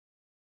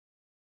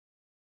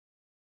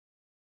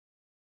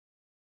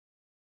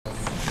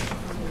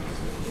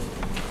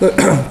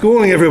Good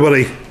morning,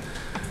 everybody.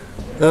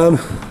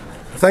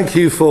 Thank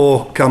you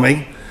for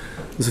coming.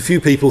 There's a few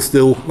people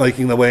still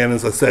making their way in,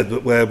 as I said,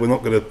 but we're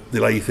not going to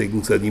delay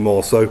things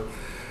anymore. So,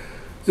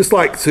 just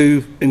like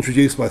to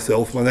introduce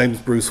myself. My name is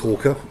Bruce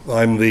Hawker.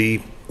 I'm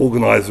the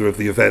organizer of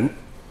the event.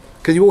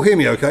 Can you all hear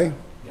me okay?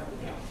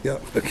 Yeah,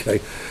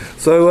 okay.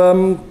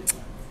 So,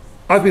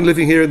 I've been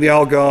living here in the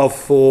Algarve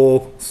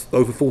for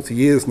over 40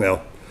 years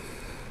now.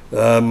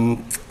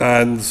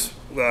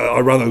 I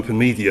run Open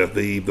Media,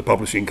 the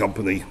publishing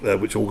company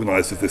which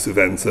organises this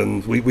event,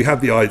 and we had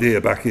the idea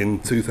back in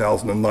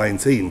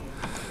 2019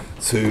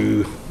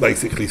 to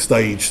basically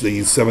stage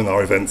these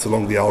seminar events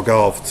along the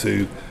Algarve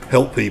to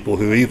help people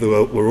who either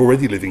were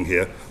already living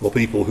here or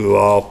people who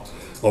are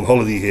on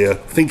holiday here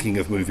thinking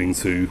of moving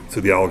to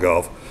the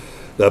Algarve.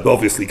 But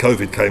obviously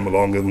COVID came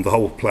along and the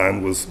whole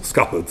plan was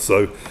scuppered,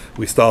 so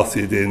we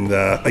started in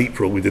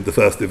April. We did the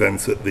first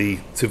event at the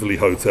Tivoli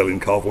Hotel in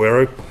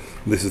Carvoeiro.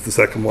 This is the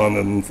second one,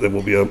 and then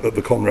we'll be at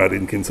the Conrad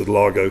in Quinta,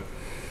 Lago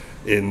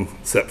in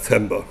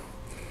September.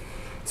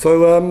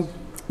 So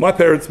my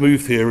parents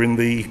moved here in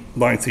the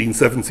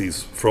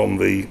 1970s from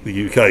the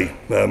UK.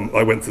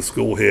 I went to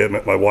school here,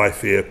 met my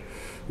wife here.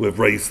 We've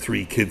raised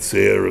 3 kids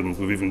here, and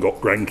we've even got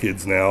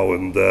grandkids now.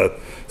 And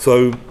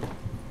so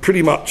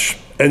pretty much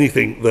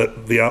anything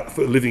that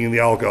living in the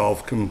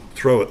Algarve can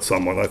throw at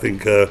someone, I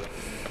think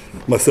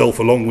myself,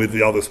 along with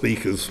the other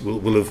speakers,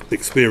 will have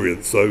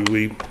experienced. So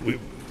we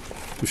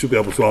should be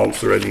able to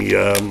answer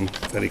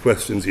any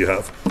questions you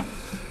have.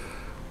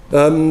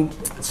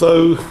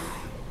 So,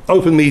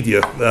 Open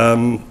Media.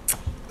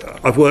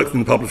 I've worked in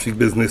the publishing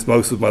business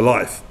most of my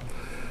life.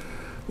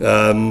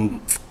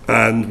 And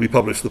we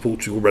publish the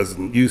Portugal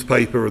Resident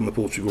newspaper and the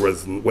Portugal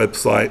Resident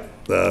website,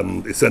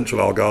 Essential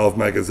Algarve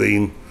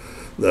magazine,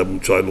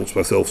 which I launched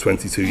myself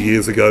 22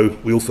 years ago.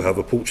 We also have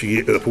a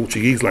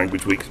Portuguese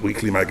language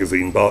weekly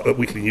magazine,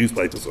 weekly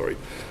newspaper,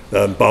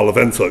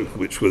 Barlavento,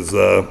 which was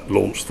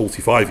launched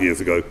 45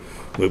 years ago,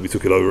 where we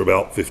took it over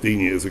about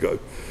 15 years ago.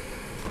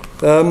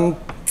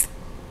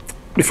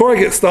 Before I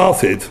get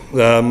started,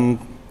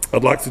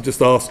 I'd like to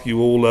just ask you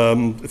all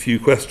a few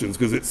questions,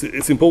 because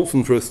it's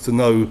important for us to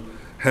know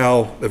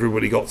how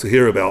everybody got to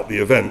hear about the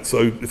event.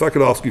 So if I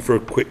could ask you for a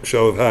quick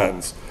show of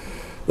hands.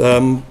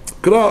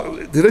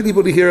 Did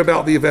anybody hear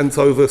about the event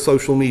over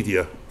social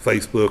media,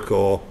 Facebook,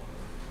 or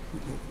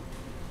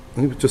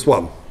just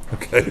one?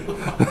 Okay,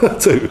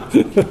 2.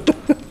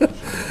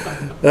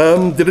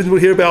 Did anybody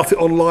hear about it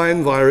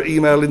online via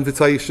email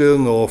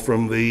invitation or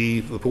from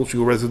the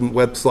Portugal Resident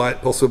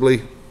website,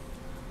 possibly?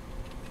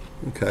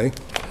 Okay,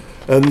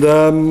 and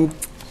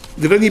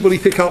did anybody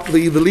pick up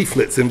the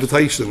leaflets,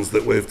 invitations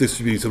that we've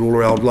distributed all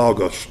around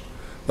Lagos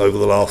over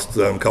the last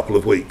couple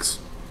of weeks?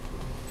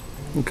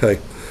 Okay.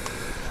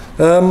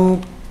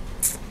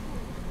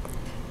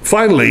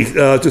 Finally,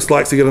 just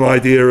like to get an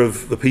idea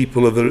of the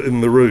people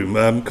in the room.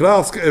 Could I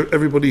ask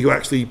everybody who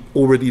actually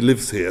already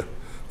lives here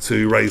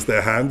to raise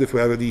their hand if we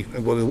have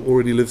anyone who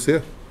already lives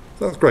here?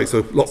 That's great.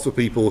 So lots of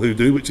people who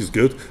do, which is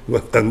good,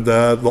 and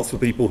lots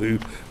of people who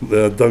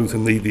don't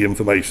and need the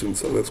information.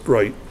 So that's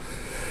great.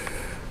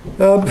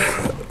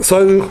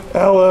 So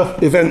our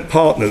event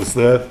partners,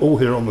 they're all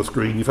here on the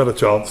screen. You've had a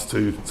chance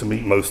to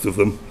meet most of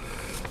them.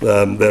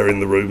 They're in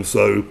the room,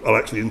 so I'll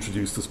actually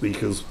introduce the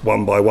speakers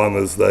one by one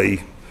as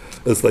they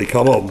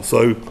come on.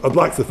 So I'd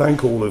like to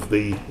thank all of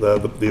the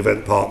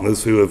event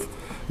partners who have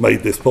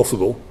made this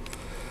possible.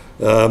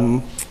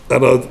 And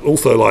I'd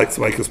also like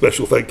to make a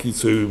special thank you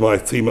to my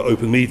team at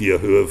Open Media,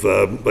 who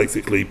have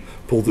basically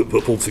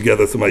pulled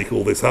together to make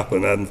all this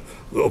happen, and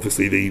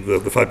obviously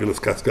the fabulous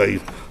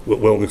Cascade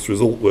Wellness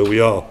Resort where we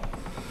are.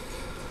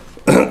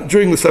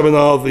 During the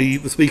seminar, the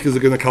speakers are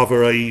going to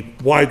cover a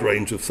wide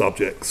range of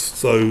subjects.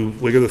 So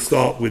we're going to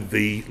start with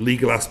the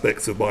legal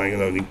aspects of buying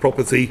and owning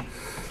property.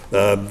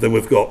 Then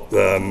we've got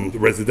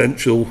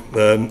residential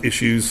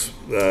issues.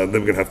 Then we're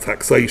going to have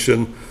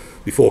taxation.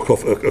 Before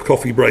a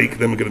coffee break,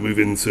 then we're going to move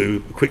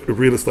into a quick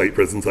real estate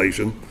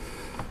presentation,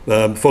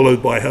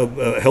 followed by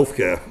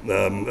healthcare,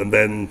 and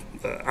then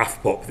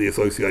Afpop, the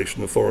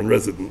Association of Foreign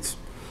Residents.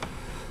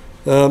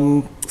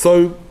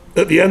 So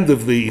at the end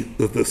of the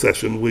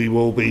session, we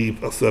will be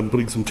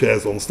putting some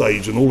chairs on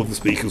stage, and all of the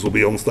speakers will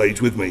be on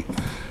stage with me.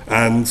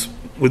 And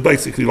we'd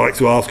basically like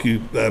to ask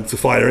you to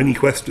fire any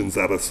questions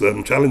at us,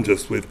 challenge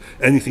us with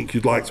anything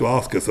you'd like to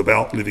ask us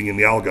about living in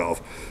the Algarve,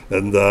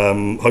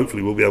 and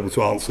hopefully we'll be able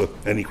to answer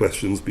any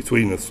questions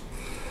between us.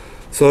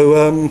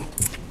 So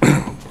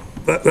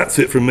that's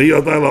it from me.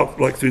 I'd now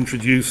like to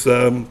introduce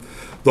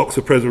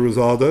Dr. Pedro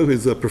Rosado,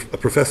 who's a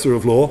professor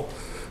of law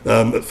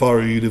at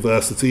Faro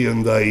University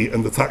and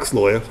a tax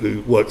lawyer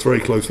who works very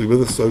closely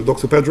with us. So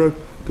Dr. Pedro,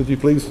 could you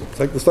please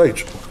take the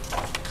stage?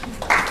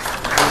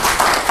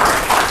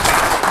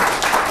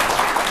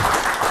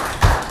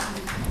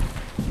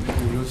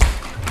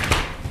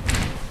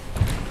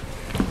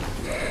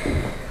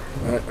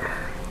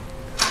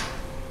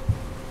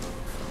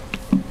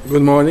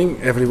 Good morning,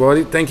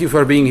 everybody. Thank you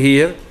for being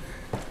here.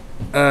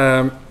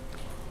 I'm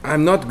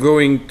not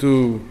going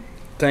to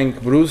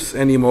thank Bruce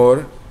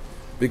anymore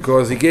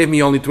because he gave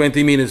me only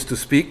 20 minutes to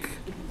speak.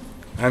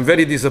 I'm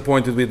very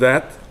disappointed with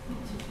that.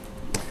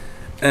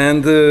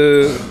 And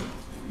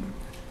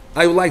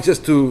I would like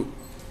just to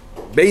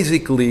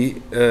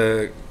basically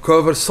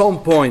cover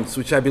some points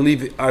which I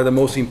believe are the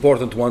most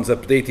important ones,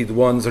 updated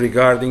ones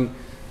regarding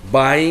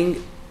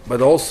buying, but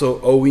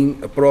also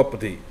owning a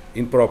property,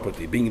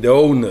 being the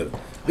owner,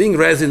 being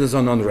residents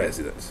or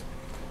non-residents.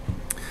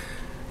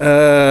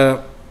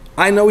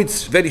 I know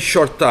it's very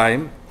short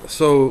time,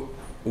 so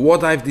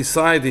what I've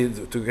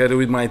decided together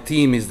with my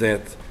team is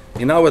that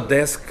in our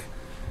desk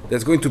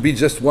there's going to be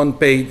just one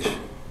page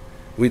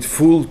with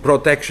full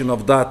protection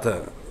of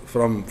data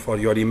for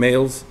your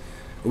emails,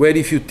 where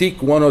if you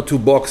tick one or two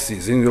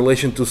boxes in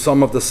relation to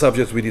some of the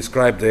subjects we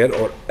described there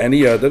or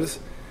any others,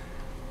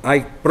 I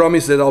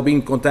promise that I'll be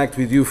in contact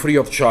with you free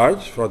of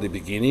charge for the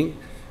beginning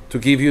to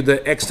give you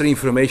the extra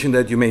information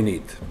that you may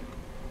need.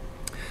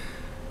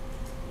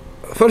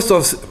 First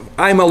off,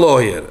 I'm a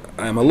lawyer.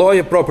 I'm a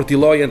lawyer, property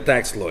lawyer, and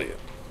tax lawyer.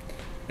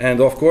 And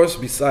of course,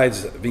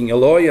 besides being a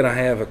lawyer, I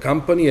have a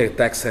company, a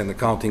tax and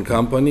accounting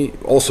company,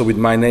 also with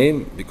my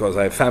name, because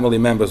I have family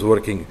members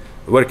working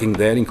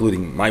there,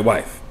 including my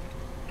wife.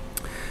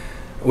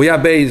 We are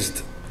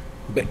based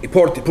in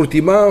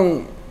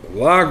Portimão,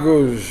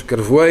 Lagos,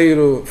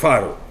 Carvoeiro,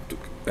 Faro.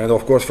 And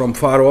of course, from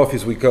Faro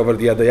office, we cover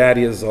the other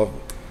areas of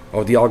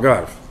the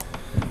Algarve.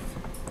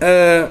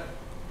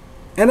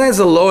 And as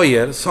a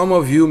lawyer, some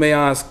of you may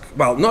ask,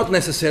 well, not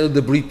necessarily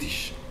the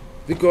British,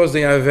 because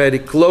they are very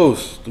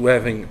close to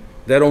having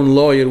their own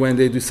lawyer when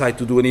they decide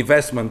to do an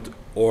investment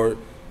or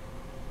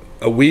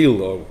a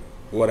will or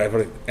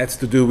whatever has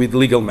to do with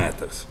legal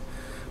matters.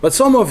 But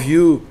some of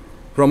you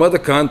from other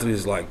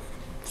countries like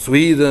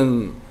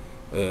Sweden,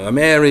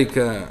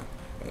 America,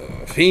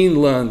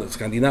 Finland,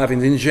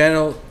 Scandinavians in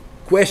general,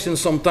 question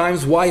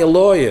sometimes why a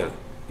lawyer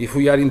if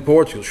we are in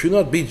Portugal? Should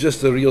not be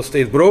just a real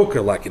estate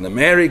broker like in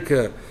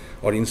America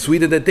or in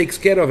Sweden that takes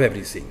care of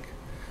everything.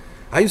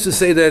 I used to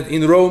say that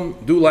in Rome,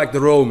 do like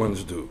the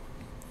Romans do.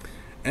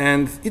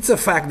 And it's a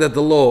fact that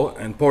the law,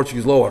 and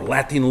Portuguese law or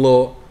Latin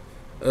law,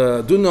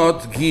 do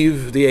not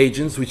give the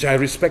agents, which I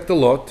respect a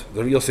lot,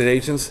 the real estate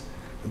agents,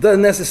 the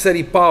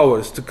necessary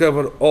powers to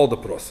cover all the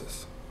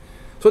process.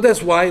 So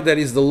that's why there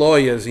is the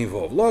lawyers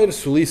involved, lawyers,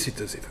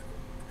 solicitors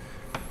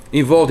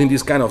involved in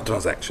these kind of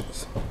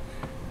transactions.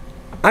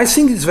 I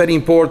think it's very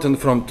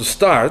important to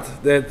start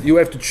that you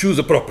have to choose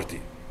a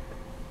property.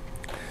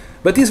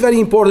 But it's very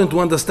important to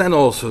understand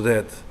also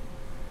that,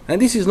 and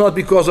this is not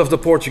because of the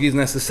Portuguese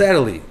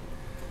necessarily,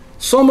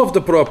 some of the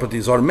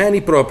properties or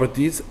many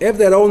properties have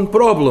their own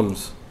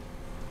problems,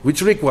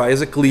 which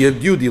requires a clear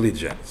due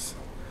diligence.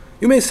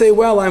 You may say,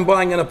 well, I'm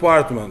buying an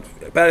apartment,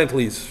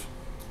 apparently it's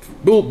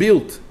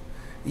built.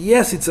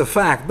 Yes, it's a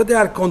fact, but there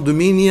are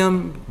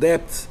condominium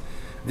debts,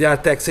 there are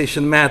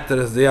taxation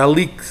matters, there are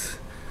leaks,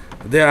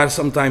 there are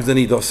sometimes the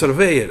need of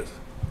surveyors.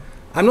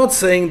 I'm not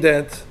saying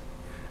that,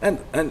 and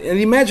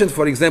imagine,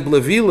 for example, a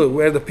villa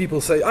where the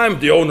people say, I'm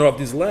the owner of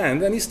this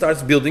land, and he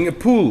starts building a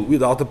pool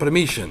without a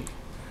permission,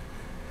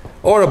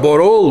 or a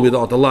borehole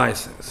without a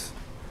license,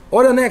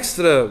 or an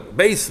extra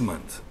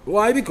basement.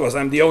 Why? Because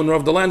I'm the owner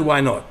of the land, why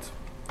not?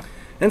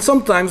 And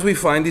sometimes we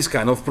find these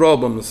kind of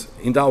problems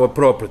in our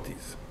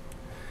properties.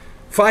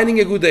 Finding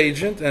a good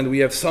agent, and we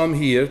have some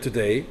here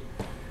today,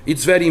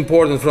 it's very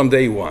important from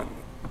day one.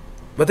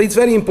 But it's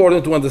very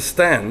important to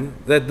understand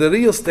that the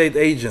real estate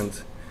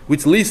agent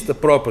which lists the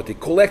property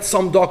collects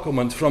some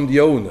documents from the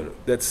owner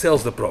that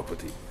sells the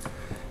property.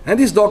 And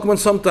these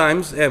documents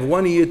sometimes have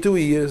 1 year, 2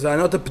 years, are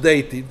not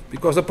updated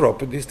because the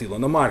property is still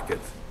on the market.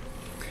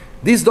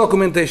 This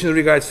documentation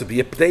regards to be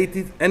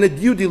updated and a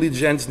due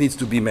diligence needs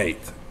to be made.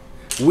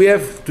 We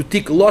have to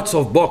tick lots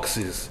of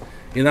boxes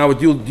in our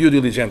due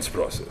diligence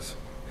process.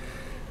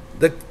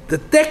 The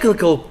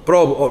technical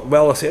problem, or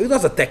well, I'll say it's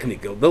not a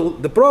technical,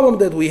 the problem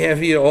that we have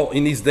here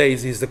in these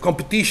days is the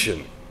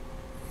competition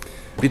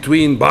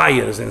between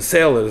buyers and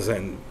sellers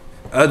and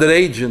other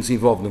agents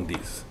involved in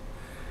this.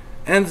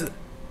 And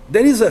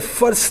there is a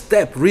first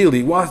step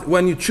really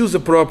when you choose a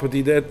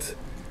property that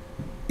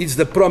is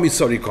the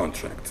promissory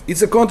contract.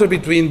 It's a contract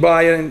between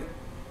buyer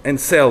and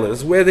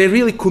sellers where they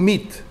really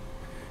commit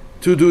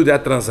to do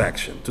that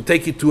transaction, to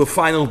take it to a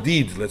final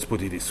deed, let's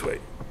put it this way.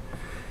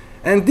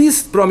 And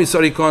this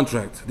promissory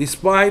contract,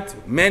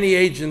 despite many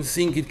agents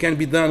think it can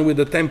be done with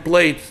a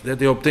template that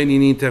they obtain in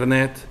the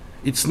internet,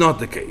 it's not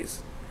the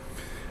case.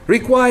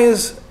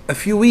 Requires a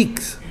few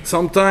weeks,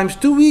 sometimes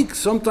 2 weeks,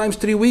 sometimes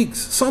 3 weeks.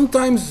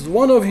 Sometimes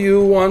one of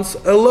you wants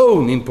a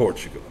loan in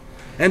Portugal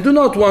and do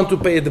not want to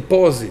pay a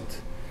deposit,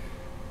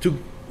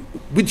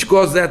 which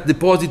cause that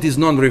deposit is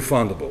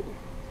non-refundable.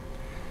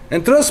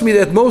 And trust me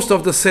that most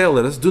of the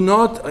sellers do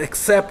not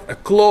accept a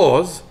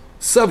clause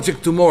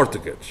subject to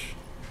mortgage.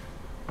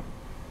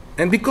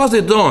 And because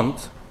they don't,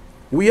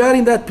 we are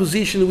in that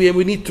position where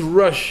we need to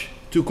rush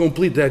to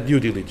complete that due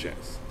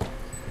diligence.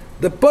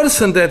 The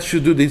person that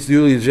should do this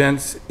due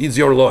diligence is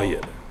your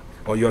lawyer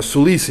or your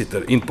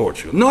solicitor in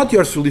Portugal, not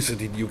your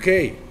solicitor in the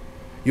UK.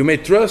 You may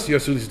trust your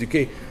solicitor in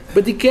the UK,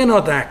 but he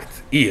cannot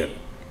act here.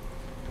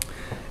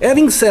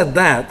 Having said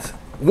that,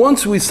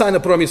 once we sign a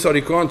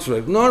promissory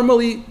contract,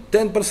 normally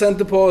 10%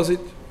 deposit.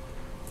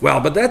 Well,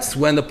 but that's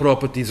when the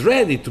property is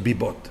ready to be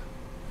bought.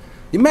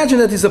 Imagine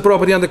that it's a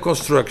property under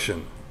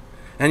construction,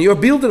 and your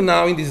builder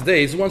now in these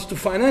days wants to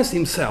finance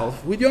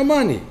himself with your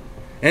money,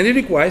 and it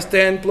requires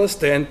 10 plus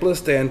 10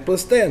 plus 10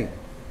 plus 10.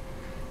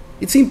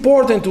 It's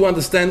important to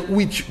understand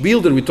which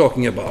builder we're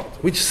talking about,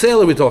 which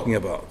seller we're talking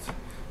about,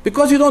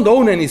 because you don't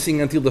own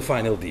anything until the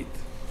final deed.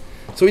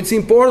 So it's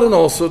important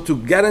also to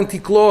guarantee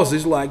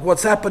clauses like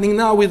what's happening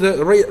now with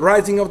the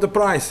rising of the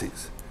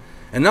prices.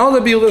 And now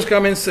the builders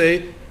come and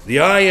say, the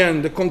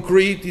iron, the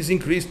concrete is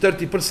increased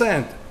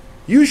 30%.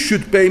 You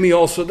should pay me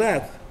also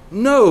that.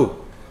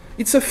 No,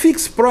 it's a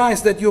fixed price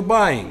that you're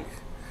buying.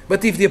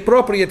 But if the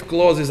appropriate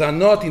clauses are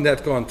not in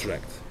that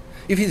contract,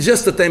 if it's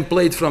just a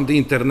template from the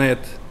internet,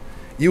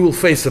 you will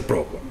face a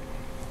problem.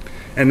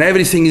 And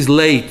everything is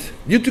late.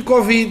 Due to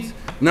COVID,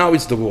 now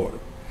it's the war.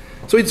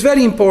 So it's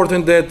very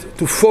important that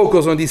to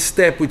focus on this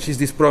step, which is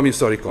this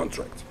promissory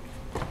contract.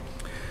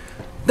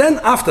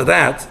 Then after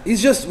that,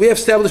 it's just we have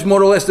established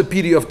more or less the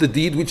period of the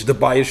deed which the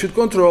buyer should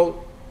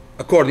control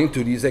according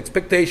to these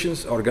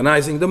expectations,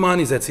 organizing the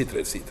monies,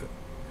 etc., etc.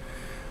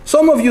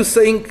 Some of you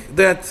think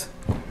that,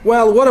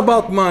 well, what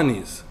about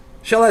monies?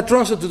 Shall I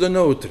transfer to the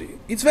notary?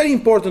 It's very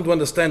important to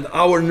understand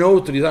our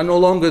notaries are no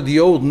longer the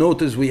old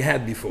notaries we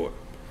had before.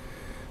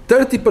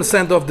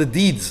 30% of the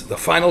deeds, the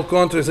final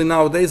contracts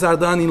nowadays are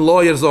done in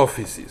lawyers'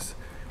 offices,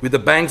 with the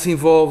banks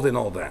involved and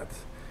all that.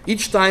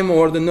 Each time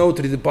more, the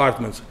notary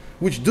departments,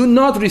 which do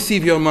not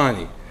receive your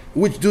money,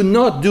 which do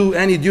not do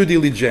any due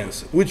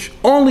diligence, which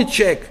only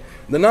check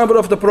the number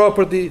of the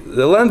property,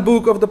 the land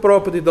book of the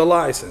property, the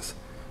license.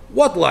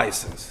 What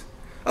license?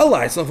 A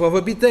license of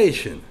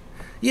habitation.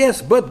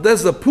 Yes, but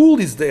does the pool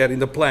is there in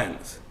the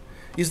plans?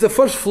 Is the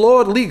first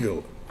floor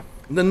legal?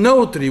 The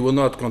notary will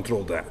not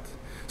control that.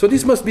 So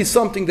this must be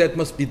something that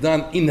must be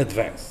done in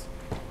advance.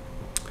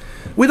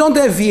 We don't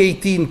have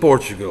VAT in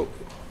Portugal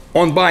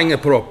on buying a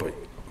property.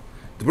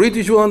 The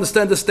British will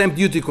understand the stamp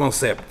duty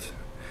concept.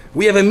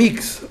 We have a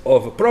mix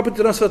of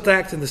property transfer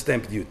tax and the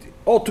stamp duty.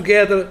 All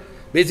together,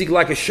 basically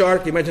like a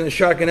shark. Imagine a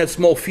shark and that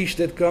small fish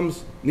that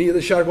comes near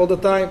the shark all the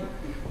time.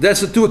 That's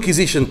the two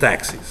acquisition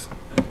taxes.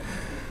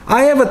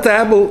 I have a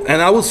table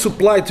and I will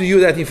supply to you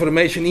that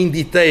information in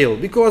detail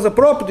because a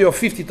property of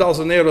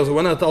 50,000 euros or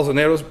 100,000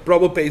 euros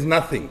probably pays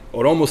nothing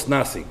or almost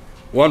nothing.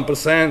 1%,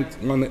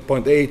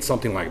 1.8,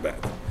 something like that.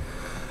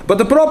 But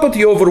the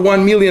property over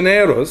 1 million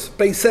euros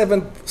pays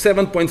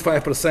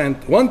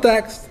 7.5% one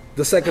tax,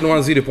 the second one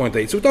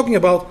 0.8. So we're talking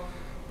about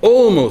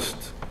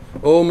almost,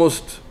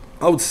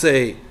 I would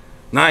say,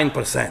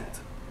 9%.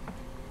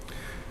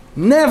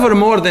 Never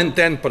more than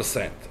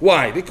 10%.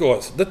 Why?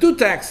 Because the two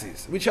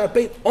taxes, which are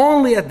paid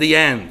only at the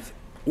end,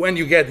 when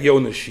you get the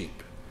ownership,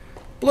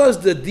 plus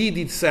the deed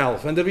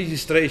itself and the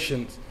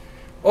registrations,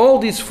 all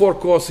these four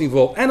costs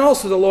involved, and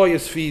also the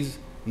lawyer's fees,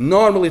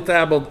 normally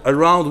tabled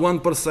around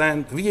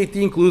 1%, VAT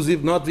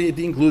inclusive, not VAT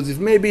inclusive,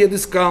 maybe a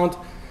discount.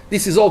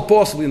 This is all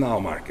possible in our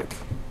market.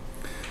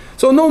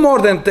 So no more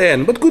than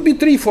 10, but could be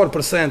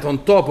 3-4%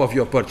 on top of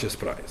your purchase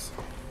price.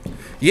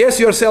 Yes,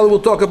 your seller will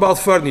talk about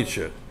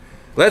furniture.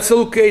 Let's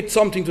allocate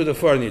something to the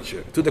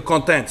furniture, to the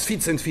contents,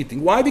 fits and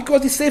fitting. Why?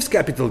 Because it saves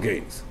capital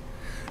gains.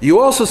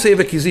 You also save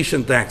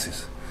acquisition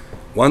taxes.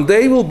 One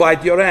day will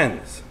bite your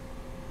hands.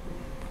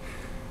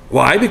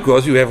 Why?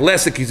 Because you have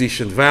less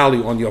acquisition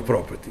value on your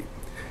property.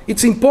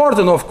 It's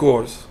important, of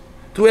course,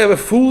 to have a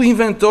full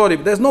inventory.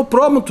 There's no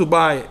problem to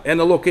buy and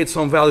allocate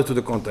some value to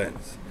the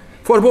contents.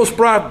 For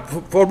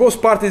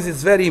both parties,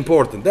 it's very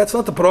important. That's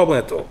not a problem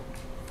at all.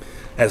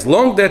 As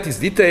long as that is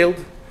detailed,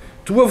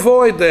 to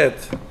avoid that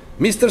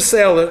Mr.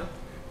 Seller,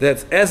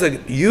 that has a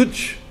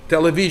huge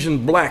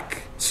television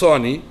black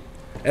Sony,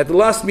 at the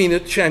last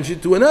minute change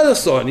it to another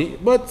Sony,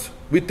 but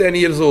with 10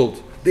 years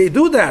old. They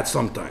do that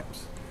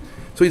sometimes.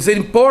 So it's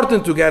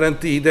important to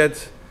guarantee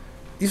that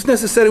it's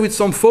necessary with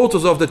some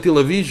photos of the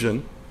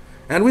television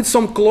and with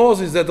some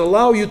clauses that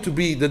allow you to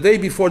be the day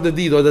before the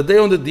deed or the day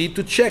on the deed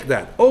to check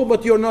that. Oh,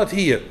 but you're not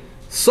here.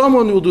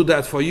 Someone will do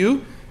that for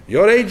you,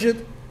 your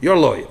agent, your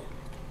lawyer.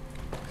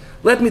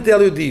 Let me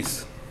tell you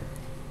this.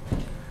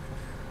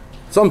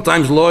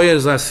 Sometimes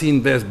lawyers are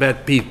seen as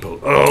bad people.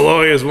 Oh,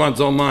 lawyers want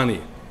some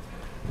money.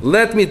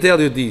 Let me tell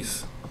you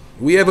this.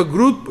 We have a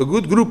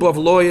good group of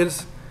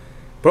lawyers,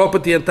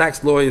 property and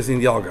tax lawyers in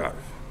the Algarve.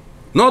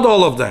 Not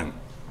all of them.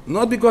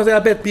 Not because they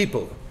are bad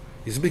people.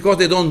 It's because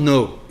they don't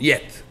know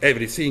yet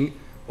everything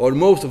or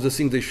most of the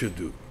things they should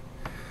do.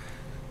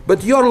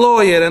 But your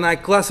lawyer, and I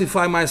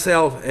classify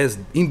myself as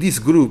in this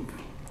group,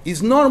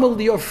 is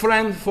normally your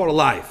friend for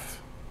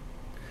life.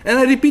 And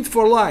I repeat,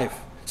 for life.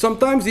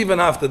 Sometimes even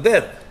after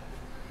death.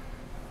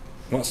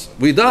 Once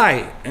we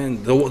die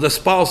and the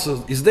spouse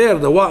is there,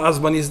 the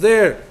husband is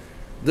there,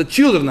 the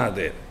children are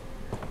there.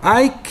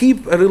 I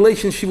keep a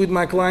relationship with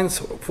my clients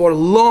for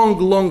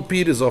long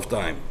periods of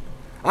time.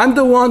 I'm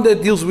the one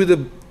that deals with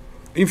the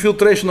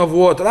infiltration of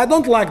water. I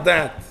don't like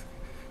that.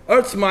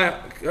 Hurts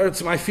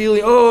my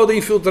feeling, oh, the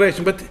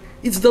infiltration. But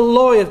it's the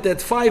lawyer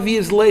that 5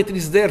 years later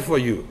is there for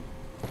you.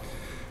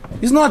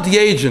 It's not the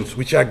agents,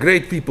 which are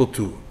great people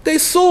too. They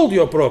sold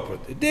your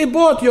property, they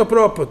bought your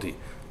property,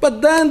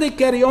 but then they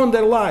carry on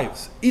their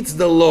lives. It's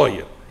the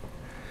lawyer.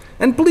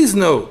 And please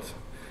note,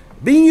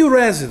 being you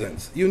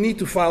residents, you need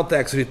to file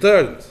tax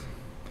returns.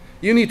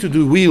 You need to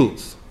do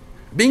wills.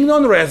 Being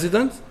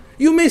non-resident,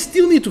 you may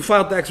still need to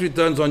file tax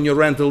returns on your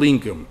rental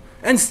income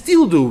and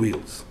still do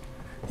wills.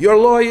 Your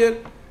lawyer,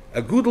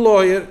 a good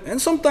lawyer,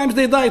 and sometimes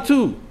they die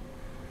too.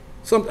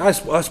 I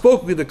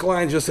spoke with a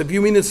client just a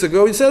few minutes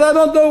ago. He said, I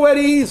don't know where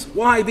he is.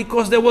 Why?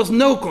 Because there was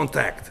no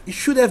contact. It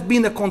should have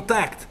been a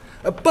contact,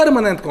 a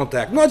permanent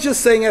contact, not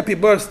just saying happy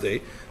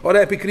birthday or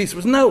happy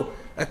Christmas. No,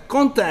 a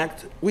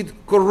contact with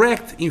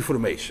correct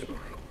information.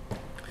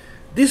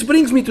 This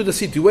brings me to the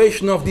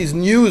situation of this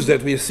news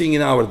that we are seeing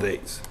in our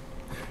days.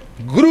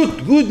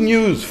 Good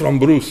news from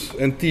Bruce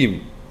and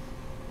team.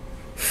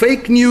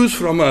 Fake news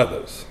from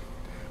others.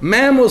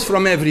 Memos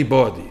from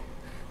everybody.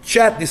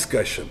 Chat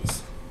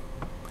discussions.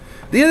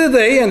 The other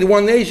day, and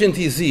one agent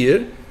is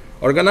here,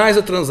 organized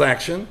a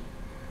transaction,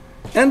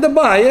 and the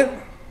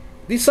buyer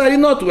decided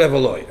not to have a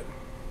lawyer.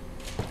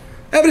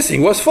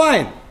 Everything was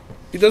fine.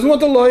 He doesn't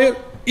want a lawyer,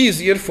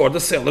 easier for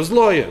the seller's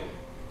lawyer.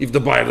 If the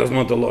buyer doesn't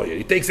want a lawyer,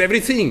 he takes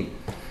everything.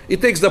 He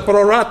takes the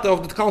pro rata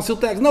of the council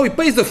tax. No, he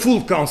pays the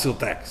full council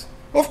tax.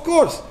 Of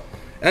course.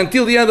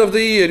 Until the end of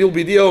the year, he'll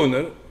be the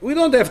owner. We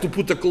don't have to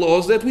put a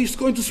clause that we're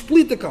going to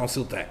split the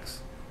council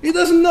tax. He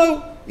doesn't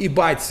know. He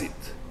bites it.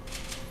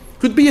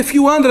 Could be a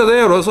few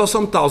 €100 or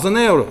some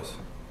 €1,000.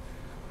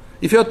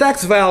 If your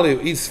tax value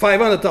is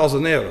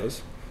 500,000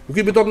 euros, we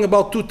could be talking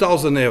about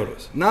 2,000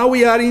 euros. Now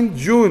we are in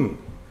June.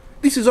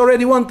 This is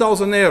already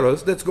 1,000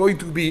 euros that's going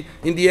to be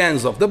in the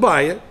hands of the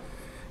buyer.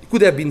 It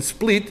could have been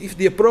split if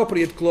the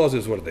appropriate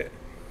clauses were there.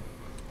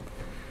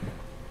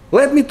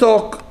 Let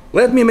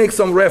me make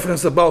some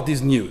reference about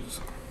this news.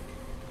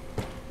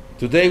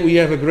 Today we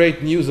have a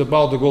great news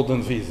about the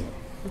golden visa.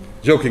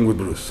 Joking with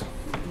Bruce.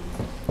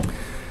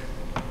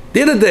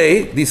 The other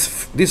day,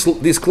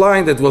 this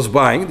client that was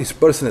buying, this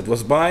person that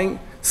was buying,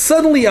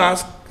 suddenly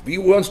asked if he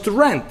wants to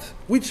rent,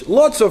 which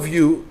lots of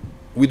you,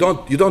 you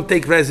don't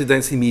take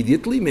residence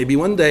immediately, maybe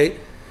one day,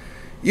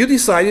 you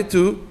decided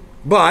to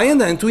buy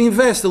and then to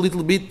invest a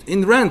little bit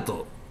in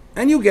rental.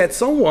 And you get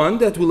someone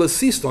that will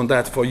assist on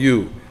that for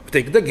you.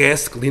 Take the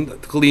guests,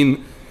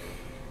 clean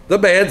the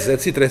beds,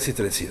 etc.,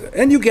 etc., etc.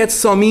 And you get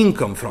some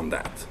income from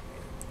that.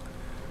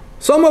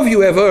 Some of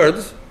you have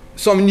heard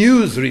some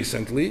news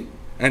recently,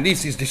 and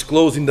this is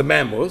disclosed in the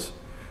memos,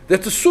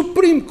 that the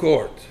Supreme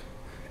Court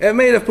have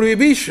made a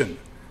prohibition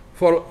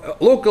for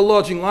a local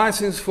lodging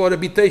license for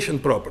habitation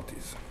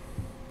properties.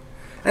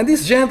 And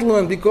this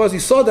gentleman, because he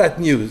saw that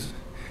news,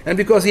 and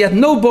because he had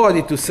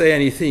nobody to say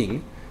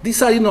anything,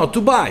 decided not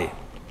to buy.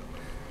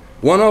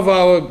 One of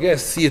our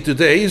guests here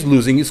today is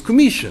losing his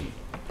commission.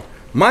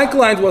 My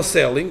client was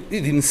selling,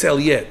 he didn't sell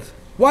yet.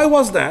 Why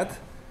was that?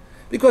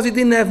 Because he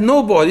didn't have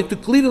nobody to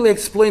clearly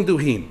explain to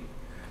him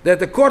that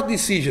a court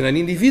decision, an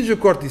individual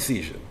court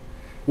decision,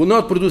 will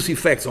not produce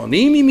effects on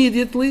him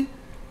immediately.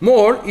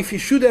 More, if he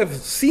should have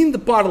seen the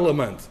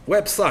Parliament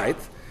website,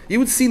 he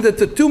would see that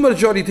the two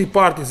majority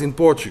parties in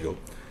Portugal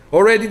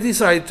already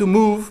decided to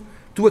move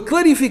to a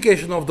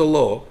clarification of the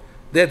law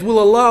that will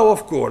allow,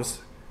 of course,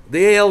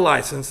 the AL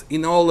license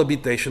in all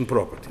habitation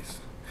properties.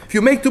 If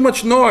you make too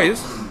much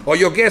noise, or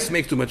your guests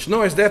make too much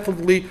noise,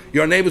 definitely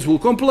your neighbors will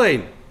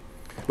complain.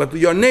 But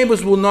your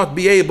neighbors will not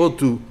be able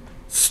to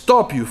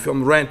stop you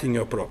from renting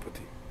your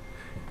property.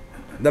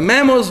 The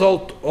memos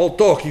all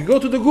talk. You go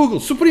to the Google,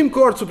 Supreme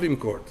Court, Supreme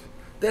Court.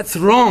 That's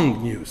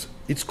wrong news.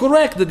 It's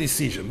correct, the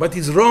decision, but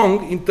it's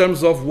wrong in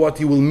terms of what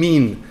it will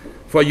mean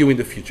for you in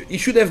the future. You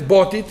should have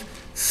bought it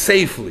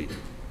safely.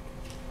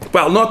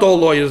 Well, not all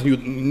lawyers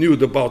knew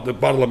about the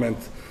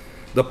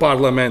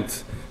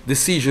Parliament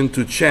decision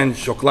to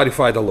change or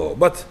clarify the law,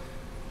 but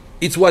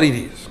it's what it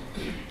is.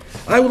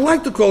 I would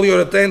like to call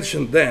your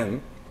attention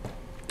then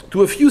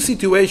to a few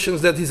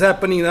situations that is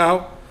happening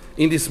now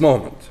in this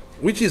moment,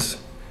 which is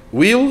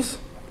wills,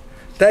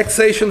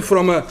 taxation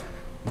from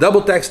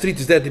double tax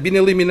treaties that have been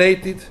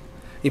eliminated,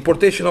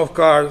 importation of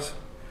cars,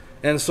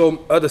 and some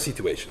other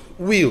situations.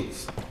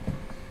 Wills.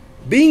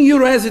 Being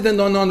you resident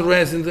or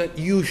non-resident,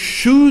 you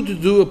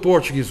should do a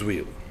Portuguese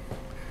will.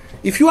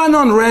 If you are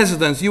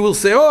non-residents, you will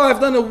say, oh, I've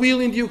done a will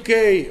in the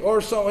UK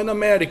or so in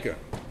America.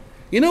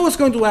 You know what's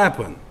going to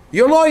happen?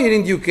 Your lawyer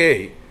in the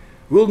UK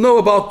will know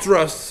about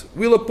trusts,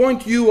 will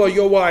appoint you or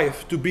your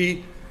wife to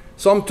be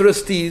some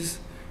trustees,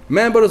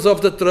 members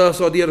of the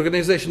trust or the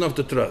organization of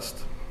the trust.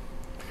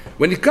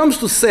 When it comes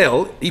to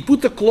sell, he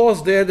put a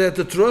clause there that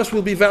the trust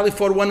will be valid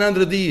for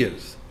 100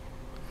 years.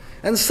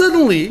 And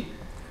suddenly,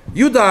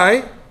 you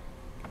die,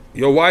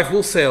 your wife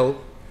will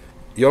sell,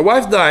 your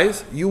wife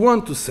dies, you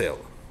want to sell.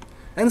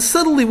 And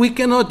suddenly we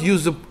cannot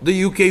use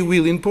the UK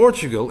will in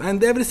Portugal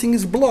and everything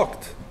is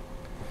blocked.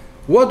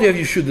 What have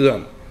you should have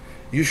done?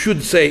 You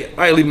should say,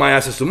 I leave my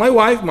assets to my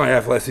wife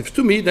assets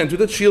to me, then to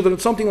the children,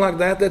 something like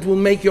that, that will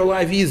make your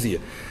life easier.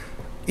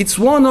 It's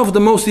one of the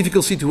most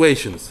difficult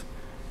situations.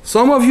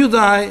 Some of you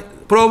die,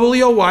 probably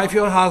your wife,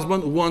 your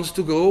husband wants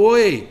to go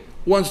away.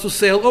 wants to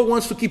sell or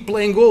wants to keep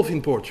playing golf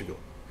in Portugal,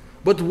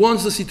 but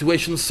wants the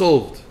situation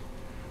solved.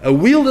 A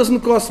will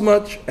doesn't cost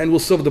much and will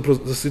solve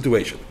the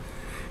situation.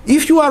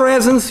 If you are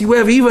residents, you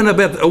have even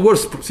a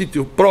worse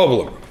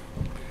problem.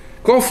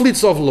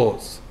 Conflicts of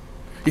laws.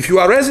 If you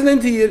are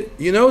resident here,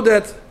 you know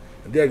that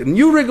there are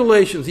new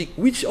regulations,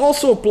 which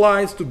also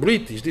applies to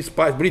British,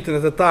 despite Britain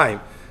at the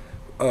time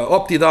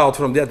opted out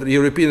from that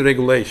European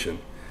regulation.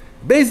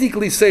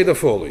 Basically say the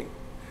following.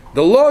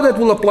 The law that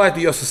will apply to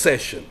your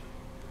succession,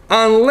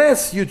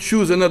 unless you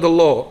choose another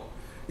law,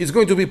 is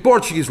going to be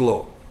Portuguese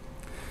law.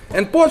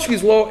 And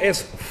Portuguese law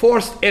has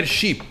forced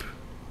heirship.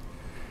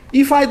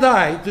 If I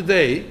die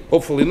today,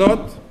 hopefully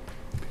not,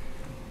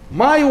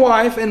 my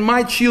wife and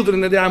my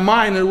children, that they are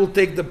minor, will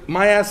take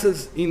my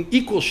assets in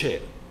equal share.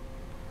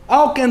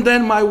 How can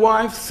then my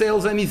wife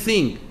sell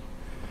anything?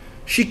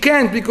 She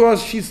can't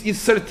because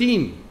she's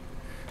 13.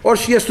 Or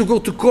she has to go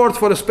to court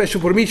for a special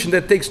permission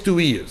that takes 2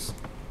 years.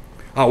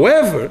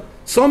 However,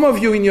 some of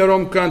you in your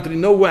own country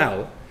know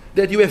well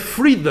that you have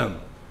freedom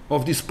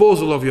of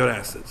disposal of your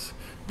assets.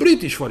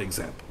 British, for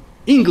example.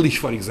 English,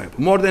 for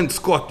example. More than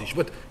Scottish,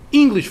 but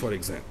English, for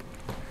example.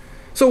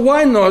 So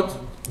why not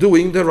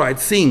doing the right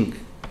thing?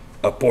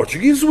 A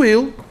Portuguese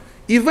will,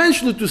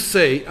 eventually to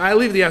say, I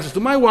leave the assets to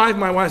my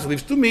wife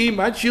leaves to me,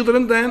 my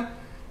children then,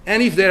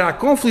 and if there are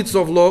conflicts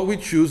of law, we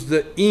choose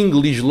the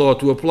English law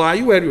to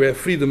apply, where you have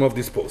freedom of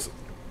disposal.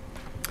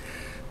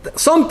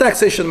 Some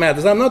taxation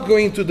matters. I'm not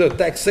going to the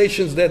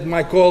taxations that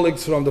my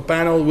colleagues from the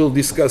panel will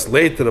discuss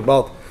later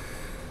about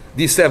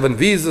these 7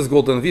 visas,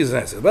 golden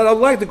visas, but I'd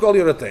like to call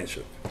your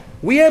attention.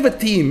 We have a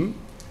team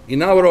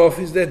in our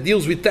office that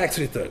deals with tax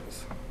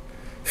returns.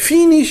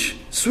 Finnish,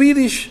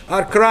 Swedish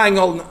are crying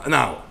all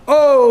now.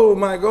 Oh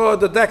my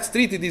God, the tax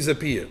treaty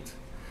disappeared.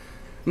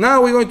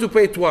 Now we're going to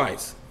pay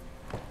twice.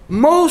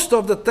 Most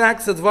of the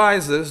tax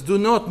advisors do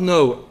not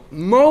know.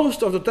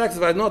 Most of the tax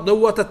advisors do not know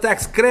what a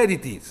tax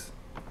credit is.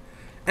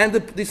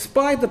 And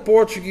despite the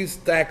Portuguese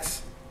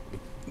tax,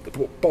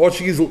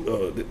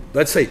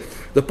 let's say,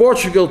 the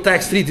Portugal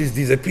tax treaties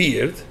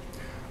disappeared,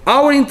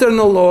 our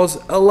internal laws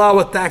allow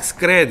a tax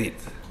credit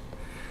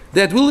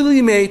that will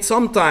eliminate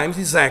sometimes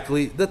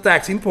exactly the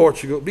tax in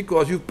Portugal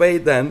because you pay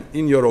them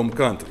in your own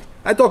country.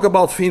 I talk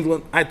about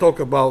Finland, I talk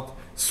about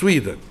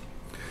Sweden.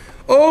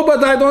 Oh,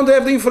 but I don't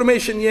have the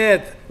information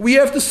yet. We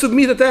have to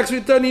submit a tax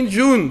return in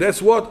June.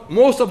 That's what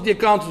most of the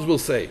accountants will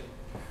say.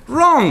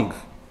 Wrong.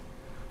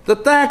 The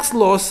tax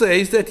law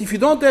says that if you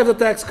don't have the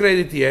tax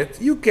credit yet,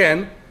 you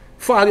can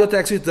file your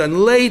tax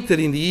return later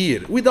in the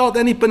year without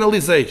any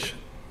penalization.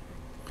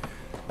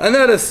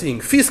 Another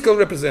thing, fiscal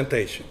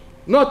representation.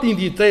 Not in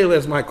detail,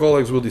 as my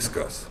colleagues will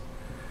discuss.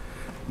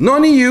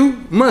 Non-EU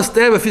must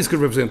have a fiscal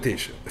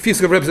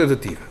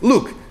representative.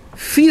 Look,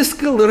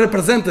 fiscal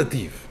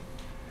representative.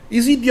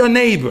 Is it your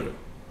neighbor?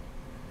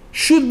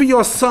 Should be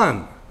your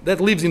son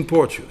that lives in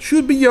Portugal.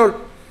 Should be your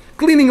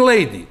cleaning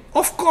lady.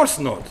 Of course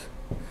not.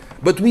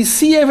 But we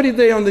see every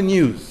day on the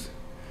news,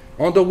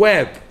 on the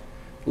web,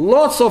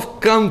 lots of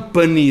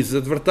companies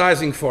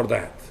advertising for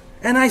that.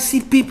 And I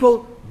see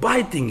people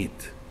biting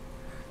it.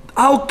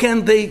 How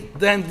can they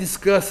then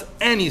discuss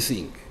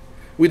anything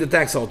with the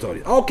tax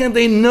authority? How can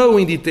they know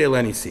in detail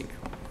anything?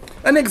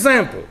 An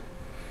example.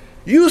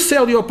 You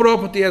sell your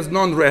property as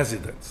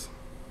non-residents.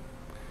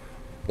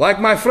 Like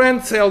my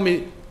friend tell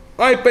me,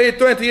 I pay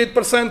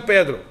 28%,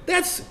 Pedro.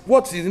 That's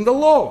what's in the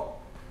law.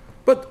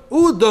 But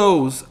who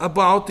knows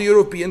about the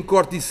European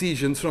Court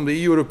decisions from the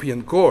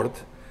European Court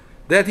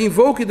that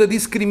invoke the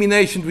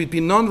discrimination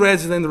between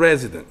non-resident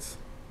residents?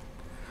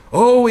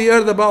 Oh, we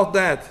heard about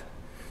that.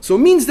 So it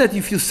means that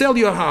if you sell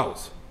your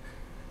house,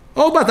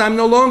 oh, but I'm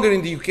no longer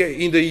in the UK,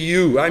 in the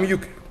EU, I'm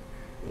UK.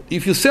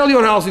 If you sell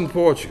your house in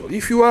Portugal,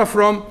 if you are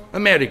from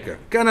America,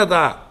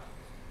 Canada,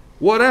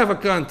 whatever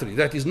country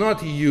that is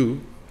not EU,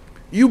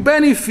 you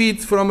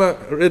benefit from a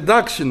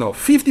reduction of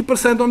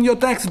 50% on your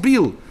tax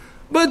bill.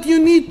 But you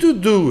need to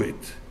do it.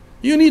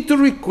 You need to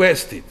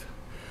request it.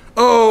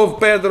 Oh,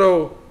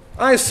 Pedro,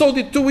 I sold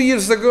it 2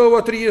 years ago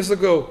or 3 years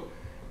ago.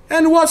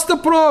 And what's the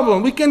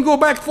problem? We can go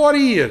back 4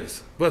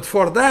 years. But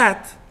for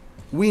that,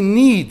 we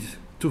need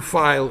to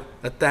file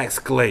a tax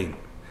claim.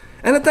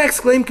 And a tax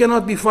claim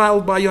cannot be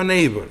filed by your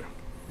neighbor.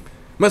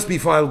 Must be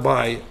filed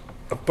by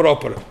a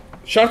proper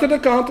chartered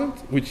accountant,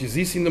 which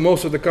exists in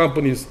most of the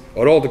companies,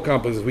 or all the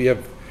companies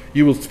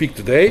you will speak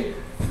today,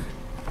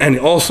 and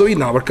also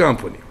in our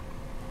company.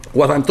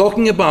 What I'm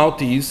talking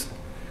about is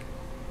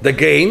the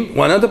gain,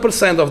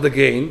 100% of the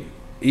gain,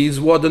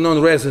 is what the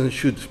non-resident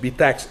should be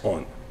taxed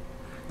on,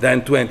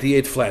 then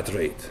 28 flat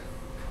rate.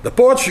 The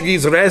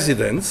Portuguese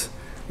residents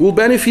will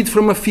benefit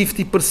from a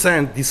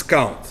 50%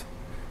 discount.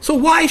 So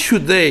why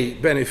should they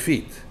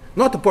benefit?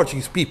 Not the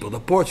Portuguese people, the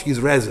Portuguese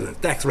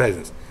residents, tax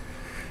residents.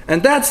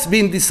 And that's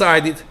been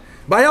decided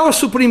by our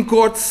Supreme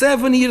Court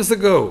 7 years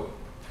ago,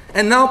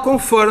 and now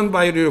confirmed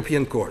by the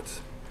European Court.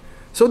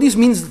 So this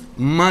means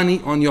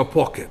money on your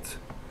pocket.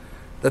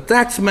 The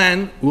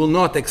taxman will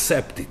not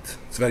accept it.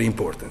 It's very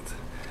important.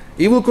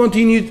 He will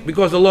continue,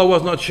 because the law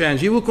was not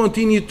changed, he will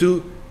continue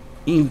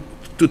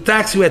to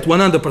tax you at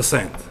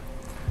 100%.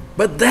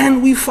 But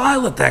then we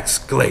file a tax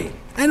claim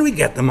and we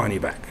get the money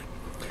back.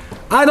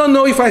 I don't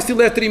know if I still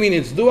have 3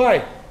 minutes, do I?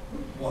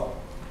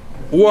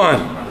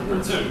 One.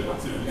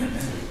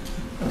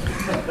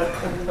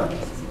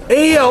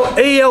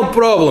 AL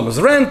problems,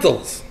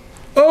 rentals.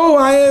 Oh,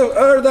 I have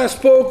heard, I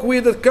spoke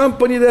with a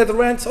company that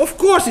rents. Of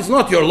course, it's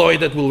not your lawyer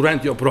that will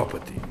rent your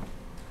property.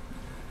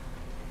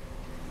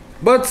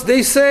 But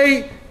they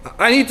say,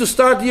 I need to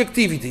start the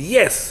activity.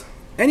 Yes.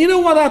 And you know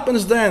what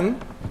happens then?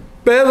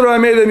 Pedro, I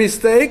made a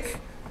mistake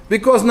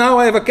because now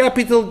I have a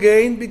capital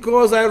gain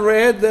because I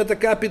read that the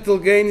capital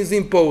gain is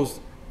imposed.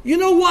 You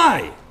know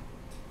why?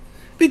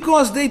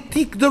 Because they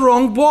tick the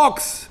wrong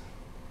box.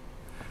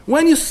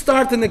 When you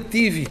start an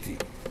activity,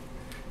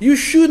 you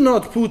should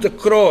not put a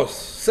cross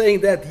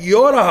saying that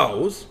your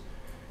house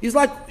is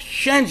like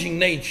changing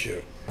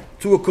nature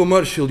to a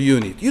commercial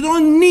unit. You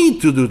don't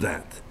need to do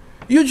that.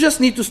 You just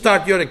need to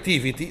start your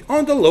activity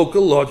on the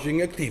local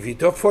lodging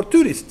activity for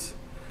tourists.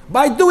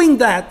 By doing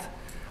that,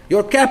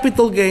 your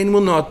capital gain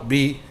will not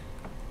be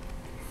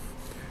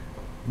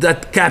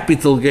that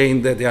capital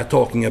gain that they are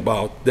talking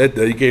about, that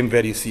they became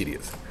very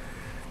serious.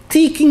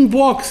 Ticking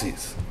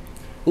boxes.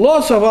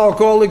 Lots of our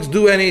colleagues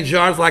do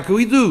NHRs like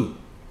we do.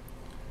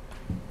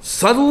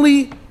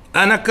 Suddenly,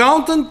 an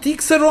accountant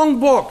ticks the wrong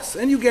box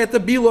and you get a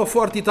bill of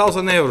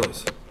 40,000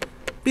 euros.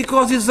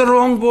 Because it's the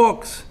wrong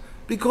box.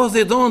 Because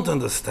they don't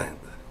understand.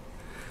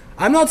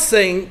 I'm not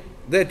saying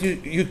that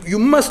you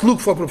must look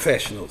for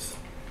professionals.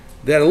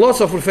 There are lots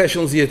of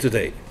professionals here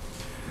today.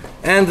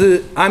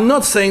 And I'm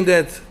not saying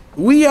that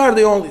we are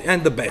the only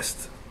and the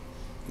best.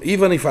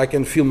 Even if I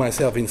can feel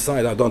myself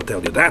inside, I don't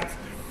tell you that.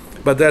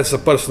 But that's a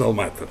personal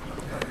matter.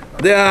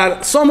 There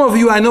are some of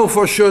you I know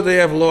for sure they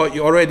have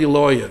already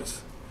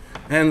lawyers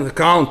and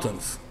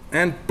accountants.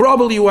 And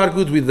probably you are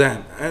good with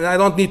them. And I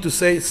don't need to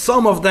say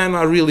some of them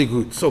are really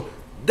good. So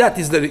that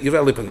is the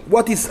irrelevant.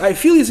 What I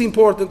feel is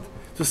important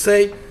to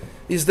say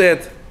is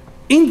that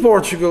in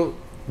Portugal,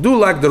 do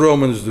like the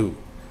Romans do.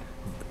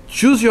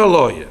 Choose your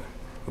lawyer.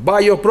 Buy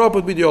your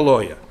property with your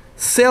lawyer.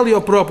 Sell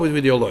your property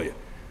with your lawyer.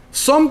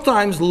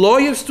 Sometimes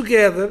lawyers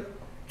together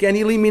can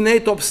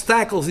eliminate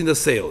obstacles in the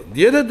sale.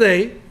 The other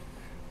day,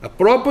 a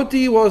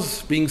property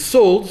was being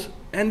sold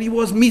and he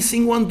was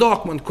missing one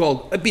document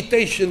called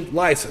habitation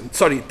license.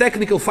 Sorry,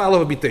 technical file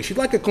of habitation,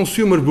 like a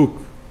consumer book.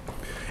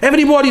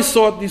 Everybody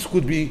thought this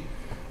could be,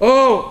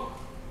 oh,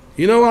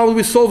 you know how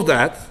we solve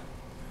that?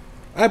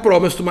 I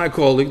promised to my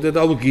colleague that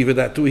I will give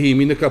that to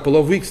him in a couple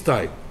of weeks'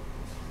 time.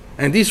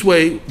 And this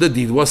way, the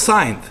deed was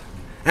signed.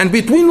 And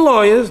between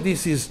lawyers,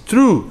 this is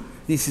true.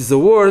 This is a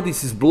word,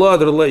 this is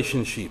blood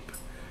relationship.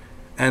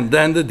 And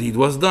then the deed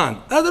was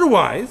done.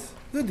 Otherwise,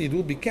 the deed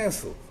will be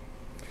cancelled.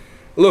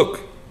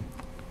 Look,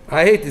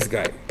 I hate this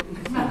guy.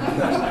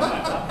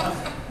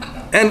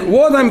 And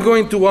what I'm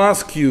going to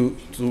ask you,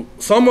 to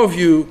some of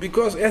you,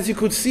 because as you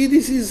could see,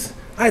 this is,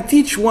 I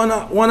teach 1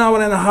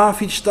 hour and a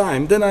half each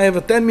time. Then I have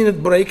a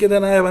 10-minute break, and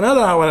then I have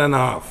another hour and a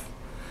half.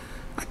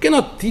 I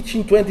cannot teach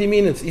in 20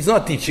 minutes. It's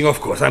not teaching,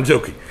 of course, I'm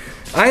joking.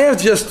 I have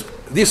just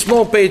this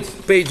small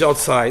page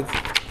outside.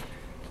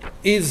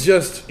 It's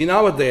just in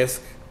our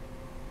desk.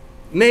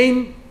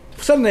 Name,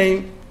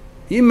 surname,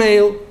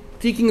 email,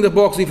 ticking the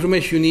box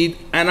information you need,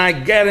 and I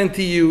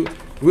guarantee you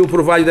we'll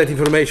provide that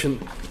information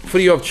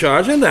free of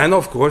charge. And then,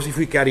 of course, if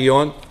we carry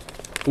on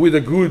with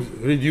a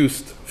good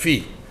reduced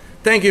fee.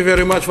 Thank you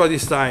very much for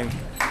this time.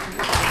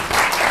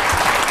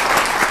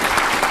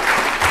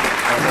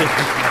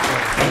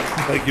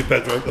 Thank you,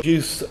 Pedro.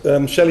 Introduce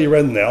Shelley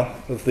Wren now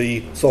of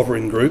the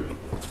Sovereign Group,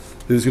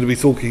 who's going to be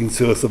talking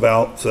to us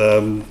about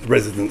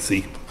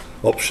residency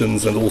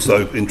options and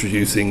also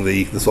introducing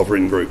the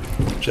Sovereign Group.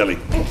 Shelley.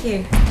 Thank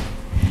you.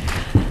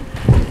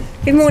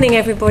 Good morning,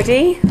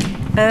 everybody.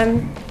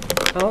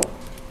 Oh,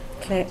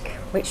 click.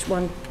 Which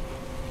one?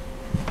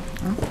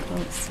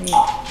 Can't see.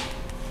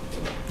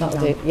 That'll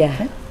do.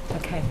 Yeah.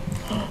 Okay.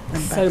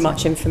 So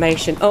much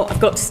information. Oh, I've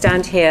got to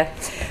stand here.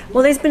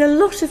 Well, there's been a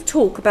lot of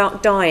talk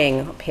about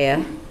dying up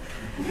here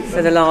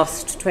for the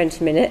last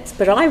 20 minutes,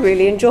 but I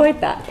really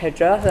enjoyed that,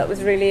 Pedro. That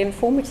was really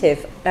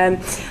informative. I'm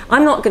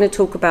not going to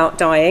talk about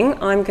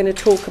dying. I'm going to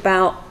talk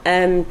about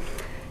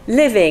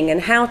living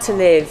and how to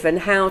live and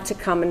how to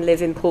come and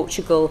live in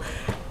Portugal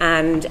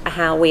and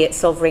how we at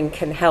Sovereign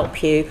can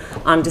help you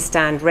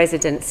understand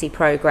residency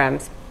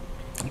programs.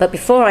 But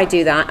before I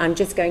do that, I'm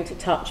just going to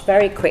touch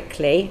very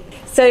quickly.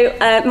 So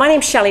my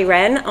name's Shelley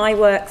Wren. I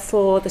work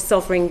for the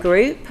Sovereign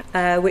Group,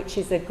 which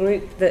is a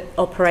group that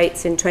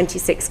operates in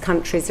 26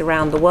 countries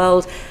around the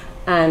world.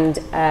 And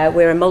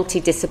we're a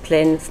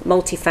multidiscipline,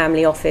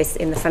 multi-family office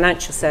in the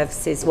financial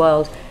services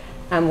world.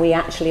 And we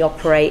actually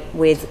operate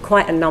with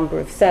quite a number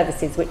of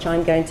services, which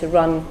I'm going to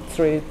run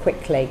through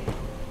quickly.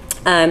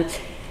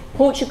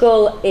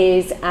 Portugal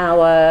is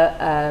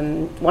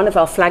one of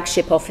our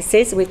flagship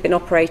offices. We've been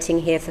operating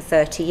here for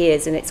 30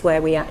 years, and it's where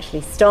we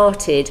actually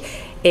started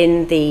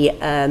in the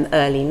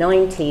early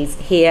 90s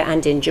here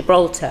and in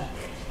Gibraltar.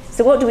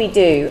 So what do?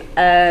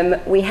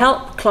 We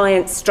help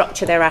clients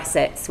structure their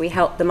assets. We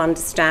help them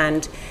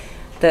understand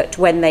that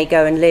when they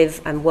go and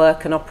live and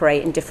work and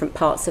operate in different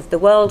parts of the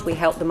world, we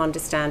help them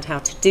understand how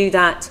to do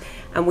that,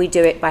 and we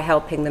do it by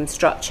helping them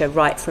structure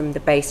right from the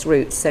base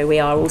route. So we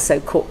are also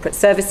corporate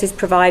services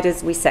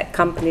providers. We set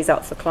companies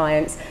up for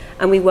clients,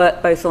 and we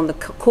work both on the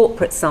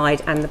corporate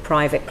side and the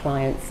private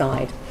client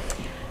side.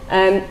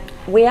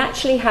 We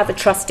actually have a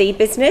trustee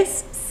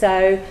business,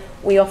 so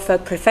we offer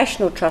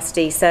professional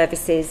trustee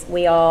services.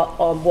 We are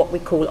on what we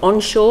call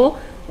onshore,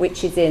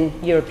 which is in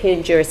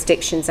European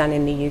jurisdictions and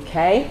in the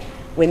UK.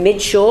 We're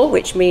midshore,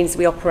 which means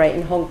we operate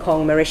in Hong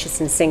Kong, Mauritius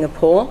and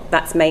Singapore.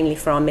 That's mainly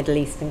for our Middle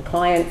Eastern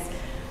clients.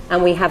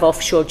 And we have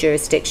offshore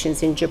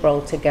jurisdictions in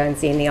Gibraltar,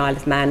 Guernsey and the Isle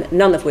of Man,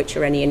 none of which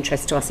are any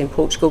interest to us in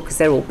Portugal because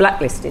they're all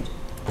blacklisted.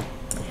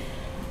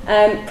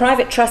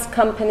 Private trust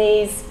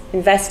companies,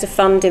 investor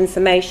fund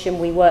information.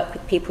 We work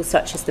with people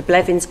such as the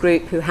Blevins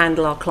group who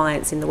handle our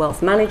clients in the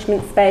wealth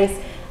management space,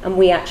 and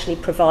we actually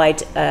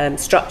provide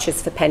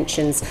structures for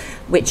pensions,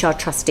 which are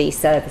trustee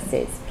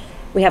services.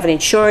 We have an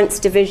insurance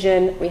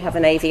division, we have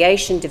an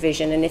aviation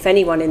division, and if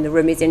anyone in the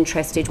room is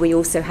interested, we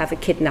also have a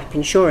kidnap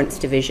insurance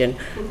division.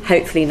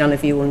 Hopefully none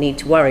of you will need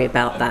to worry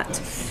about that.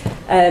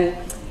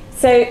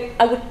 So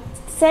I would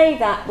say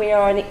that we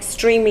are an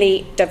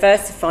extremely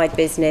diversified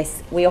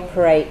business. We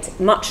operate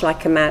much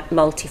like a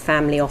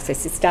multi-family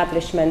office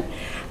establishment,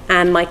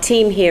 and my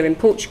team here in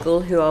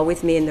Portugal, who are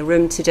with me in the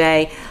room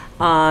today,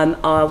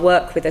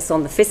 work with us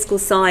on the fiscal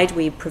side.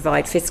 We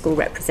provide fiscal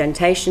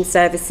representation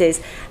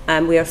services.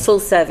 We are a full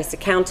service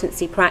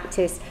accountancy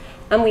practice,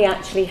 and we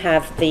actually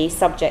have the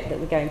subject that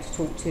we're going to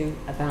talk to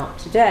about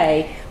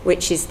today,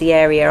 which is the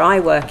area I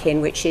work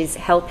in, which is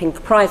helping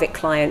private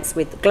clients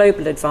with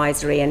global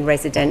advisory and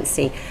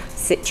residency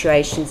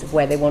situations of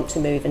where they want to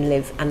move and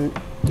live and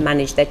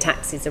manage their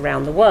taxes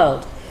around the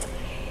world.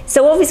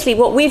 So obviously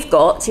what we've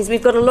got is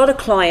we've got a lot of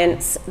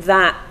clients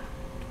that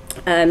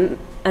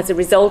as a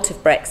result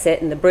of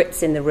Brexit, and the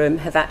Brits in the room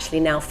have actually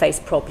now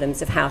faced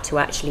problems of how to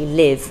actually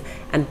live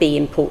and be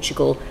in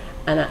Portugal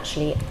and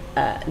actually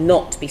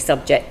not be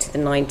subject to the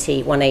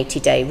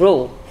 180-day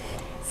rule.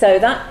 So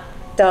that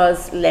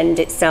does lend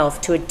itself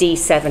to a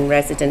D7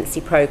 residency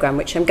programme,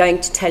 which I'm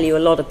going to tell you a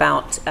lot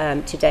about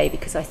today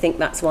because I think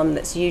that's one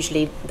that's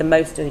usually the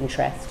most of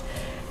interest.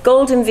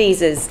 Golden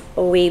visas,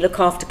 we look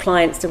after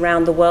clients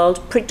around the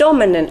world,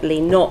 predominantly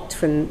not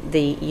from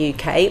the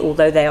UK,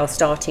 although they are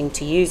starting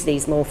to use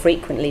these more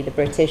frequently, the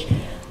British.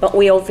 But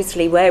we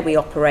obviously, where we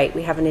operate,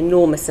 we have an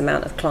enormous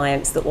amount of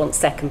clients that want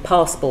second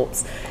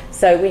passports.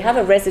 So we have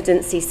a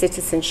residency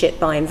citizenship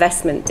by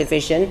investment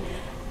division,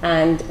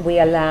 and we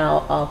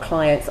allow our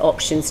clients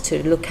options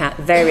to look at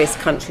various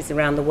countries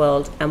around the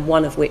world, and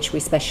one of which we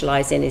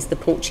specialise in is the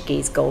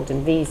Portuguese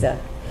golden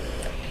visa.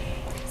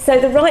 So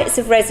the rights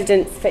of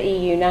residence for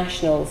EU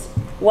nationals,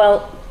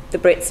 well, the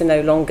Brits are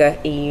no longer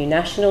EU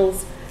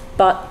nationals,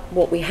 but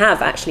what we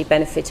have actually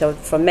benefited from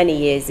for many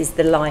years is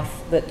the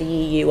life that the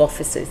EU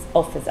offers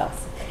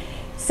us.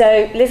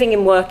 So living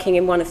and working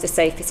in one of the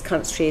safest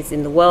countries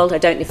in the world, I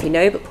don't know if you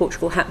know, but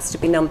Portugal happens to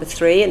be number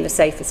 3 in the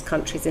safest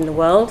countries in the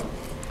world.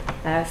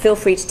 Feel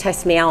free to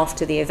test me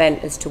after the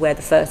event as to where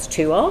the first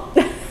 2 are.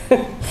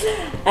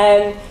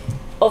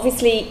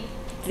 Obviously,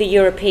 the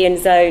European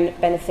zone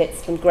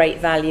benefits from great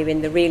value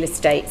in the real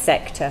estate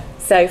sector.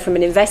 So from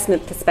an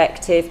investment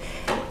perspective,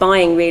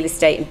 buying real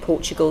estate in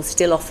Portugal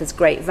still offers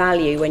great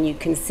value when you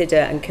consider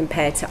and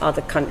compare to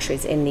other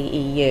countries in the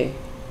EU.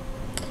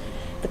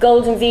 The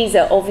golden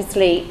visa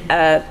obviously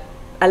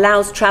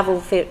allows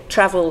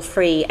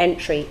travel-free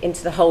entry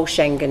into the whole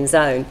Schengen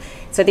zone.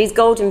 So these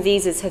golden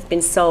visas have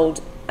been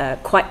sold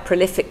quite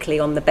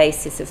prolifically on the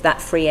basis of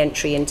that free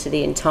entry into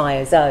the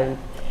entire zone.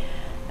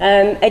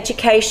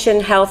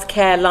 Education,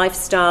 healthcare,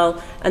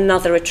 lifestyle,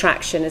 another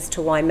attraction as to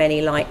why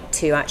many like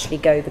to actually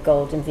go the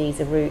golden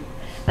visa route.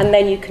 And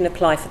then you can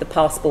apply for the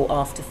passport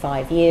after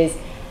 5 years,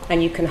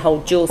 and you can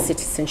hold dual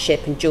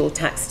citizenship and dual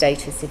tax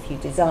status if you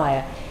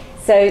desire.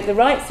 So the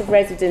rights of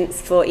residence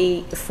for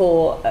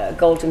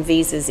golden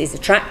visas is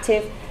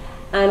attractive,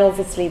 and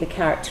obviously the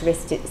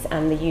characteristics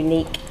and the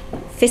unique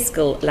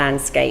fiscal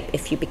landscape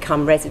if you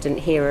become resident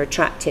here are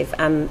attractive,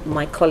 and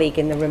my colleague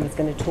in the room is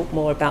going to talk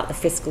more about the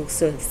fiscal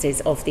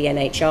services of the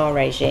NHR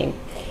regime.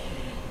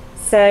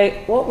 So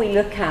what we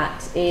look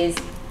at is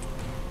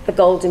the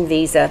golden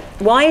visa.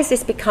 Why has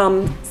this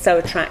become so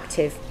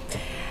attractive?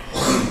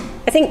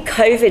 I think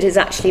COVID has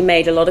actually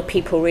made a lot of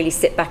people really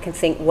sit back and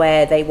think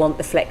where they want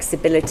the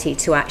flexibility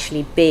to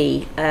actually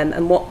be,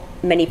 and what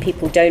many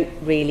people don't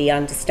really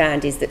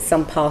understand is that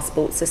some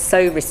passports are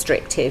so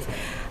restrictive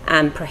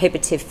and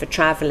prohibitive for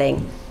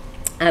travelling.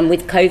 And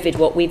with COVID,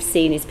 what we've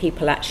seen is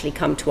people actually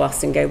come to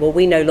us and go, well,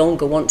 we no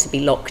longer want to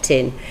be locked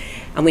in,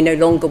 and we no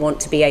longer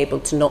want to be able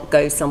to not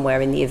go somewhere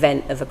in the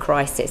event of a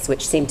crisis,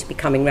 which seemed to be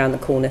coming around the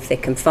corner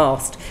thick and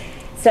fast.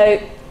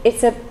 So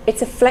it's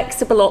a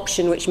flexible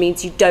option, which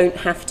means you don't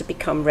have to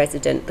become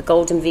resident. The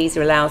golden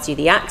visa allows you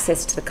the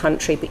access to the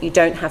country, but you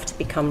don't have to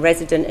become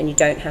resident, and you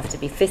don't have to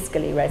be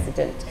fiscally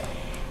resident.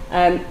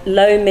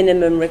 Low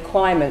minimum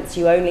requirements.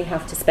 You only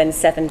have to spend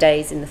 7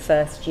 days in the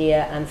first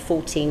year and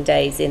 14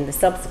 days in the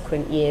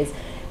subsequent years,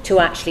 to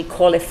actually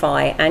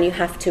qualify, and you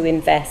have to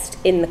invest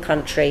in the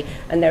country,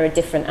 and there are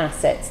different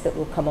assets that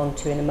we'll come on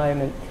to in a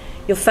moment.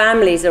 Your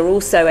families are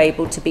also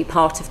able to be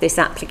part of this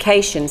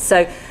application.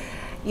 So,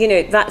 you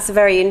know, that's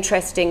very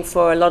interesting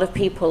for a lot of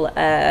people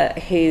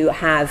who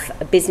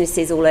have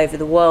businesses all over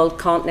the world,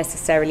 can't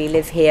necessarily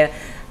live here,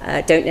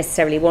 don't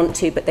necessarily want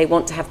to, but they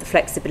want to have the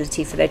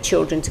flexibility for their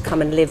children to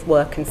come and live,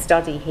 work and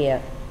study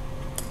here.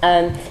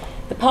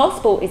 The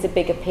passport is a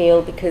big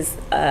appeal because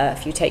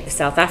if you take the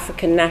South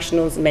African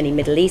nationals, many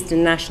Middle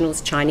Eastern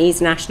nationals,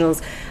 Chinese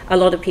nationals, a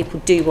lot of people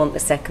do want the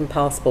second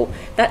passport.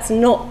 That's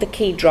not the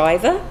key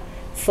driver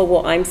for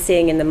what I'm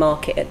seeing in the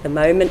market at the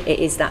moment. It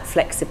is that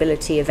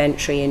flexibility of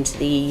entry into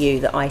the EU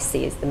that I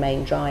see as the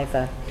main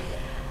driver.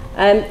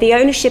 The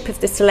ownership of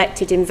the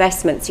selected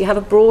investments, you have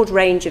a broad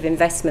range of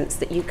investments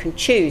that you can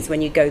choose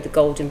when you go the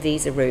golden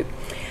visa route.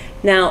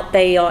 Now,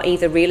 they are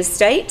either real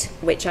estate,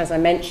 which, as I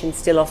mentioned,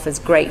 still offers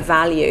great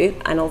value,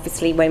 and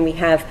obviously when we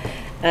have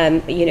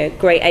you know,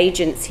 great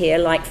agents here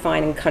like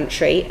Fine &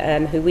 Country,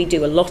 who we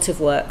do a lot of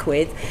work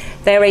with,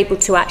 they're able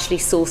to actually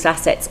source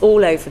assets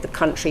all over the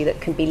country that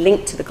can be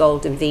linked to the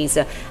golden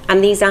visa,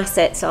 and these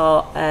assets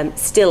are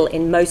still,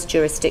 in most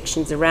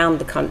jurisdictions around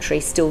the country,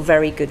 still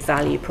very good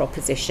value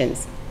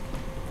propositions.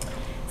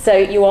 So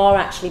you are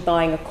actually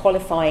buying a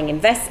qualifying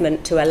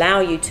investment to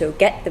allow you to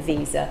get the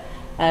visa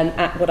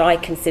at what I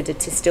consider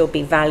to still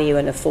be value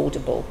and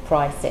affordable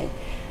pricing.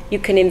 You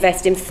can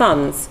invest in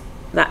funds.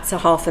 That's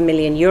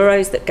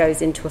 €500,000 that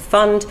goes into a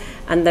fund,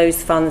 and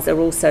those funds are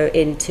also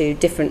into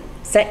different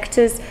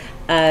sectors.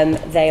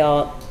 They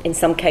are, in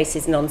some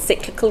cases,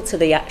 non-cyclical to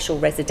the actual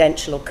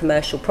residential or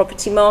commercial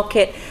property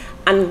market.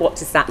 And what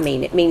does that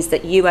mean? It means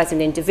that you as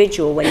an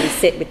individual, when you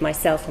sit with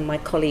myself and my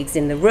colleagues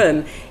in the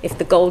room, if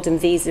the golden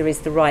visa is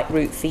the right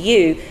route for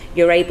you,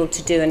 you're able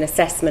to do an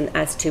assessment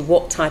as to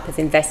what type of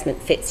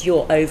investment fits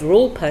your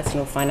overall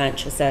personal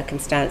financial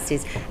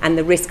circumstances and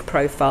the risk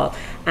profile.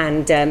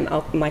 And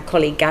my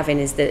colleague Gavin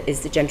is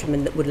the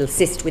gentleman that would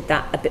assist with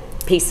that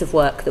piece of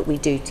work that we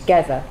do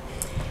together.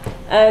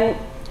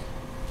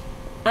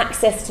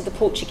 Access to the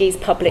Portuguese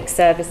public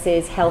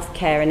services,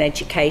 healthcare and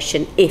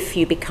education if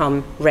you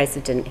become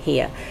resident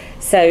here.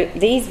 So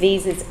these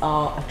visas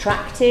are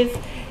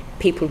attractive.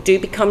 People do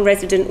become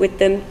resident with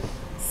them.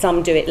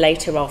 Some do it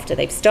later after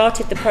they've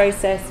started the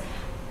process,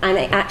 and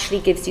it actually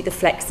gives you the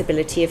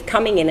flexibility of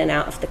coming in and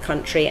out of the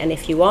country. And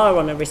if you are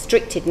on a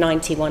restricted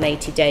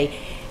 9180-day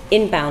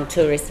inbound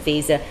tourist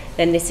visa,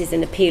 then this is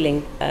an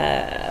appealing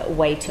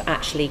way to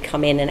actually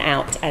come in and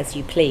out as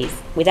you please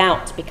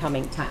without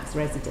becoming tax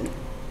resident.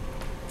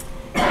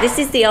 This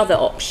is the other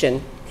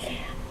option,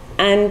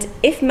 and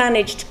if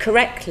managed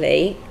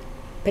correctly,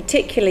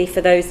 particularly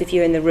for those of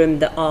you in the room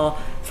that are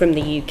from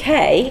the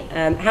UK,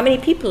 how many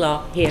people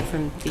are here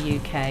from the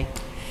UK?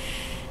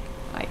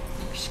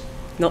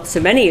 Not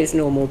so many as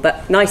normal,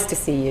 but nice to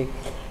see you.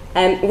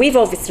 We've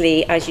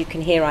obviously, as you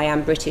can hear, I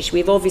am British,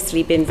 we've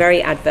obviously been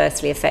very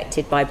adversely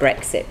affected by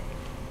Brexit,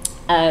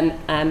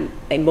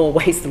 in more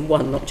ways than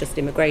one, not just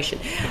immigration.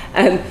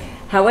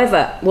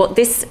 However, what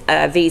this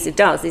visa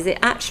does is it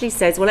actually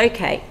says, well,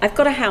 okay, I've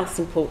got a house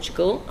in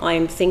Portugal.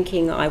 I'm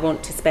thinking I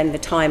want to spend the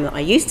time that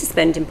I used to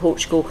spend in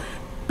Portugal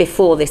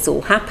before this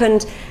all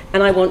happened,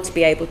 and I want to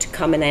be able to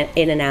come in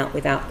and out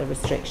without the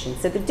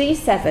restrictions. So the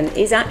D7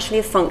 is actually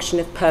a function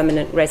of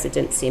permanent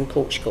residency in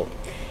Portugal.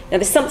 Now,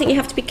 there's something you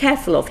have to be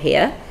careful of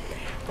here,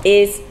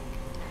 is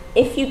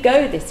if you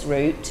go this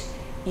route,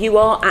 you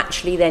are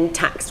actually then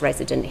tax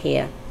resident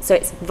here. So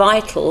it's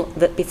vital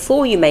that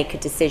before you make a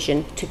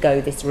decision to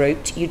go this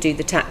route, you do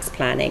the tax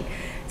planning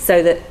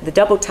so that the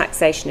double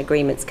taxation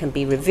agreements can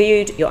be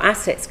reviewed, your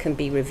assets can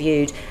be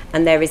reviewed,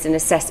 and there is an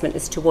assessment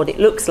as to what it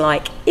looks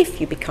like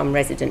if you become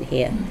resident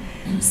here.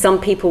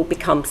 Some people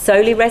become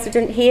solely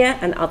resident here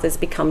and others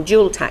become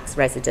dual tax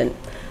resident,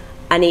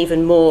 an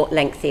even more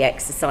lengthy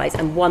exercise,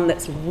 and one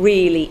that's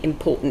really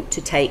important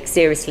to take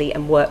seriously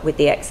and work with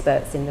the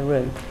experts in the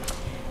room.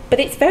 But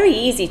it's very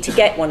easy to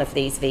get one of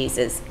these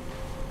visas,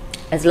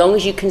 as long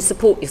as you can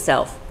support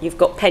yourself. You've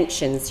got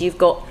pensions, you've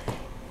got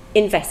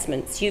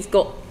investments, you've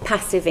got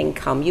passive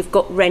income, you've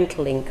got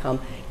rental income,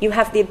 you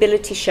have the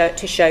ability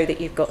to show that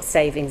you've got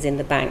savings in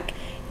the bank.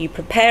 You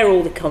prepare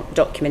all the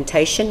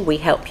documentation, we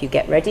help you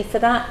get ready for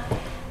that,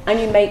 and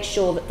you make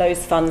sure that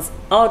those funds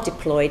are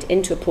deployed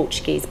into a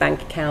Portuguese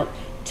bank account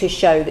to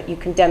show that you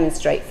can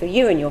demonstrate for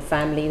you and your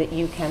family that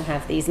you can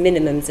have these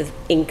minimums of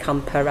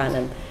income per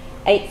annum.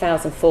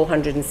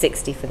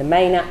 8,460 for the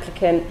main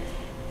applicant,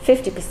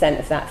 50%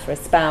 of that for a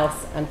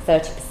spouse, and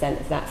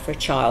 30% of that for a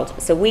child.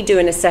 So we do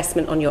an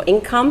assessment on your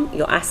income,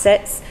 your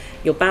assets,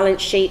 your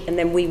balance sheet, and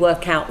then we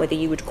work out whether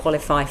you would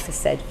qualify for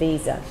said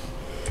visa.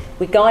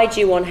 We guide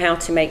you on how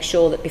to make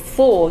sure that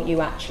before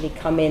you actually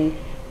come in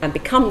and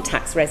become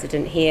tax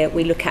resident here,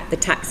 we look at the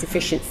tax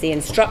efficiency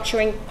and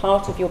structuring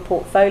part of your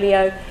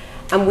portfolio,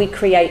 and we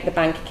create the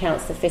bank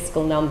accounts, the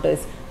fiscal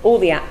numbers, all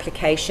the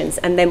applications,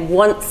 and then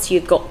once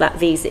you've got that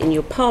visa in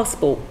your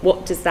passport,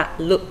 what does that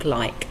look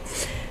like?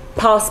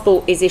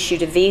 Passport is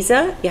issued a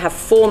visa, you have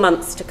 4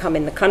 months to come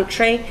in the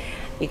country,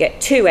 You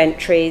get 2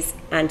 entries,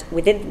 and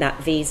within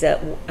that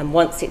visa, and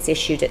once it's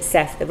issued at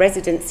CEF, the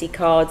residency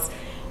cards,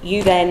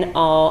 you then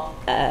are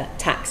a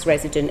tax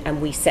resident,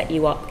 and we set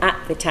you up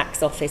at the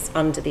tax office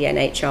under the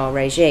NHR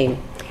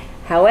regime.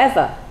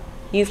 However,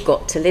 you've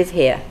got to live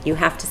here. You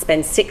have to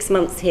spend 6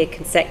 months here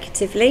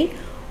consecutively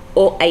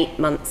or 8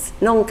 months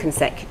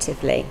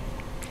non-consecutively.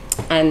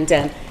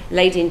 And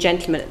lady and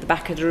gentleman at the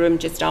back of the room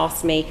just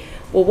asked me,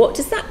 well, what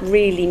does that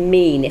really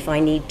mean if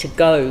I need to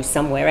go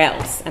somewhere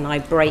else and I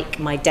break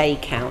my day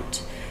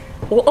count?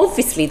 Well,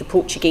 obviously the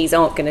Portuguese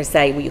aren't going to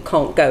say, well, you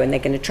can't go, and they're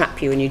going to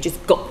trap you and you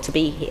just got to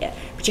be here.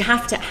 But you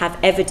have to have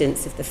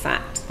evidence of the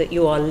fact that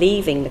you are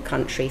leaving the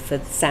country for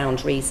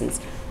sound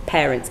reasons.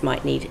 Parents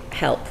might need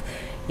help.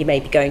 You may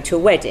be going to a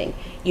wedding.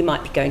 You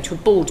might be going to a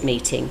board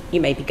meeting.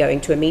 You may be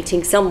going to a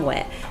meeting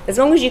somewhere. As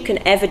long as you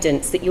can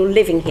evidence that you're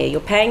living here, you're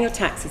paying your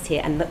taxes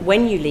here, and that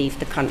when you leave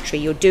the country,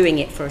 you're doing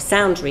it for a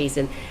sound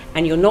reason,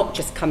 and you're not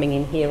just coming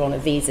in here on a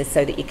visa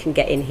so that you can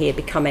get in here,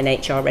 become an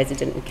HR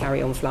resident, and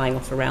carry on flying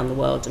off around the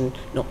world and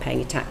not paying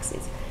your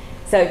taxes.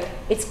 So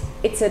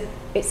it's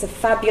a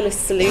fabulous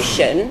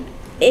solution,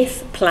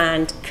 if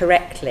planned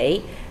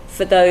correctly,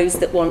 for those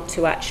that want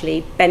to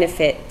actually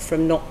benefit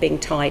from not being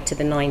tied to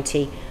the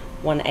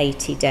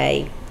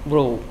 180-day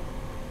rule.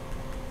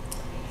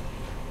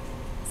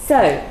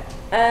 So,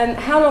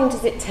 how long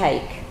does it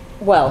take?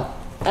 Well,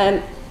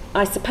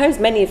 I suppose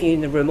many of you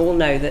in the room all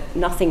know that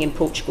nothing in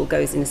Portugal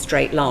goes in a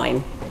straight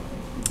line.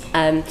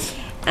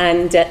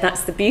 And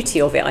that's the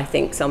beauty of it, I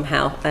think,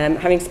 somehow.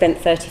 Having spent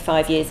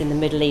 35 years in the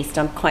Middle East,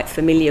 I'm quite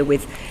familiar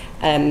with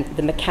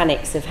the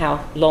mechanics of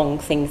how long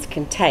things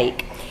can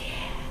take.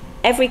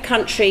 Every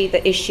country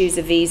that issues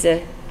a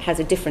visa has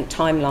a different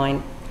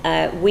timeline.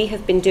 We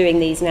have been doing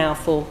these now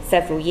for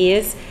several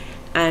years,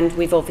 and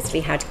we've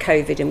obviously had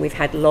COVID, and we've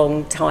had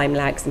long time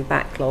lags and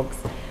backlogs.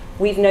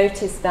 We've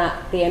noticed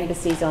that the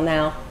embassies are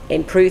now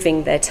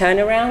improving their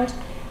turnaround,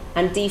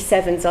 and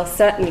D7s are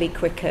certainly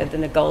quicker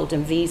than a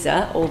golden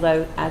visa,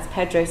 although, as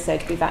Pedro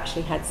said, we've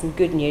actually had some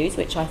good news,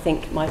 which I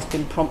think might have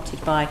been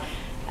prompted by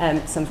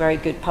some very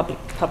good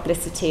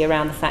publicity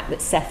around the fact that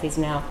CEF is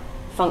now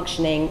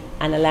functioning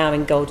and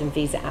allowing golden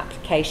visa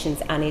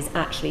applications, and is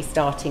actually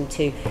starting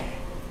to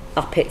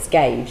up its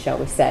game, shall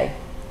we say.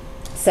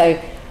 So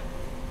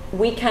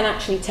we can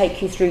actually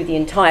take you through the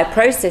entire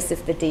process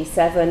of the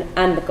D7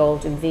 and the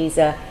golden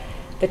visa.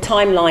 The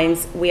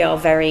timelines, we are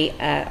very,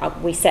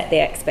 we set the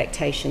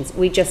expectations.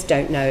 We just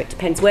don't know. It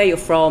depends where you're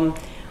from,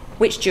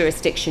 which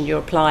jurisdiction you're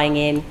applying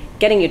in,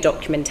 getting your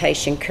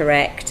documentation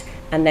correct,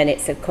 and then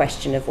it's a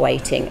question of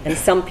waiting. And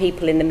some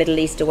people in the Middle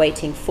East are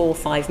waiting 4 or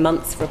 5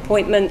 months for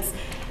appointments,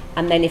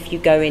 and then if you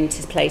go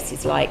into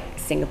places like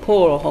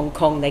Singapore or Hong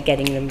Kong, they're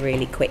getting them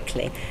really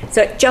quickly.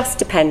 So it just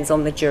depends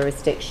on the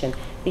jurisdiction.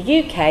 The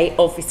UK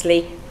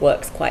obviously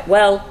works quite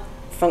well,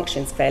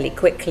 functions fairly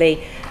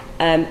quickly,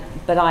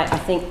 but I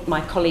think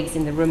my colleagues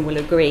in the room will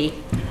agree,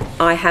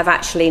 I have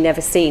actually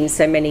never seen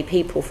so many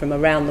people from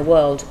around the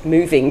world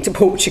moving to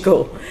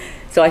Portugal.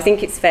 So I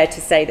think it's fair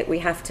to say that we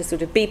have to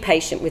sort of be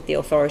patient with the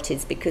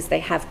authorities, because they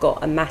have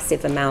got a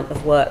massive amount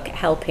of work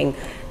helping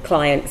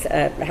clients,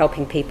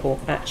 helping people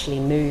actually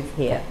move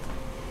here.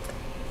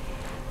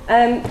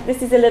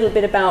 This is a little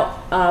bit about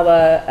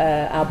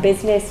our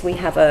business. We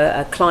have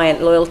a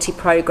client loyalty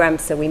program,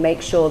 so we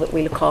make sure that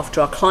we look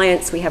after our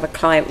clients. We have a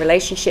client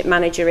relationship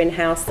manager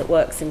in-house that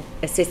works and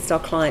assists our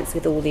clients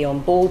with all the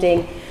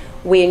onboarding.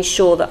 We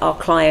ensure that our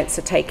clients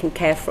are taken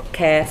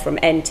care from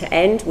end to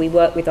end. We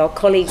work with our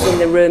colleagues in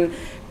the room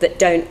that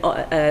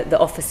that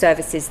offer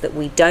services that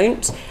we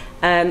don't.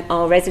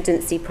 Our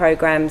residency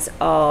programs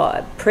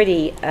are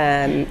pretty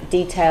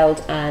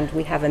detailed, and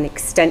we have an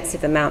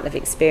extensive amount of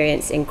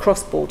experience in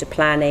cross-border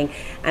planning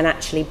and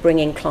actually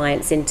bringing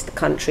clients into the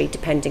country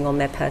depending on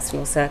their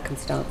personal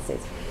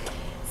circumstances.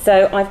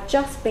 So I've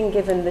just been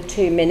given the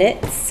 2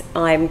 minutes.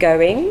 I'm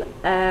going.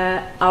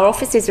 Our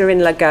offices are in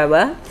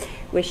Lago.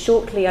 We're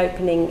shortly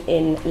opening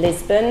in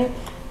Lisbon.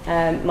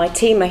 My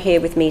team are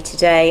here with me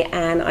today,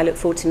 and I look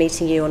forward to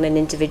meeting you on an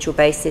individual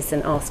basis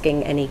and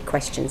asking any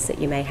questions that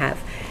you may have.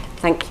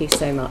 Thank you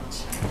so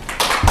much.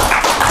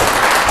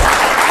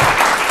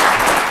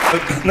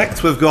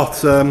 Next we've got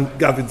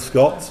Gavin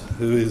Scott,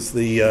 who is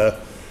the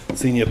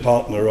senior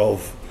partner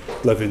of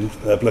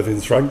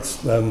Blevins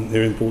Franks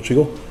here in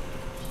Portugal.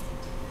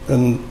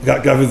 And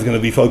Gavin's going to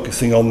be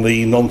focusing on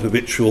the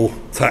non-habitual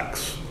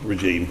tax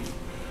regime.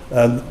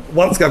 And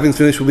once Gavin's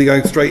finished, we'll be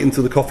going straight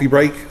into the coffee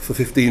break for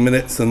 15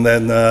 minutes, and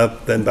then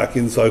back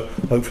in, so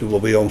hopefully we'll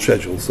be on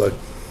schedule. So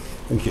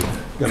thank you.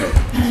 Go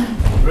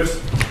ahead.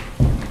 Chris.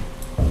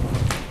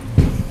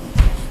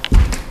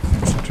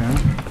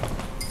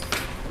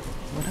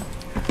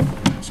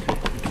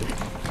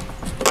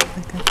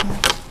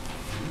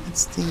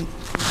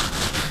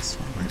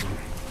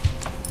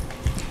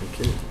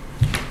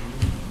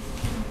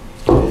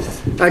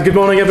 Good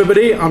morning,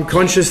 everybody. I'm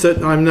conscious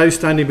that I'm now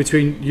standing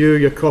between you,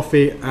 your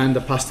coffee, and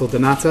a pastel de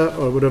nata,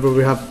 or whatever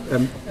we have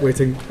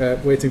waiting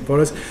for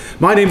us.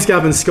 My name's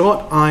Gavin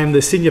Scott. I'm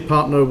the senior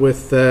partner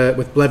with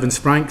Blevins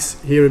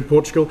Franks here in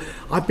Portugal.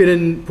 I've been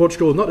in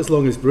Portugal not as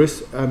long as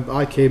Bruce.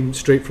 I came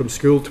straight from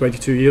school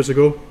 22 years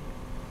ago.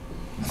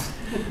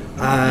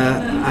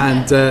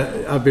 And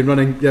I've been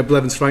running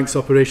Blevins Franks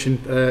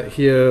operation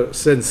here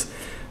since.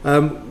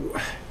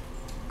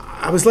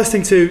 I was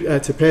listening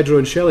to Pedro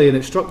and Shelley, and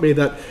it struck me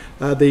that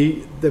how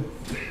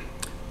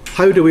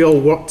do we all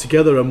work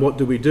together and what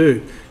do we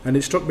do? And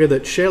it struck me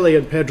that Shelley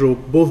and Pedro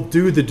both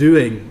do the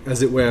doing,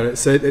 as it were.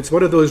 It's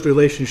one of those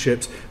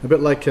relationships, a bit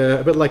like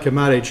a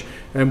marriage,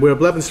 where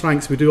Blevins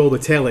Franks we do all the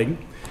telling,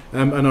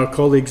 and our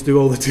colleagues do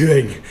all the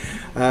doing.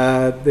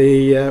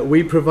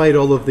 We provide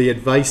all of the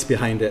advice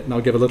behind it, and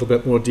I'll give a little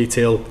bit more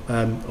detail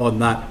on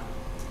that.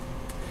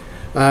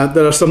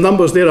 There are some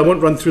numbers there. I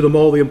won't run through them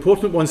all. The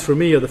important ones for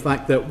me are the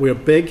fact that we're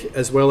big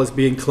as well as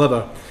being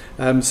clever.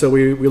 So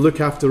we look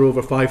after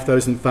over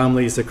 5,000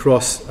 families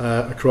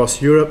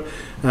across Europe,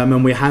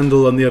 and we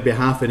handle on their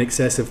behalf in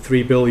excess of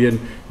 3 billion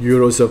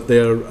euros of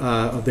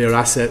their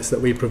assets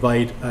that we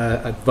provide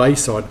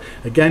advice on.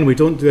 Again, we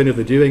don't do any of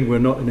the doing. We're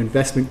not an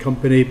investment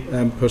company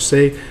per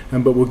se,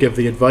 but we'll give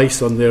the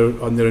advice on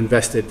their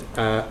invested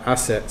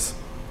assets.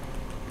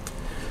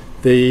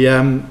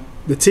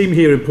 The team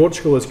here in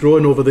Portugal has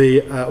grown over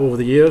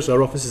the years.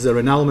 Our offices are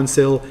in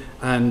Almansil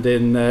and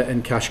in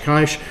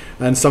Cascais,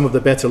 and some of the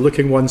better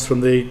looking ones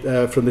from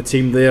the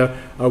team there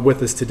are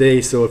with us today.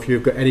 So if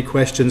you've got any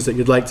questions that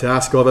you'd like to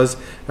ask of us,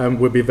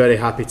 we'd be very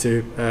happy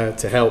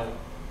to help.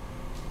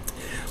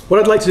 What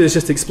I'd like to do is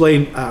just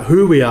explain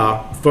who we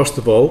are first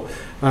of all,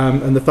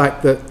 and the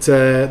fact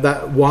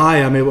that why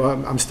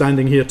I'm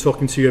standing here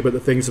talking to you about the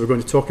things that we're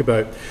going to talk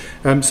about.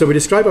 So we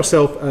describe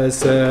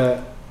ourselves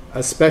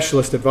as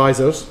specialist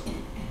advisors,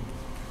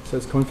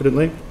 says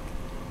confidently.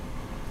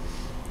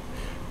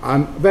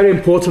 Very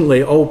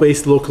importantly, all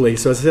based locally.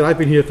 So as I said, I've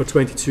been here for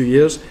 22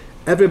 years.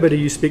 Everybody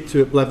you speak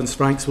to at Blevins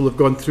Franks will have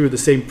gone through the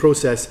same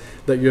process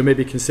that you're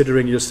maybe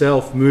considering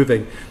yourself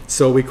moving.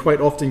 So we quite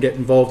often get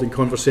involved in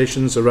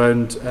conversations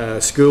around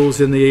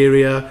schools in the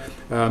area,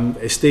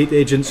 estate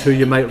agents who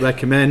you might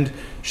recommend.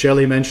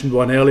 Shelley mentioned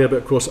one earlier, but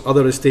of course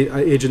other estate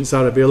agents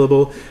are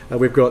available.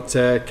 We've got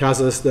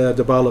Casas de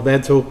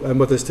Barlavento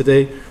with us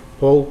today.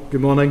 Paul, good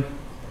morning.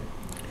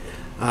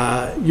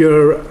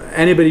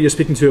 Anybody you're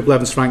speaking to at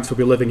Blevins Franks will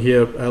be living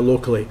here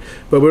locally,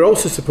 but we're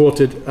also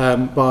supported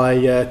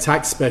by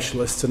tax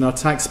specialists, and our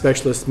tax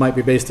specialists might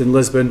be based in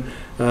Lisbon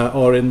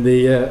or in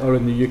the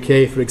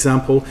UK, for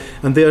example,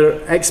 and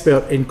they're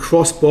expert in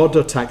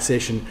cross-border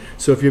taxation.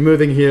 So if you're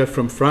moving here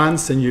from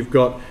France and you've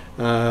got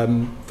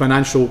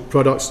financial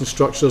products and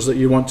structures that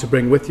you want to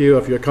bring with you,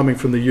 if you're coming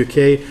from the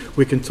UK,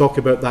 we can talk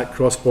about that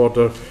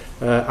cross-border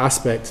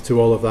aspect to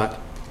all of that.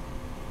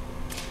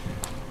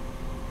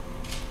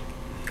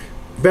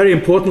 Very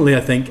importantly,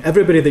 I think,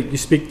 everybody that you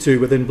speak to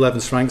within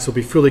Blevins Franks will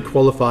be fully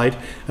qualified,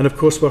 and of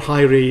course we're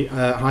highly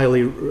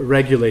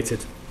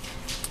regulated.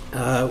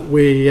 Fully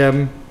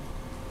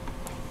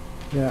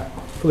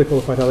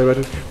qualified, highly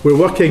regulated. We're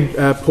working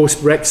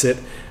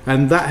post-Brexit,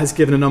 and that has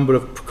given a number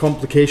of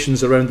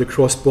complications around the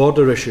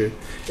cross-border issue.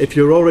 If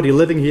you're already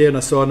living here, and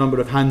I saw a number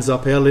of hands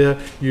up earlier,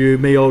 you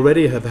may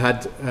already have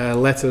had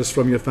letters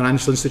from your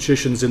financial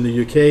institutions in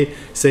the UK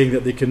saying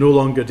that they can no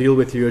longer deal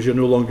with you as you're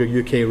no longer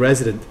UK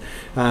resident.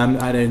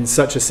 And in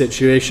such a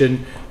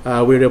situation,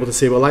 we're able to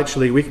say, well,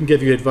 actually, we can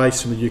give you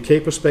advice from the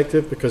UK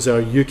perspective because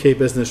our UK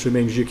business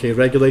remains UK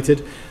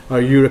regulated.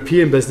 Our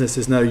European business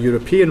is now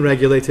European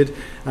regulated,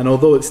 and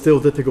although it's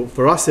still difficult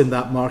for us in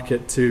that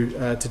market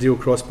to deal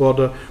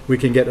cross-border, we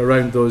can get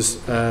around those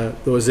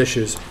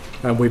issues,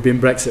 and we've been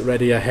Brexit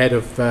ready ahead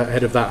of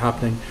that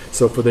happening.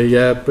 So for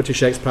the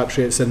British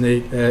expatriates in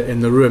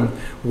the room,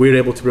 we're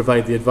able to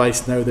provide the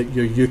advice now that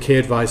your UK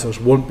advisors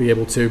won't be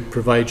able to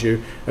provide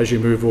you as you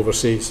move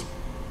overseas.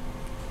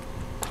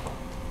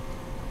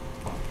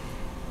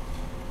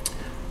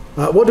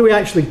 What do we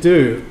actually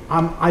do?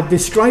 I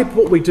describe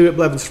what we do at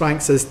Blevins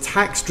Franks as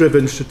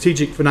tax-driven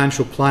strategic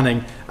financial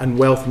planning and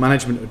wealth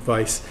management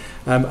advice,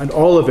 and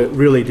all of it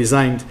really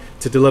designed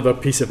to deliver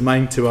peace of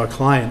mind to our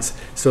clients.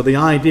 So the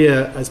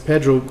idea, as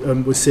Pedro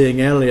was saying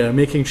earlier,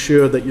 making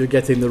sure that you're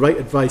getting the right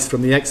advice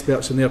from the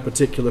experts in their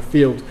particular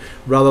field,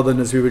 rather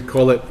than, as we would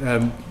call it,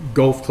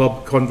 golf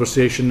club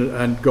conversation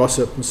and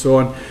gossip and so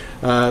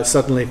on.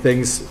 Suddenly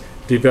things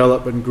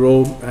develop and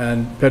grow,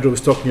 and Pedro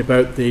was talking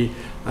about the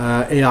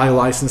AI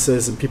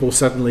licenses and people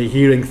suddenly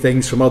hearing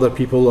things from other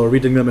people or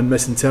reading them and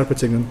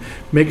misinterpreting them.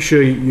 Make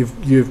sure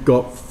you've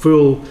got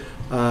full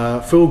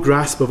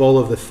grasp of all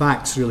of the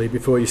facts really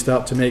before you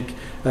start to make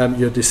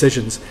your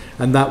decisions,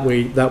 and that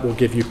way that will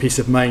give you peace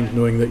of mind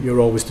knowing that you're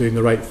always doing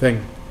the right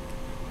thing.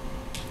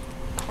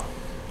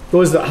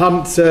 Those that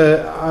haven't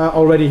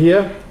already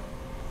here,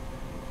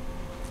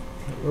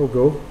 we'll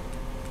go.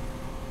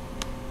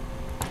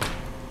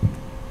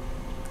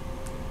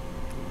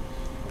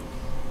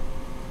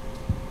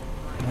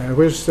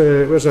 Where's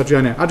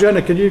Adriana?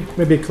 Adriana, can you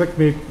maybe click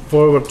me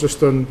forward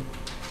just on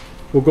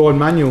We'll go on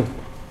manual.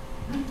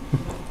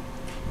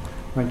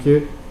 Thank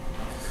you.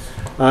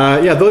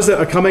 Yeah, those that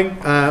are coming,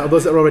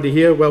 those that are already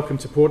here, welcome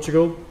to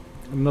Portugal.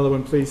 Another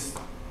one, please,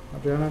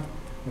 Adriana.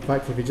 In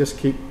fact, if you just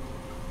keep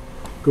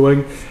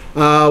going.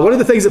 One of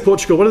the things that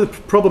Portugal, one of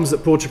the problems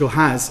that Portugal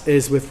has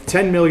is with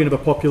 10 million of a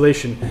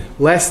population,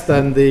 less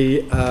than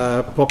the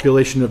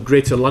population of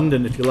Greater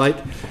London, if you like.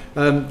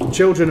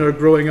 Children are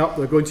growing up,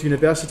 they're going to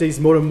universities,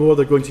 more and more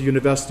they're going to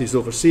universities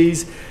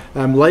overseas,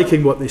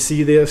 liking what they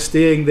see there,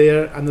 staying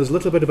there, and there's a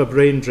little bit of a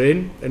brain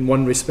drain in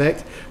one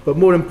respect, but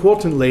more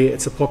importantly,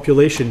 it's a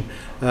population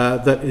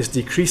that is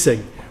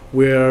decreasing.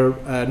 We're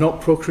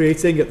not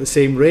procreating at the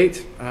same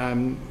rate.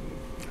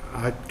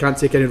 I can't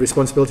take any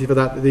responsibility for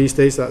that these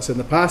days. That's in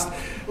the past.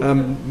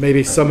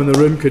 Maybe some in the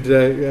room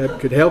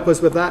could help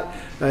us with that.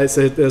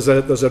 There's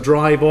a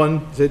drive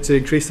on to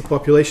increase the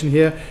population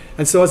here,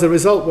 and so as a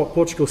result, what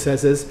Portugal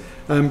says is,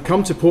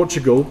 come to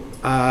Portugal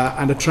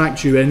and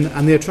attract you in,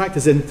 and they attract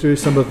us in through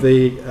some of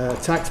the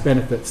tax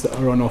benefits that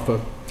are on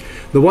offer.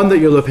 The one that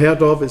you'll have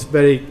heard of is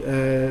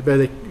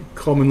very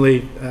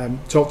commonly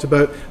talked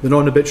about, the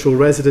non-habitual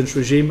residence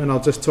regime, and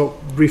I'll just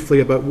talk briefly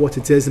about what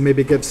it is and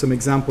maybe give some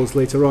examples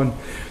later on.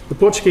 The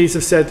Portuguese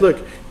have said, look,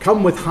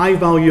 come with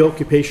high-value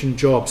occupation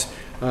jobs,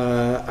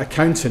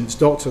 accountants,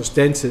 doctors,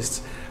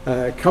 dentists,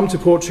 come to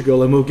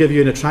Portugal and we'll give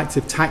you an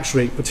attractive tax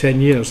rate for 10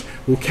 years.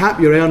 We'll cap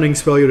your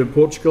earnings while you're in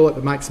Portugal at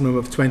the maximum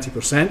of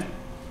 20%.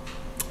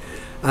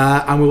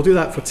 And we'll do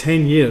that for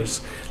 10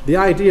 years. The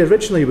idea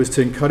originally was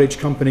to encourage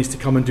companies to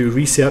come and do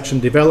research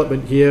and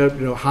development here,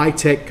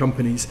 high-tech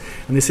companies.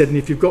 And they said, and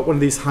if you've got one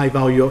of these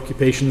high-value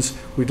occupations,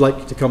 we'd like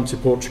you to come to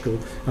Portugal,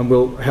 and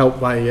we'll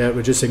help by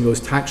reducing those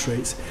tax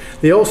rates.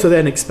 They also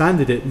then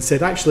expanded it and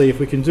said, actually,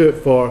 if we can do it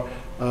for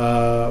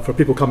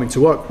people coming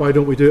to work, why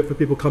don't we do it for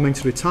people coming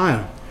to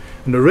retire?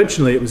 And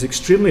originally, it was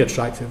extremely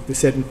attractive. They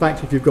said, in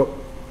fact, if you've got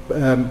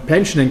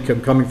pension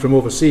income coming from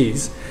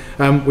overseas,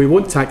 we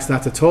won't tax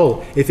that at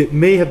all. If it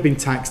may have been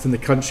taxed in the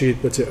country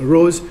that it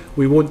arose,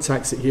 we won't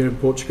tax it here in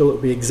Portugal. It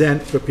will be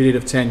exempt for a period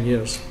of 10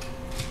 years.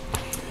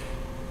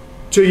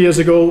 2 years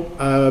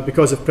ago,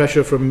 because of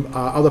pressure from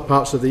other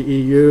parts of the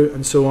EU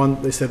and so on,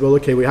 they said, well,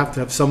 okay, we have to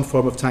have some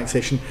form of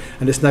taxation,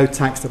 and it's now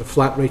taxed at a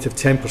flat rate of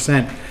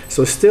 10%.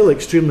 So still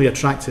extremely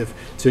attractive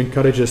to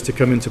encourage us to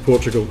come into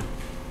Portugal.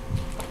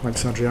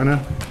 Thanks,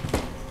 Adriana.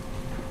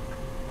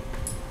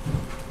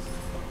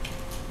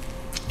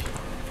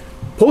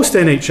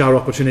 Post-NHR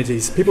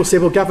opportunities. People say,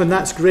 well, Gavin,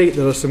 that's great.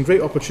 There are some great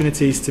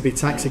opportunities to be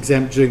tax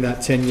exempt during that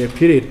 10-year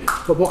period.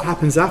 But what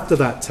happens after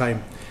that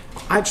time?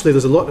 Actually,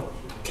 there's a lot of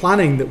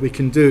planning that we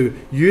can do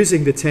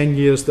using the 10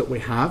 years that we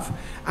have.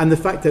 And the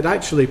fact that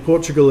actually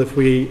Portugal, if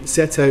we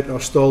set out our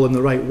stall in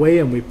the right way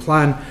and we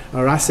plan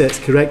our assets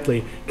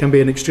correctly, can be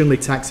an extremely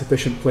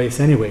tax-efficient place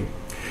anyway.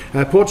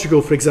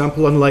 Portugal, for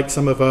example, unlike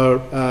some of our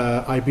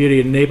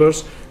Iberian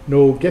neighbours,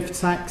 no gift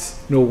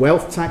tax, no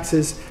wealth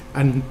taxes,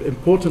 and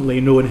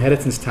importantly, no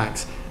inheritance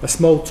tax. A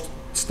small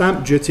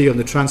stamp duty on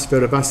the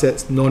transfer of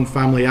assets,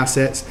 non-family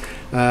assets,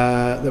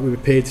 that we were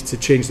paid to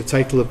change the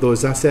title of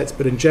those assets,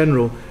 but in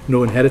general,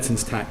 no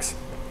inheritance tax.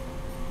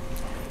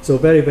 So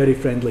very, very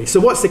friendly. So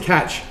what's the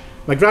catch?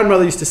 My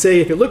grandmother used to say,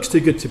 if it looks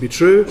too good to be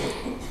true,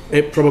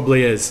 it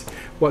probably is.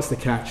 What's the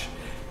catch?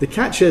 The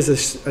catch is,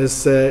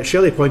 as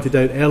Shelley pointed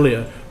out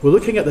earlier, we're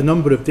looking at the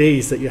number of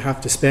days that you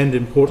have to spend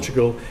in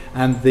Portugal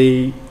and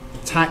the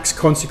tax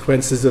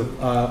consequences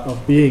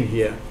of being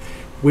here.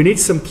 We need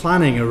some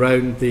planning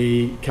around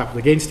the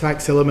capital gains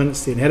tax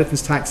elements, the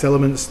inheritance tax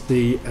elements,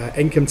 the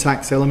income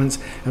tax elements,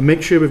 and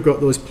make sure we've got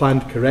those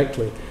planned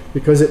correctly.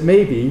 Because it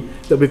may be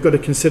that we've got to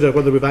consider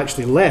whether we've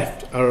actually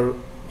left our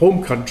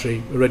home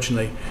country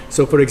originally.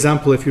 So for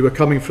example, if you were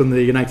coming from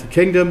the United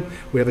Kingdom,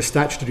 we have a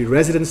statutory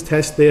residence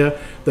test there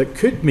that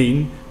could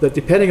mean that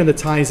depending on the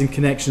ties and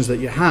connections that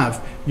you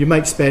have, you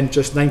might spend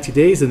just 90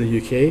 days in the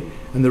UK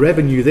and the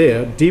revenue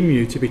there deem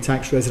you to be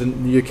tax resident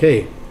in the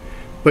UK.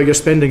 But you're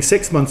spending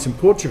 6 months in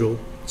Portugal,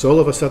 so all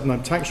of a sudden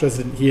I'm tax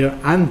resident here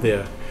and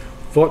there.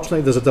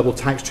 Fortunately, there's a double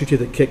tax treaty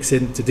that kicks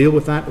in to deal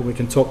with that, and we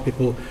can talk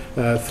people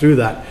through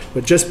that.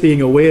 But just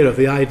being aware of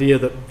the idea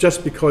that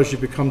just because you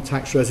become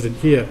tax resident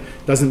here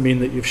doesn't mean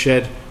that you've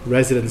shed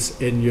residence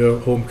in your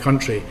home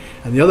country.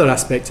 And the other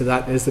aspect to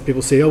that is that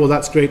people say, oh, well,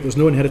 that's great, there's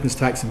no inheritance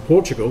tax in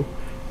Portugal.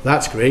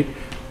 That's great.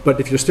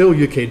 But if you're still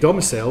UK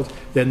domiciled,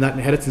 then that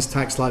inheritance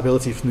tax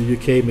liability from the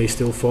UK may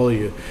still follow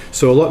you.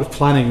 So a lot of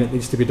planning that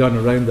needs to be done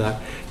around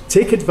that.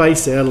 Take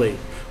advice early.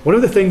 One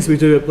of the things we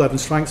do at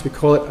Blevins Franks, we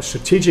call it a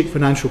strategic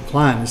financial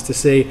plan, is to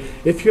say,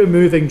 if you're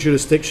moving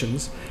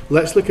jurisdictions,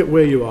 let's look at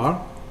where you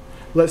are,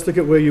 let's look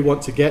at where you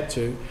want to get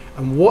to,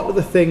 and what are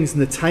the things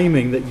and the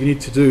timing that you need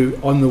to do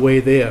on the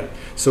way there.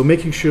 So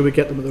making sure we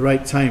get them at the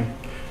right time.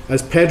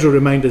 As Pedro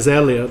reminded us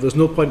earlier, there's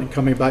no point in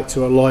coming back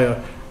to our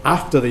lawyer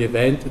after the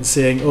event and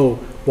saying, oh,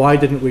 why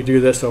didn't we do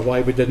this or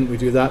why didn't we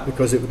do that,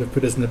 because it would have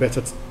put us in a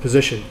better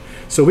position.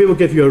 So we will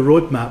give you a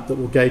roadmap that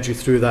will guide you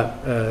through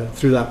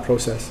that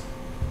process.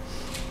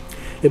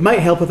 It might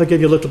help if I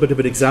give you a little bit of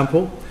an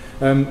example.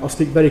 I'll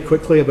speak very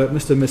quickly about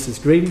Mr. and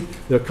Mrs. Green.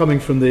 They're coming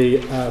from the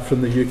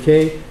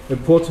UK.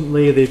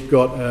 Importantly, they've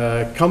got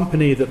a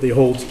company that they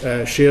hold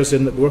shares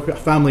in that work at a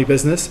family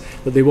business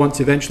that they want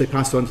to eventually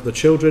pass on to their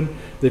children.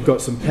 They've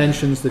got some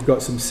pensions, they've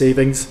got some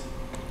savings.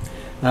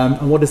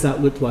 And what does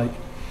that look like?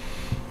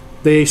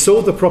 They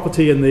sold the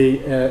property in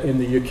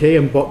the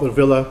UK and bought their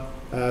villa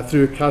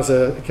through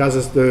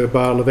Casas de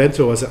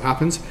Barlavento, as it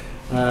happens,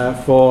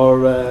 for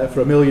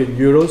 €1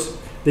 million.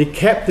 They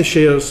kept the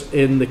shares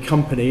in the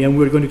company, and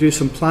we're going to do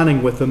some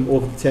planning with them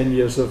over the 10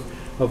 years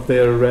of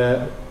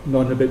their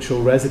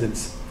non-habitual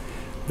residence.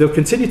 They'll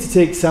continue to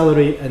take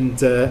salary and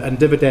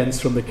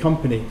dividends from the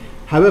company.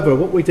 However,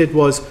 what we did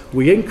was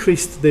we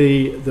increased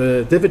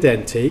the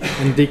dividend take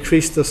and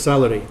decreased their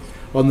salary.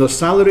 On their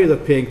salary, they're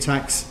paying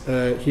tax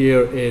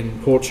here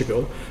in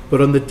Portugal, but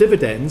on the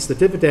dividends,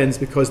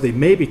 because they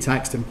may be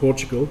taxed in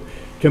Portugal,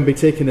 can be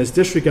taken as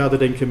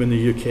disregarded income in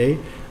the UK,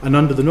 and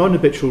under the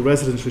non-habitual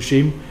residence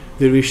regime,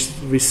 they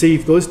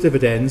receive those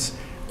dividends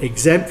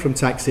exempt from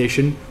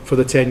taxation for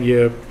the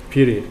 10-year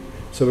period.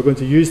 So we're going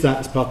to use that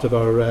as part of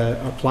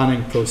our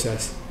planning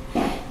process.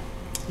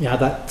 Yeah,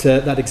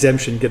 that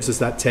exemption gives us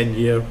that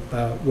 10-year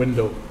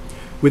window.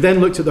 We then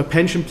looked at the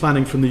pension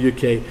planning from the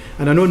UK,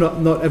 and I know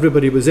not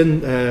everybody was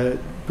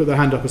put their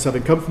hand up as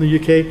having come from the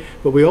UK,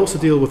 but we also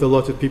deal with a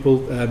lot of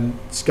people,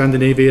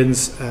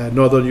 Scandinavians,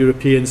 Northern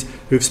Europeans,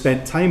 who've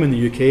spent time in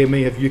the UK and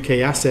may have UK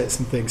assets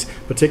and things,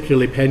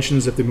 particularly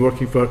pensions if they've been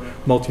working for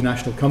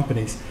multinational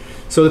companies.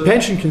 So the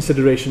pension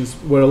considerations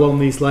were along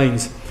these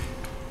lines.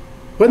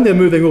 When they're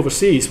moving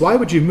overseas, why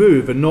would you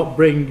move and not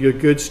bring your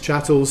goods,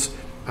 chattels,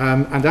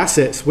 and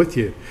assets with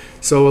you?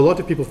 So a lot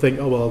of people think,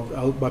 oh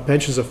well, my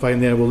pensions are fine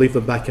there, we'll leave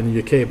them back in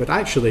the UK. But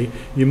actually,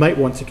 you might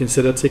want to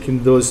consider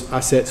taking those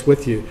assets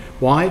with you.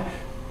 Why?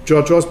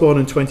 George Osborne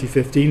in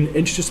 2015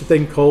 introduced a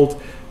thing called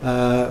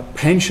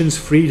pensions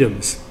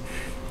freedoms.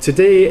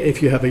 Today,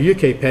 if you have a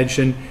UK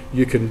pension,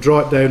 you can draw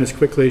it down as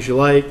quickly as you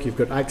like, you've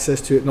got access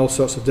to it in all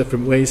sorts of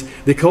different ways.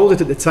 They called it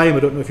at the time, I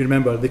don't know if you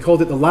remember, they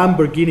called it the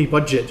Lamborghini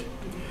budget.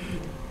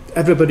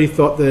 Everybody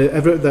thought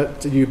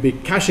that you'd be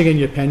cashing in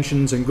your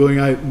pensions and going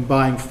out and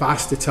buying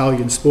fast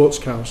Italian sports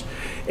cars.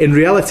 In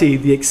reality,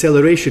 the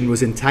acceleration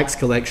was in tax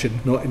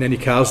collection, not in any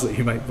cars that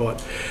you might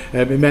bought.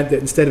 It meant that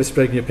instead of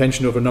spreading your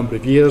pension over a number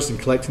of years and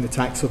collecting the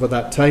tax over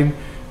that time,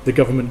 the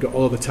government got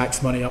all of the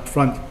tax money up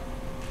front.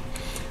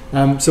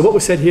 So what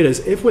we said here is,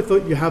 if we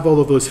thought you have all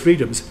of those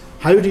freedoms,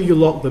 how do you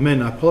lock them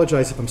in? I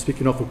apologise if I'm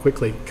speaking awful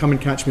quickly. Come and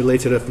catch me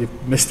later if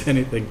you've missed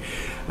anything.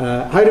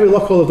 How do we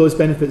lock all of those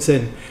benefits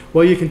in?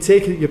 Well, you can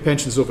take your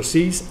pensions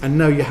overseas, and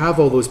now you have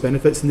all those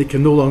benefits, and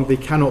they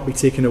cannot be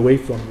taken away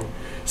from you.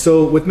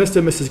 So with Mr.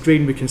 and Mrs.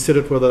 Green, we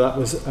considered whether that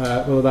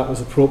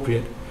was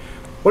appropriate.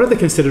 One of the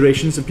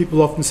considerations, and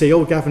people often say,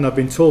 oh Gavin, I've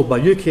been told, my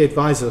UK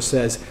advisor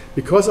says,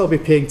 because I'll be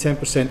paying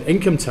 10%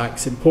 income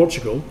tax in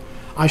Portugal,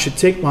 I should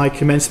take my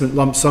commencement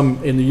lump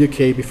sum in the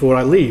UK before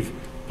I leave,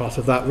 part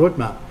of that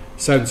roadmap.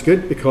 Sounds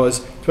good,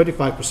 because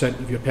 25%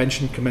 of your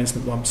pension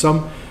commencement lump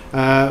sum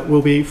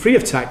will be free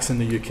of tax in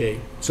the UK,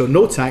 so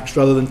no tax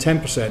rather than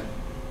 10%.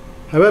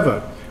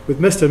 However, with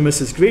Mr. and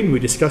Mrs. Green, we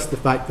discussed the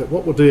fact that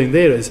what we're doing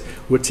there is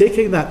we're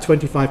taking that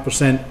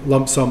 25%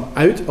 lump sum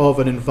out of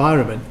an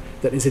environment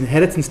that is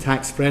inheritance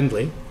tax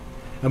friendly,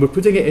 and we're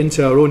putting it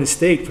into our own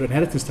estate for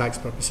inheritance tax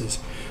purposes.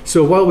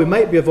 So while we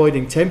might be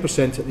avoiding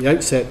 10% at the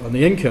outset on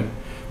the income,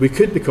 we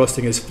could be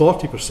costing us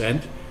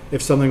 40%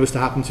 if something was to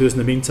happen to us in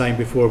the meantime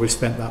before we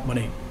spent that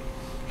money.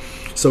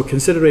 So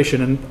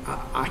consideration, and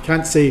I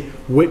can't say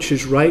which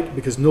is right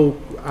because no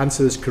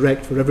answer is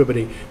correct for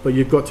everybody, but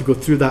you've got to go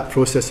through that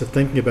process of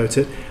thinking about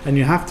it, and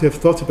you have to have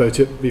thought about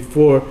it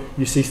before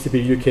you cease to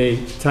be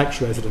UK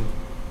tax resident.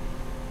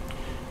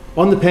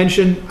 On the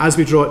pension, as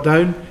we draw it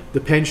down,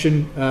 the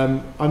pension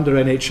under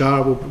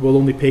NHR will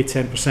only pay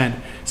 10%.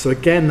 So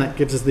again, that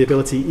gives us the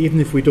ability, even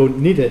if we don't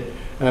need it,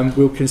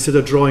 we'll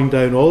consider drawing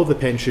down all of the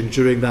pension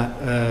during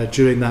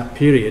that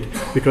period,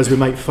 because we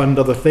might fund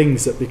other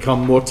things that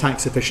become more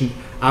tax efficient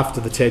after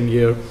the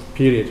 10-year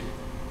period.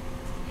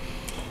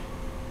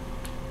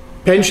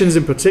 Pensions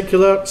in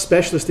particular,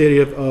 specialist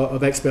area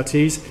of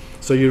expertise,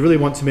 so you really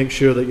want to make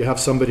sure that you have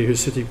somebody who's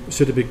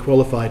suitably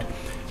qualified.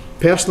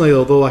 Personally,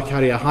 although I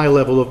carry a high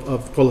level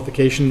of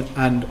qualification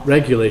and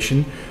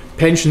regulation,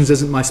 pensions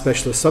isn't my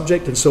specialist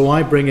subject, and so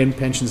I bring in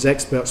pensions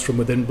experts from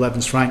within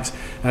Blevins Franks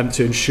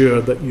to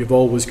ensure that you've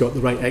always got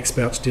the right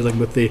experts dealing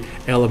with the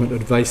element of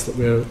advice that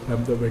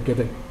we're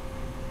giving.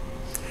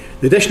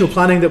 The additional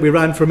planning that we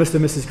ran for Mr.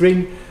 and Mrs.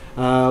 Green,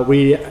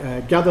 we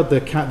gathered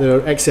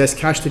their excess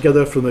cash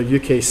together from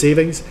the UK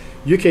savings.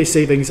 UK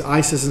savings,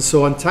 ISAs and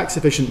so on, tax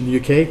efficient in the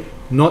UK,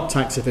 not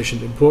tax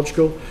efficient in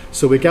Portugal.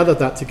 So we gathered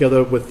that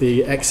together with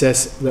the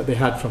excess that they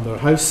had from their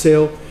house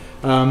sale.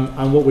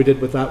 And what we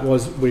did with that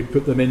was we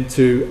put them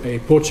into a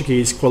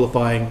Portuguese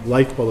qualifying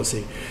life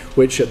policy,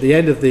 which at the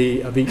end of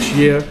each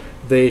year,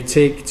 they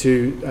take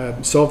to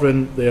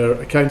Sovereign, their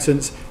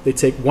accountants, they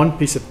take one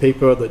piece of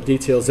paper that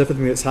details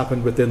everything that's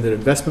happened within their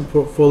investment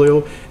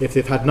portfolio. If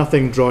they've had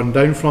nothing drawn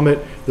down from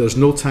it, there's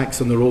no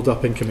tax on the rolled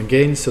up income and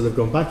gains, so they've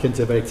gone back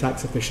into a very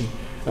tax efficient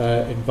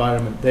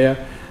environment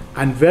there.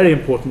 And very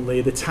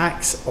importantly, the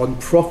tax on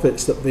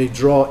profits that they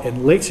draw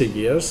in later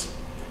years,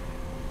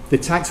 the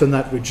tax on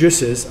that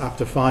reduces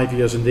after 5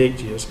 years and 8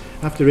 years.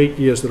 After 8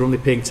 years, they're only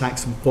paying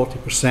tax on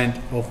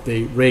 40% of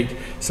the rate.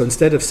 So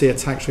instead of, say, a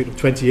tax rate of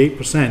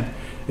 28%,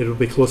 it will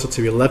be closer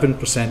to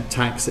 11%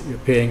 tax that you're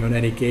paying on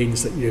any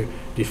gains that you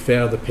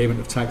defer the payment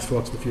of tax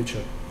for to the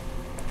future.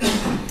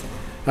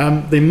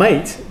 They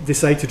might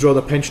decide to draw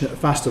their pension at a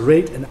faster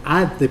rate and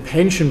add the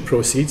pension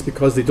proceeds,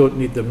 because they don't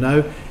need them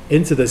now,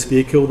 into this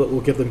vehicle that will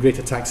give them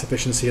greater tax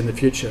efficiency in the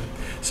future.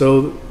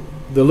 So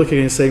they're looking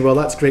and saying, well,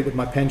 that's great with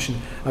my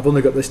pension, I've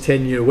only got this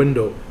 10-year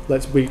window.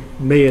 We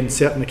may, in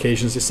certain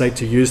occasions, decide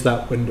to use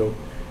that window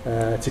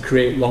to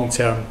create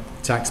long-term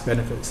tax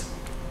benefits.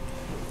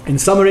 In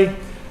summary,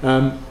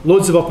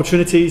 loads of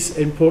opportunities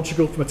in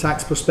Portugal from a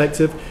tax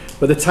perspective,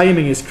 but the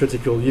timing is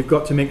critical. You've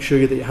got to make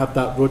sure that you have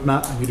that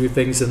roadmap and you do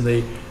things in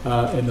the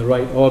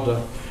right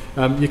order.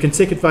 You can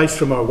take advice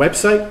from our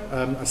website.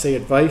 I say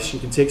advice, you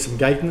can take some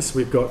guidance.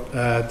 We've got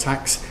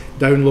tax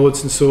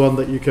downloads and so on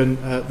that you can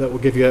that will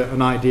give you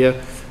an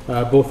idea,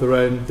 both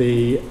around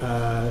the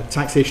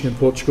taxation in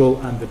Portugal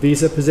and the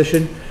visa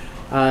position.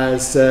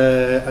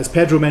 As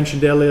Pedro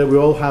mentioned earlier, we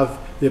all have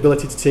the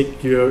ability to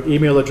take your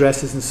email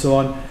addresses and so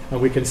on,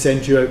 and we can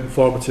send you out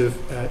informative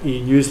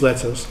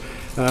e-newsletters.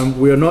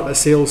 We are not a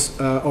sales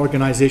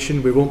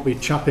organisation. We won't be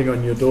chapping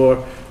on your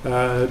door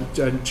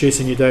and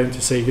chasing you down to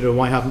say, you know,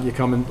 why haven't you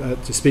come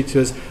to speak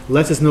to us?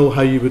 Let us know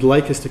how you would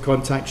like us to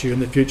contact you in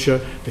the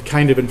future, the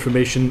kind of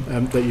information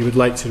that you would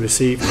like to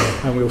receive,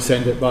 and we'll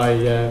send it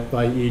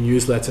by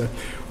e-newsletter.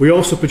 We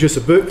also produce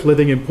a book,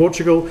 Living in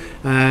Portugal,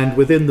 and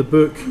within the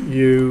book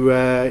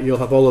you'll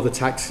have all of the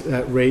tax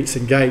rates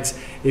and guides.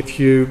 If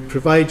you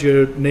provide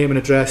your name and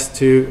address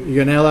to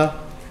Ionela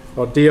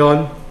or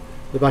Dion,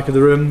 the back of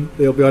the room,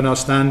 they'll be on our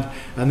stand,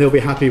 and they'll be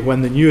happy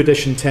when the new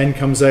edition 10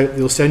 comes out.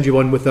 They'll send you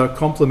one with our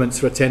compliments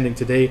for attending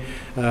today.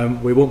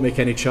 We won't make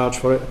any charge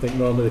for it. I think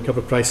normally the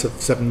cover price of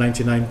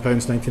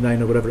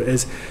 £7.99 or whatever it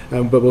is,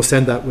 but we'll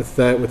send that with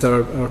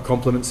our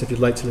compliments if you'd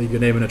like to leave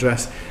your name and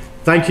address.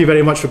 Thank you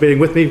very much for being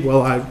with me.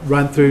 Well, I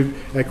ran through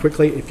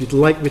quickly. If you'd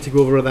like me to go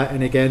over that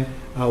and again,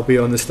 I'll be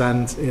on the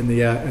stand in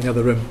the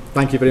other room.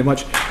 Thank you very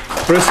much.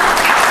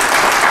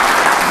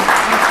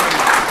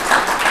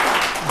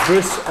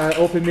 Bruce,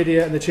 Open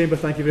Media and the Chamber,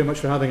 thank you very much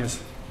for having us.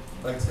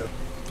 Thanks, Kev.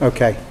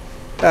 Okay.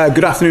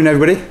 Good afternoon,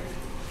 everybody.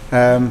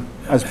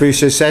 As Bruce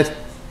has said,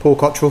 Paul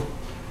Cottrell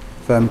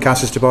from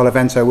Casas to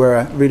Barlavento. We're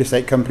a real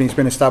estate company. It's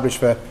been established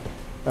for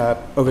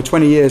over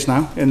 20 years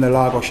now in the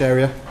Lagos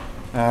area.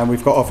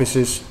 We've got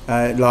offices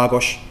in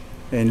Lagos,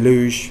 in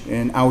Luz,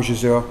 in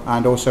Algarve,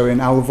 and also in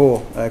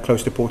Algarve,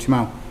 close to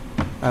Portimão.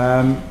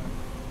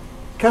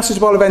 Casas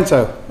to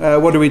Barlavento,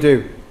 what do we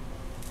do?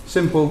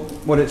 Simple,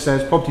 what it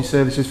says, property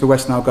services for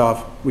Western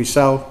Algarve. We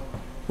sell,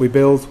 we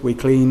build, we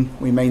clean,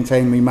 we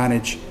maintain, we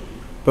manage.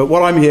 But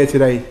what I'm here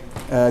today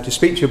to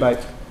speak to you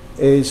about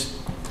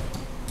is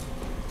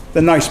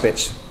the nice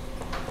bits,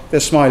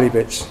 the smiley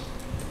bits.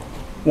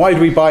 Why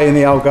do we buy in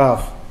the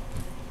Algarve?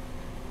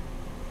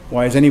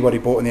 Why has anybody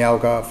bought in the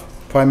Algarve?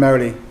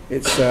 Primarily,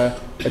 it's a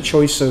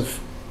choice of,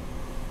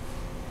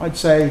 I'd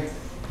say,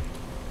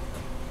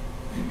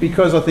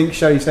 because I think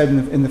Sherry said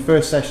in the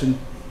first session,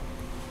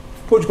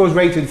 Portugal is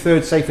rated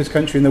third safest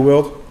country in the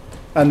world,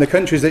 and the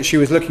countries that she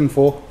was looking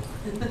for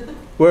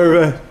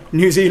were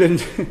New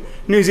Zealand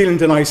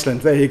and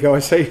Iceland. There you go, I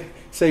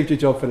saved your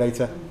job for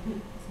later.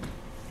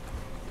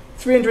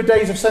 300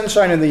 days of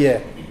sunshine in the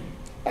year.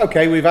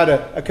 Okay, we've had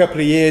a couple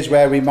of years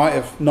where we might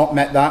have not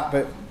met that,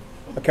 but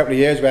a couple of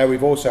years where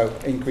we've also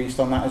increased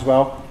on that as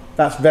well.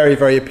 That's very,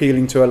 very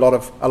appealing to a lot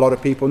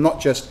of people, not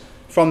just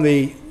from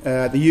the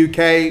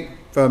UK,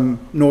 from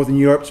Northern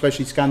Europe,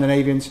 especially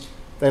Scandinavians.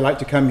 They like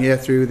to come here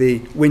through the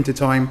winter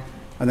time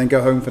and then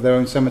go home for their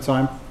own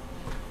summertime.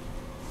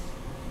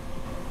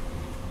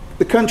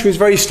 The country is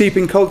very steep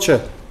in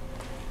culture.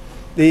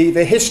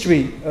 The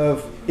history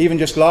of even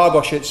just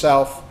Lagos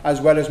itself,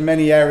 as well as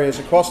many areas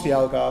across the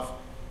Algarve,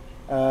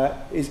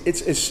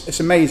 it's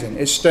amazing,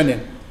 it's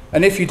stunning.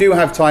 And if you do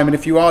have time, and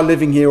if you are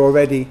living here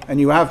already,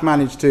 and you have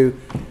managed to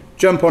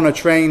jump on a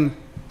train,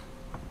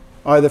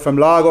 either from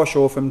Lagos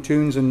or from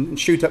Tunes, and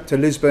shoot up to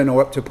Lisbon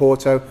or up to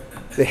Porto,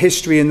 the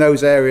history in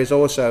those areas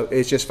also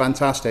is just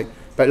fantastic.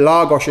 But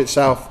Lagos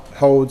itself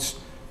holds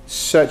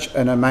such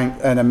an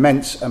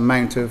immense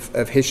amount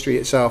of history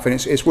itself, and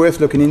it's worth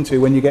looking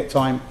into when you get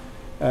time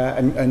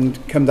and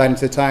come down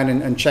to the town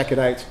and check it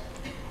out.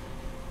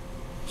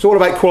 It's all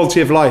about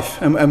quality of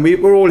life, and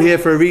we're all here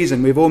for a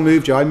reason. We've all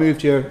moved here. I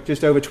moved here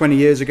just over 20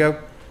 years ago.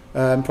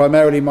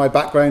 Primarily my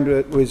background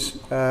was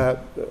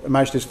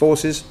Majesty's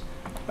Forces.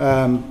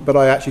 But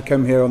I actually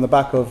come here on the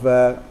back of,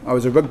 I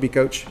was a rugby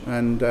coach,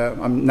 and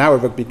I'm now a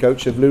rugby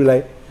coach of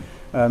Lule,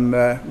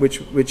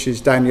 which is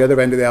down the other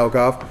end of the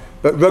Algarve.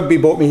 But rugby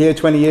brought me here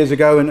 20 years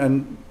ago,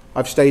 and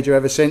I've stayed here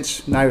ever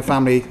since. Now a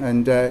family,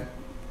 and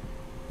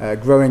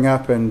growing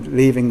up and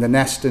leaving the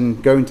nest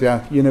and going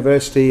to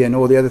university and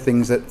all the other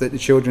things that the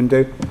children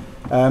do.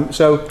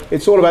 So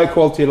it's all about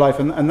quality of life,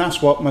 and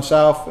that's what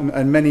myself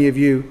and many of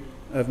you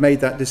have made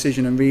that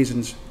decision and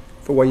reasons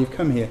for why you've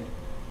come here.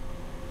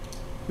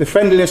 The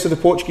friendliness of the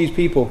Portuguese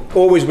people,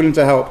 always willing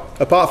to help,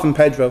 apart from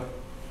Pedro.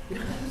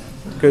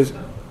 Because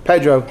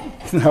Pedro,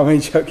 no, I'm only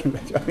joking,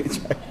 Pedro, I'm only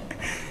joking.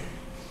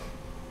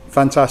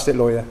 Fantastic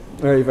lawyer,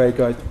 very, very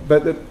good.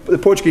 But the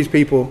Portuguese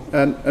people,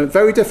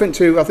 very different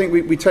to, I think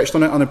we touched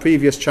on it on a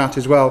previous chat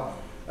as well,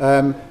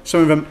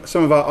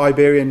 some of our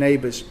Iberian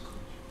neighbours.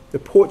 The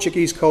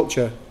Portuguese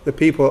culture, the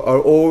people are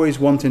always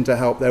wanting to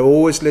help. They're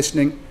always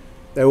listening.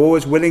 They're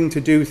always willing to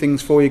do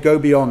things for you, go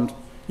beyond.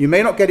 You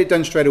may not get it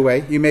done straight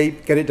away. You may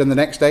get it done the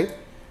next day,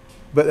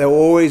 but they're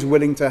always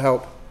willing to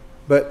help.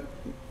 But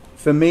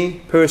for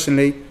me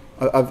personally,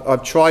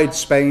 I've tried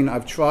Spain,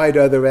 I've tried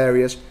other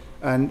areas,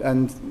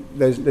 and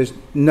there's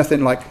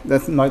nothing like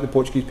the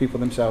Portuguese people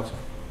themselves.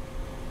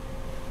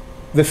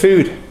 The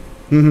food,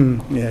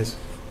 yes.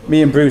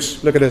 Me and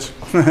Bruce, look at us.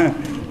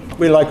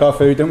 We like our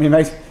food, don't we,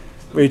 mate?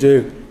 We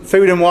do.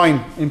 Food and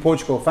wine in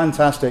Portugal,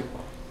 fantastic.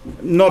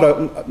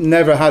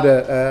 Never had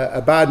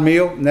a bad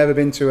meal, never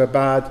been to a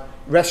bad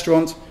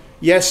restaurant.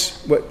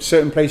 Yes,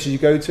 certain places you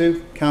go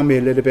to can be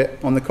a little bit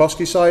on the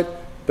costly side,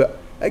 but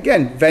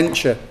again,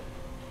 venture.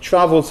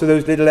 Travel to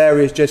those little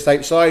areas just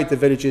outside the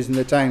villages and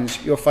the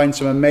towns. You'll find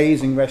some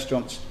amazing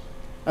restaurants.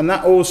 And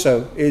that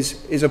also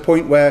is a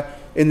point where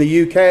in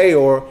the UK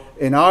or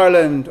in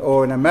Ireland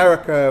or in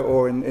America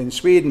or in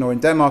Sweden or in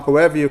Denmark or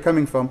wherever you're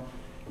coming from,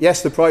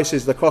 yes,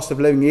 the cost of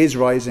living is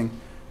rising.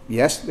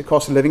 Yes, the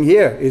cost of living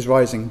here is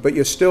rising, but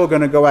you're still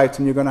going to go out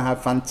and you're going to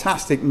have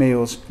fantastic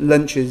meals,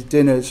 lunches,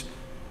 dinners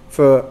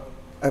for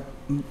a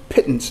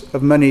pittance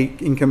of money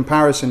in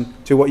comparison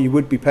to what you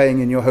would be paying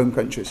in your home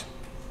countries.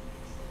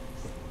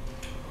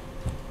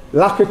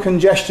 Lack of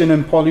congestion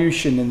and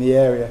pollution in the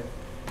area.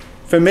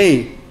 For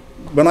me,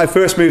 when I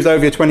first moved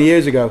over here 20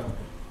 years ago,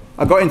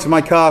 I got into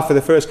my car for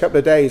the first couple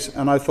of days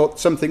and I thought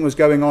something was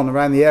going on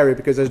around the area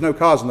because there's no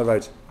cars on the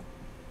roads.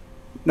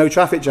 No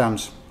traffic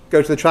jams.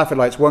 Go to the traffic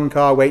lights, one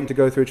car waiting to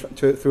go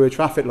through a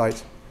traffic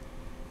light.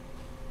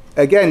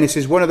 Again, this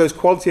is one of those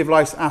quality of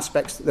life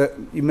aspects that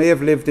you may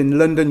have lived in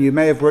London, you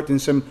may have worked in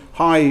some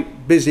high,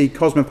 busy,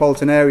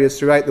 cosmopolitan areas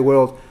throughout the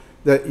world,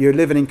 that you're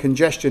living in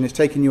congestion. It's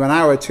taking you an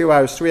hour, 2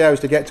 hours, 3 hours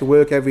to get to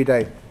work every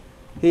day.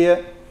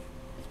 Here,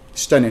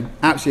 stunning,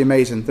 absolutely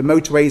amazing. The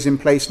motorway's in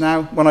place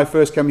now. When I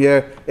first came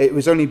here, it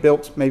was only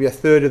built maybe a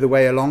third of the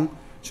way along.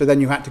 So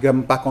then you had to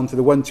come back onto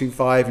the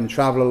 125 and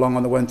travel along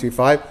on the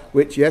 125,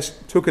 which, yes,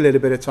 took a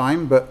little bit of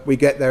time, but we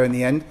get there in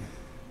the end.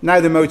 Now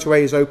the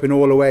motorway is open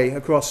all the way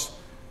across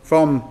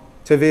from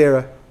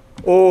Tavira,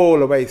 all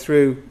the way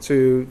through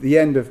to the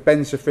end of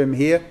Bensafrim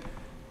here.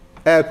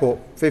 Airport,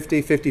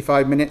 50,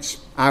 55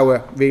 minutes,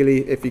 hour,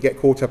 really, if you get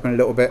caught up in a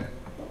little bit.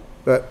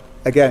 But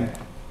again,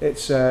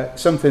 it's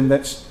something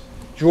that's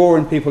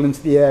drawing people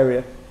into the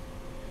area.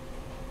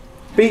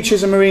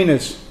 Beaches and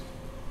marinas.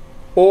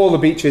 All the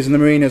beaches and the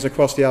marinas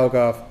across the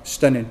Algarve,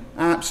 stunning,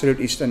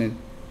 absolutely stunning.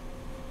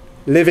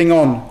 Living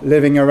on,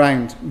 living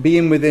around,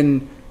 being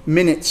within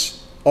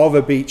minutes of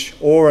a beach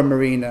or a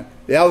marina.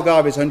 The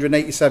Algarve is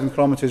 187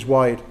 kilometers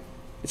wide.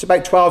 It's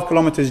about 12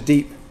 kilometers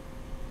deep.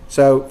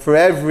 So for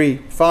every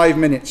 5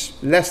 minutes,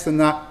 less than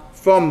that,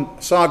 from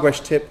Sagres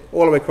tip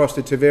all the way across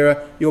to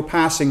Tavira, you're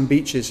passing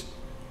beaches.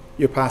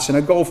 You're passing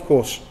a golf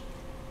course.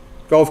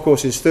 Golf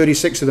courses,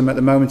 36 of them at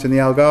the moment in the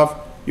Algarve.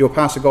 You'll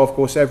pass a golf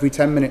course every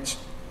 10 minutes.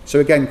 So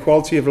again,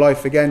 quality of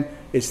life, again,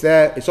 it's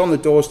there, it's on the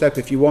doorstep.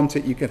 If you want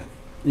it, you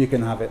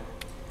can have it.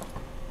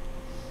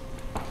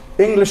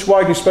 English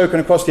widely spoken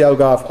across the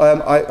Algarve.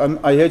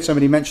 I heard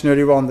somebody mention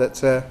earlier on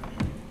that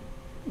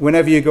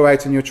whenever you go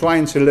out and you're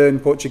trying to learn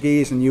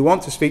Portuguese and you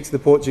want to speak to the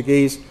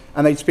Portuguese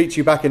and they speak to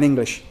you back in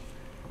English,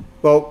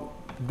 well,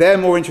 they're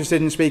more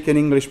interested in speaking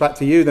English back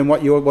to you than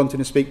what you're wanting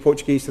to speak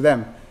Portuguese to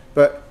them.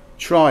 But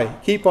try,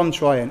 keep on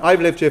trying.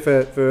 I've lived here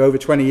for over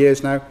 20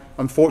 years now.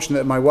 I'm fortunate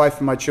that my wife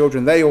and my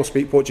children, they all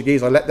speak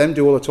Portuguese. I let them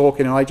do all the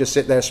talking and I just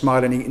sit there,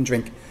 smile and eat and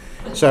drink.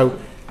 So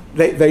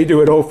they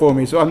do it all for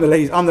me. So I'm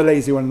the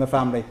lazy one in the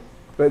family.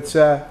 But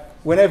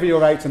whenever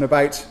you're out and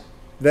about,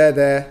 they're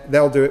there,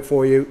 they'll do it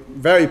for you.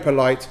 Very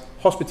polite.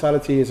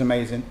 Hospitality is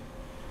amazing.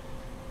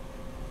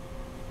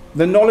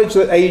 The knowledge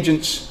that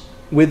agents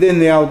within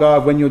the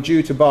Algarve, when you're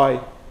due to buy,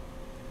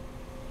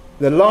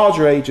 the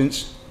larger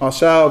agents,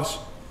 ourselves,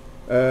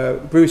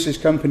 Bruce's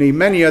company,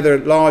 many other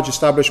large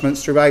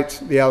establishments throughout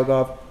the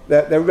Algarve,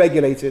 they're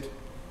regulated.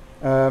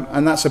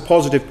 And that's a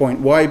positive point.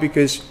 Why?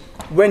 Because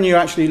when you're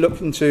actually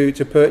looking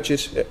to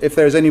purchase, if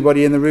there's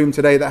anybody in the room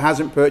today that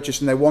hasn't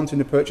purchased and they're wanting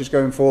to purchase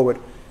going forward,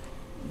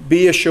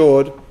 be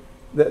assured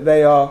that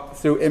they are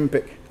through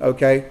IMPIC,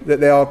 okay? That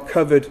they are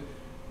covered,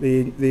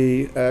 the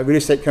real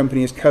estate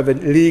company is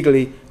covered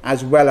legally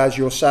as well as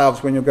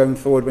yourselves when you're going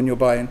forward, when you're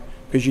buying,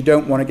 because you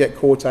don't want to get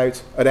caught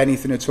out at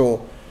anything at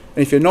all.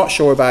 And if you're not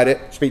sure about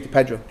it, speak to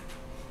Pedro,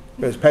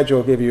 because Pedro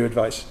will give you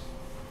advice.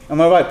 Am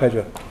I right,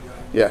 Pedro?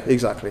 Yeah,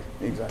 exactly.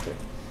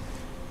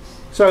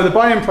 So the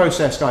buying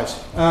process,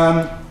 guys.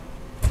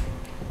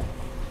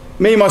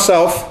 Me,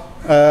 myself,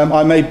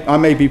 I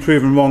may be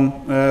proven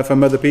wrong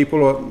from other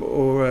people,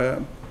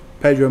 or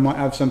Pedro might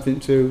have something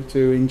to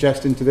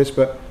ingest into this,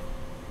 but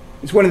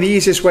It's one of the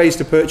easiest ways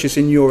to purchase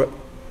in Europe.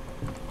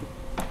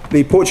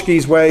 The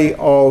Portuguese way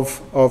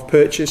of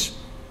purchase,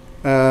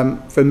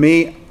 for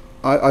me,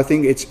 I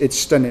think it's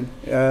stunning.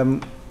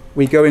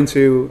 We go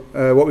into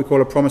what we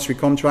call a promissory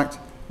contract,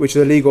 which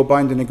is a legal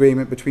binding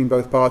agreement between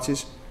both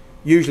parties,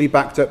 usually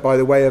backed up by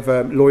the way of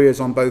lawyers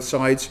on both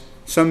sides.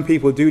 Some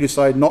people do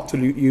decide not to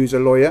use a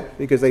lawyer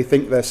because they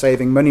think they're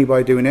saving money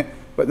by doing it,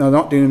 but they're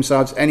not doing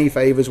themselves any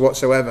favours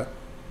whatsoever.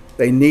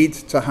 They need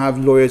to have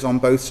lawyers on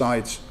both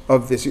sides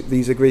of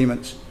these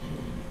agreements.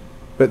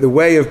 But the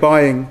way of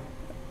buying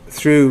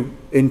through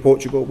in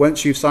Portugal,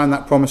 once you've signed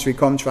that promissory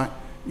contract,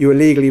 you are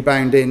legally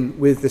bound in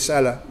with the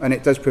seller, and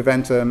it does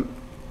prevent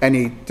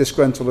any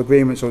disgruntled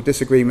agreements or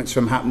disagreements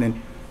from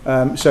happening.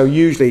 So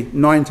usually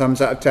 9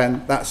 times out of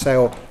 10, that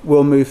sale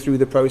will move through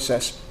the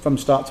process from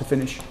start to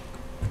finish.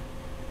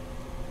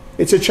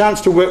 It's a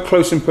chance to work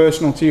close and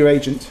personal to your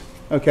agent.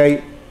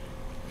 Okay,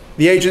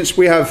 the agents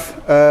we have,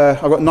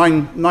 I've got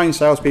nine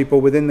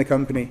salespeople within the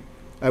company,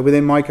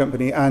 within my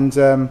company,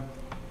 and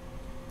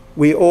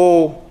we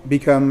all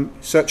become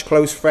such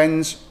close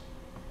friends.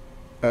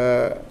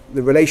 The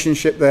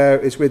relationship there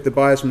is with the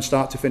buyers from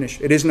start to finish.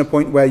 It isn't a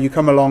point where you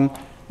come along,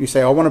 you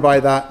say, I want to buy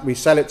that, we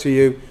sell it to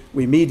you,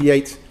 we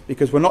mediate,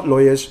 because we're not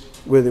lawyers,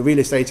 we're the real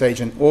estate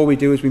agent. All we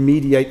do is we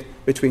mediate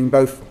between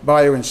both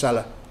buyer and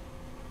seller.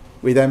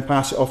 We then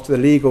pass it off to the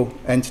legal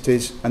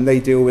entities, and they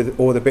deal with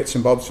all the bits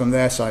and bobs from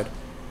their side.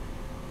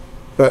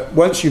 But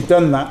once you've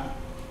done that,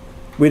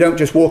 we don't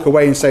just walk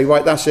away and say,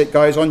 right, that's it,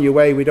 guys, on your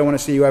way, we don't want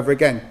to see you ever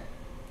again.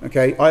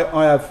 Okay,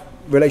 I have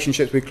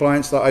relationships with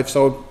clients that I've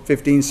sold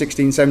 15,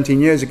 16,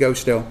 17 years ago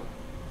still,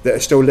 that are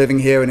still living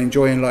here and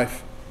enjoying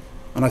life.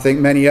 And I think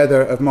many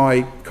other of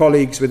my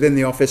colleagues within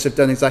the office have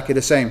done exactly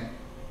the same.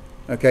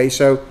 Okay,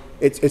 so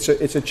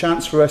it's a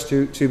chance for us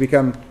to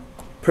become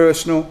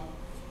personal,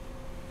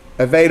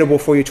 available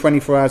for you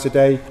 24 hours a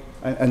day,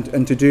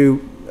 and to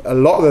do a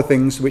lot of the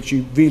things which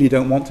you really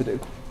don't want to do.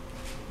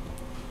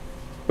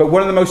 But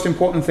one of the most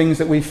important things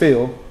that we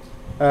feel,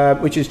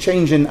 which is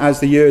changing as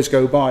the years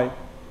go by,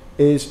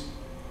 is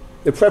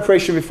the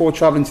preparation before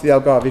travelling to the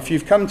Algarve. If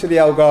you've come to the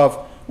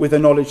Algarve with the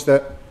knowledge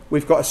that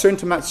we've got a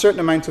certain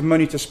amount of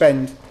money to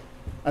spend,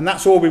 and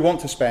that's all we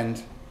want to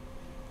spend,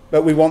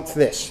 but we want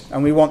this,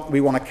 and we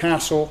want a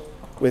castle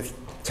with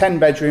 10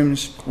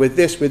 bedrooms, with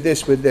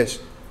this,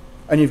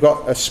 and you've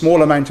got a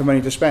small amount of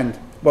money to spend.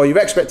 Well, your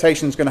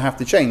expectation is going to have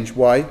to change.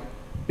 Why?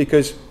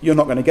 Because you're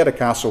not going to get a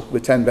castle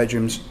with 10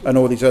 bedrooms and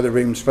all these other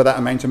rooms for that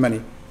amount of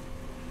money.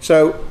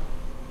 So,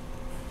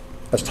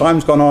 as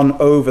time's gone on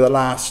over the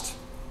last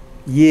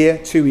year,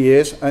 2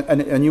 years,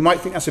 and you might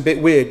think that's a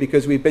bit weird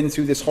because we've been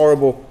through this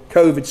horrible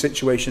COVID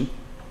situation.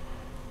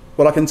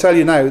 Well, I can tell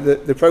you now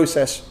that the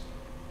process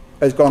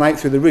has gone out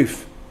through the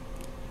roof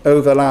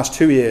over the last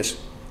 2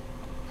 years,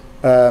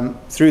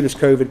 through this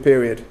COVID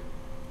period,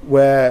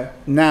 where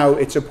now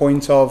it's a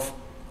point of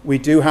we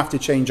do have to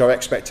change our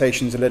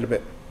expectations a little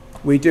bit.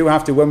 We do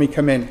have to, when we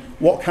come in,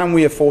 what can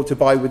we afford to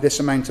buy with this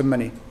amount of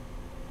money?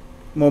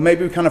 Well,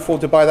 maybe we can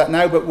afford to buy that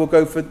now, but we'll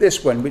go for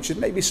this one, which is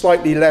maybe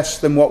slightly less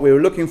than what we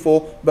were looking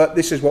for, but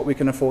this is what we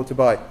can afford to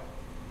buy.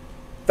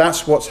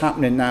 That's what's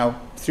happening now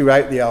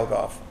throughout the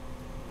Algarve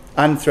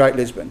and throughout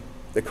Lisbon.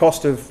 The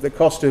cost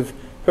of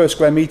per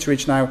square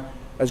meterage now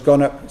has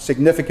gone up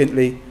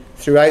significantly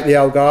throughout the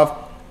Algarve,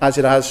 as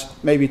it has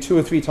maybe 2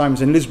 or 3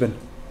 times in Lisbon.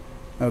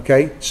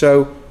 Okay,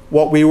 so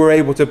what we were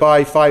able to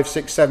buy 5,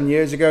 6, 7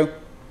 years ago,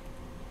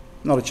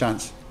 not a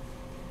chance.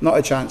 Not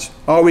a chance.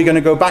 Are we going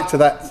to go back to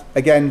that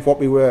again, what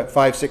we were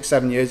 5, 6,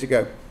 7 years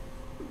ago?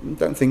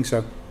 Don't think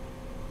so.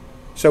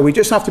 So we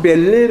just have to be a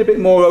little bit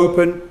more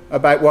open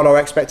about what our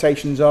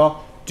expectations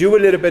are. Do a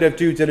little bit of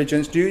due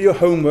diligence. Do your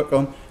homework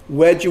on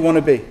where do you want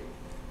to be.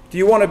 Do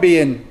you want to be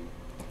in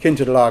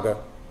Quinta do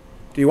Lago?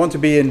 Do you want to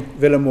be in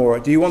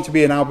Vilamora? Do you want to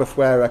be in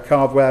Albufeira,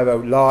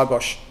 Carvoeiro,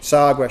 Lagos,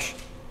 Sagres?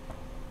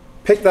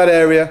 Pick that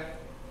area.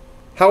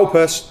 Help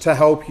us to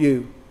help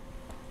you.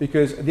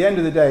 Because at the end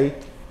of the day,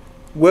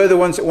 we're the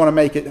ones that want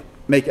to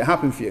make it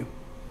happen for you.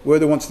 We're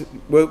the ones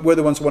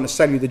who want to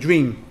sell you the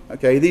dream.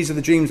 Okay, these are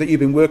the dreams that you've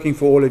been working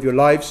for all of your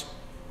lives.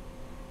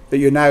 That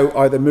you're now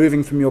either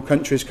moving from your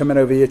countries, coming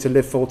over here to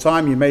live full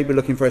time. You may be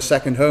looking for a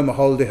second home, a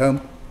holiday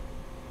home.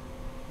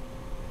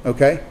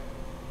 Okay.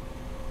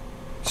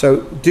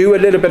 So do a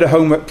little bit of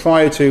homework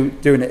prior to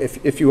doing it.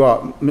 If you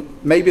are,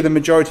 maybe the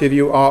majority of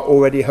you are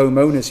already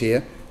homeowners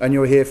here, and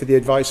you're here for the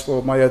advice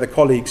for my other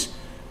colleagues.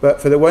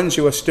 But for the ones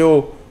who are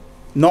still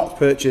not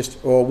purchased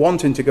or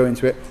wanting to go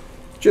into it,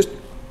 just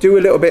do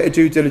a little bit of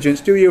due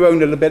diligence, do your own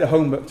little bit of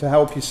homework to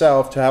help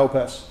yourself, to help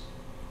us.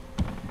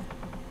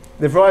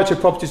 The variety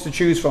of properties to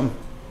choose from,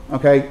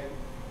 okay?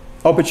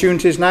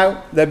 Opportunities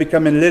now, they're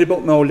becoming a little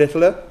bit more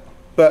littler,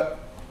 but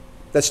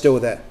they're still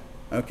there,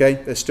 okay?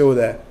 They're still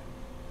there.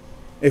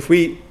 If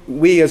we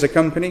as a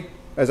company,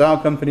 as our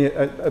company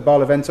at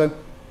Barlavento,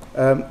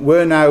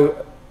 we're now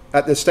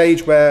at the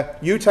stage where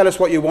you tell us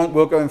what you want,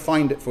 we'll go and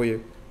find it for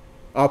you.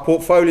 Our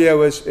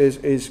portfolio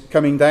is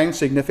coming down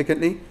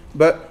significantly,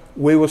 but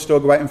we will still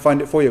go out and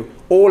find it for you.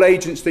 All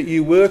agents that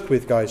you work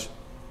with, guys,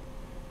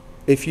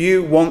 If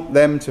you want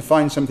them to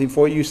find something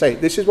for you, you say,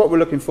 this is what we're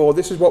looking for,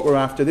 this is what we're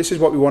after, this is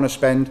what we want to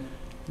spend.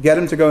 Get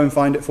them to go and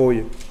find it for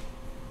you.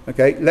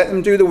 Okay, let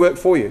them do the work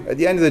for you. At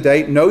the end of the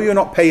day, no, you're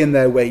not paying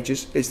their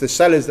wages. It's the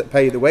sellers that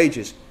pay the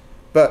wages.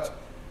 But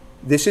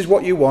this is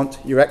what you want.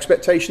 Your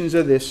expectations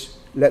are this.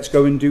 Let's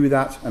go and do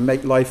that and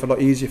make life a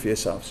lot easier for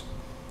yourselves.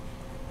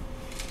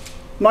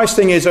 Nice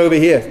thing is over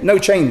here, no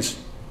chains.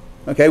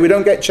 Okay, we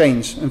don't get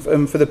chains.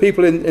 And for the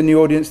people in the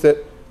audience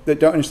that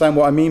don't understand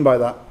what I mean by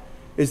that,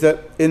 is that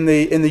in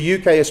the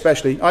UK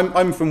especially,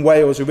 I'm from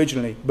Wales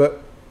originally,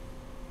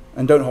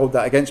 and don't hold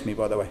that against me,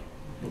 by the way,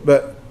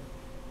 but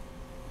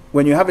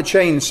when you have a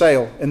chain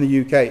sale in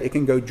the UK, it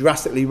can go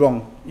drastically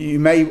wrong. You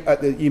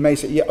may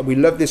say, yeah, we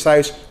love this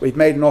house, we've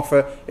made an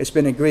offer, it's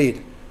been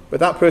agreed, but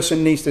that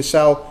person needs to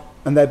sell,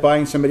 and they're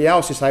buying somebody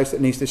else's house that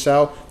needs to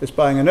sell, that's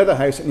buying another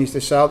house that needs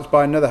to sell, that's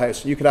buying another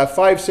house. You could have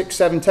 5, 6,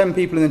 7, 10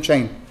 people in the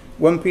chain.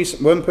 One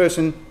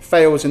person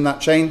fails in that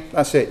chain,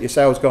 that's it, your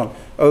sale's gone.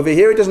 Over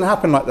here, it doesn't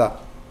happen like that.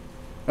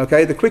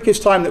 Okay, the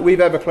quickest time that we've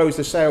ever closed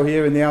a sale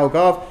here in the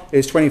Algarve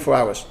is 24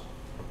 hours.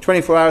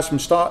 24 hours from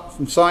start,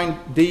 from sign,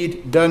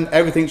 deed, done,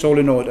 everything's all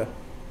in order.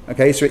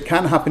 Okay, so it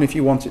can happen if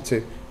you want it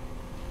to.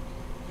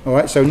 All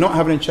right, so not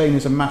having a chain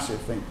is a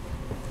massive thing.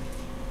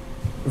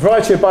 A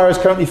variety of buyers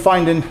currently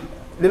finding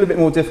a little bit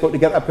more difficult to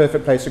get that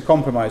perfect place to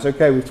compromise.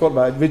 Okay, we've talked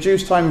about it.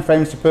 Reduced time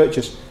frames to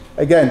purchase.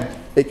 Again,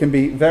 it can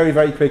be very,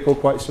 very quick or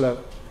quite slow.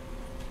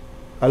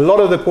 A lot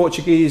of the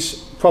Portuguese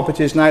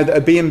properties now that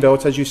are being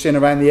built, as you've seen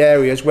around the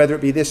areas, whether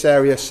it be this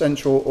area,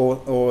 central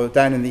or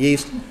down in the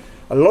east,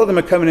 a lot of them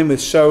are coming in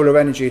with solar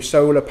energy,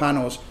 solar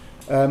panels.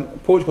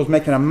 Portugal's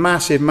making a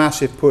massive,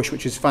 massive push,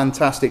 which is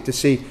fantastic to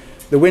see.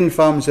 The wind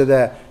farms are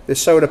there, the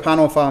solar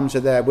panel farms are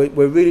there.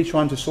 We're really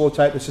trying to sort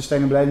out the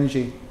sustainable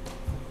energy.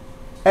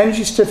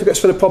 Energy certificates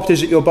for the properties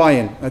that you're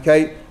buying,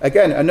 okay?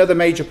 Again, another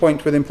major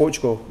point within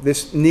Portugal.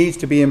 This needs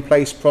to be in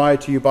place prior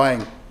to you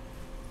buying.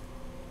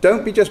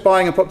 Don't be just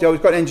buying a property, oh,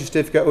 we've got an energy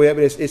certificate, oh yeah,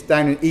 but it's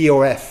down in E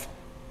or F.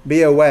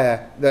 Be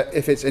aware that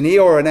if it's an E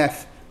or an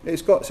F,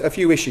 it's got a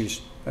few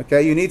issues,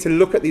 okay? You need to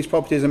look at these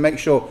properties and make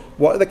sure,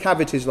 what are the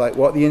cavities like,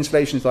 what are the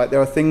insulations like?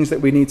 There are things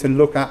that we need to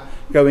look at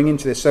going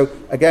into this. So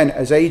again,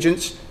 as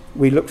agents,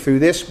 we look through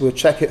this, we'll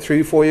check it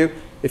through for you.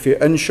 If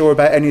you're unsure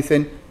about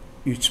anything,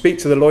 you speak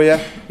to the lawyer,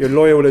 your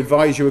lawyer will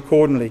advise you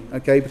accordingly,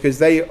 okay? Because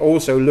they are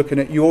also looking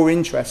at your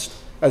interest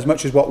as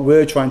much as what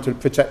we're trying to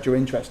protect your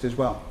interest as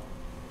well.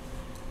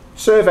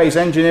 Surveys,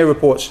 engineer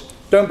reports,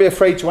 don't be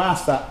afraid to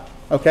ask that,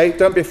 okay?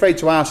 Don't be afraid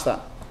to ask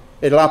that.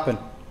 It'll happen.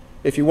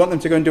 If you want them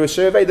to go and do a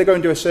survey, they're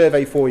going to do a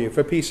survey for you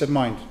for peace of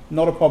mind.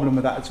 Not a problem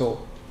with that at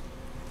all.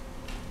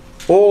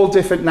 All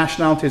different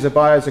nationalities of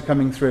buyers are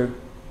coming through,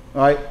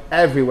 right?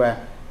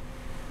 Everywhere.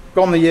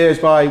 Gone the years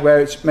by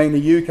where it's mainly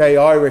UK,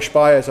 Irish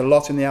buyers, a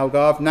lot in the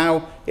Algarve.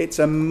 Now it's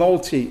a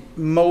multi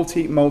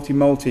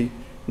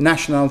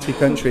nationality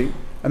country.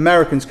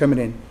 Americans coming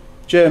in,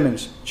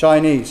 Germans,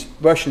 Chinese,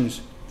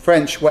 Russians,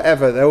 French,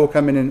 whatever, they're all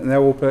coming in and they're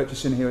all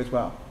purchasing here as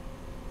well.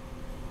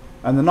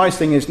 And the nice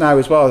thing is now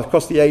as well,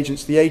 across the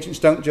agents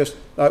don't just,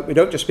 we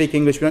don't just speak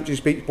English, we don't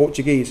just speak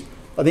Portuguese.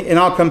 I think in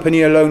our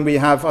company alone we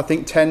have, I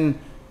think, 10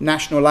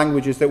 national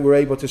languages that we're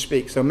able to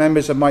speak. So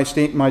members of my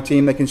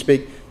team, they can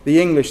speak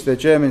the English, the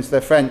Germans, the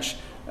French,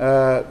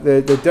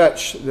 the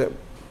Dutch.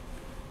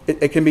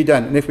 It can be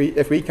done. And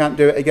if we can't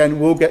do it, again,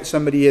 we'll get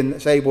somebody in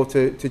that's able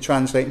to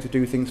translate and to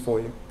do things for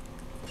you.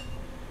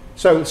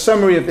 So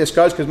summary of this,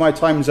 guys, because my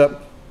time's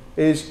up,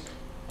 is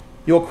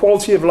your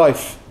quality of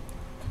life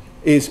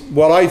is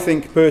what I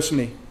think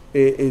personally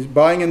is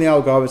buying in the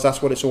Algarve. That's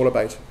what it's all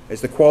about.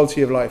 It's the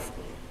quality of life.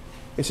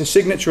 It's a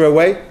signature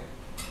away,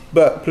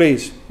 but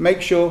please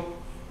make sure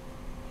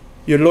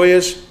your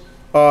lawyers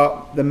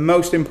are the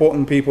most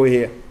important people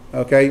here.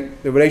 Okay,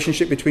 the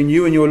relationship between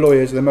you and your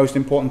lawyers is the most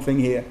important thing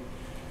here.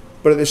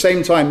 But at the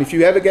same time, if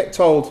you ever get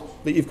told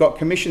that you've got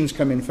commissions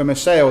coming from a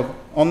sale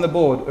on the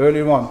board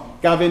earlier on,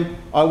 Gavin,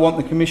 I want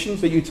the commissions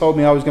that you told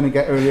me I was going to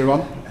get earlier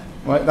on.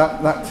 Right,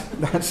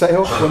 that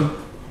sale,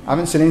 I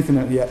haven't seen anything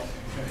of it yet.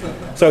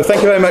 So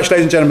thank you very much,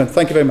 ladies and gentlemen.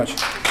 Thank you very much.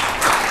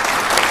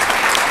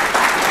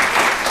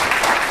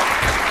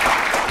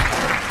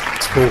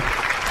 Cool.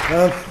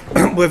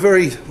 I'm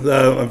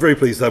very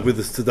pleased to have with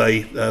us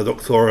today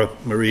Dr.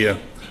 Maria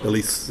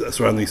Elise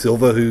Serrano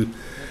Silva, who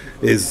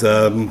is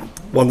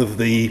one of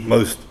the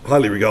most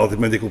highly regarded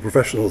medical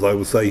professionals, I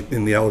would say,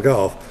 in the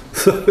Algarve.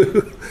 So,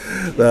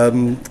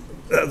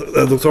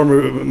 Dr.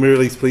 Maria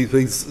Elise, please.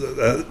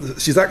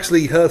 She's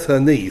actually hurt her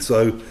knee,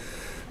 so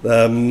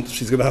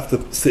she's going to have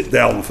to sit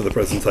down for the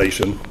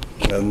presentation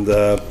and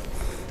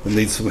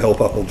needs some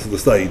help up onto the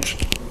stage.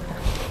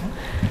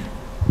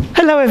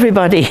 Hello,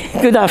 everybody.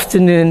 Good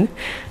afternoon.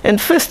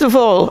 And first of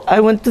all, I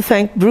want to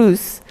thank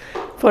Bruce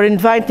for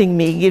inviting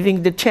me,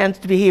 giving the chance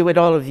to be here with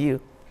all of you.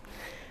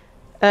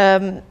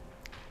 I'm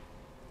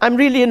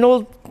really an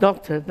old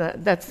doctor.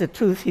 That's the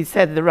truth. He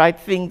said the right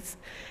things.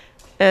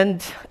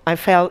 And I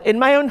fell in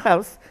my own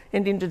house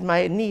and injured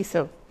my knee.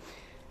 So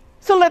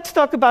let's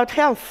talk about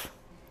health.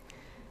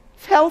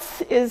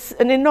 Health is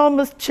an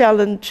enormous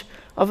challenge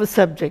of a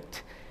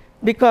subject.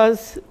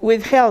 because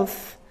with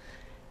health,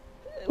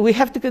 we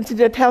have to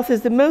consider that health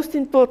is the most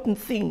important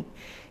thing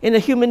in a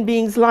human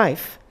being's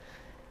life.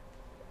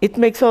 It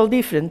makes all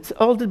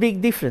the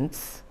big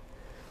difference.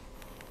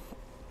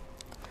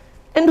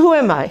 And who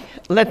am I?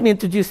 Let me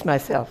introduce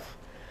myself.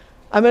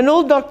 I'm an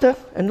old doctor,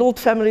 an old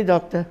family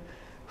doctor,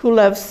 who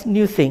loves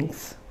new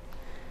things.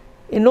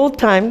 In old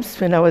times,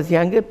 when I was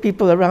younger,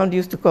 people around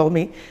used to call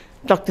me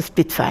Dr.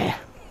 Spitfire.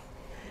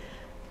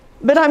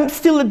 But I'm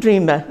still a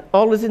dreamer,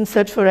 always in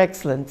search for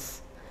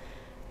excellence.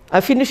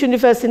 I finished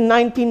university in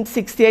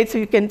 1968, so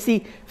you can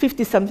see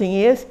 50-something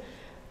years.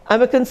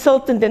 I'm a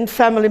consultant in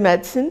family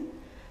medicine,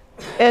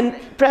 and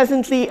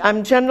presently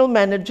I'm general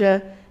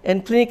manager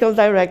and clinical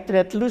director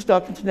at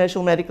Luzdoc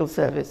International Medical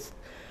Service.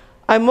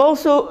 I'm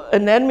also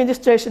an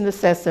administration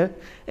assessor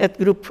at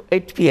Group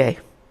HPA.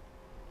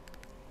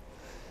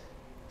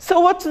 So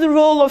what's the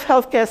role of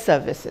healthcare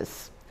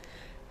services?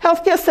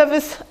 Healthcare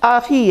services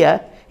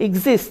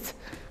exist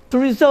to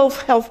resolve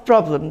health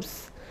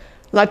problems,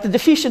 like the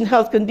deficient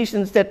health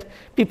conditions that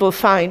people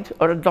find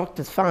or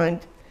doctors find.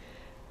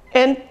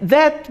 And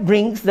that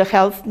brings the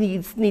health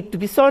needs need to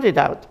be sorted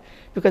out.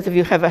 Because if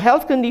you have a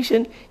health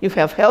condition, you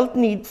have health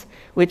needs,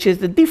 which is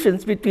the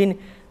difference between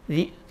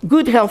the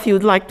good health you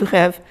would like to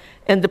have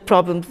and the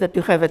problems that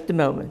you have at the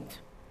moment.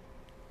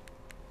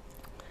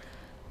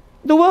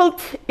 The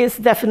world is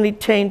definitely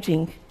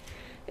changing,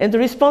 and the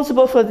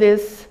responsible for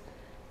this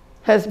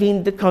has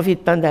been the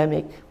COVID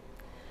pandemic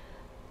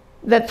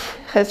that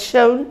has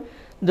shown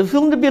the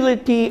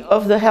vulnerability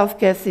of the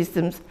healthcare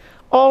systems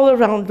all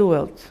around the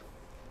world.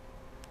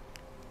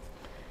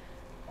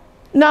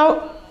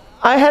 Now,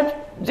 I had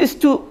these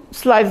two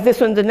slides,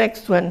 this one, the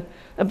next one,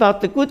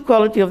 about the good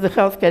quality of the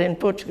healthcare in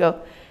Portugal.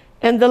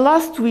 And the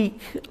last week,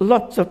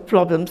 lots of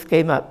problems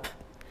came up.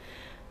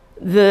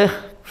 The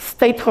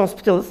state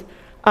hospitals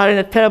are in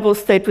a terrible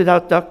state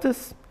without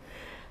doctors,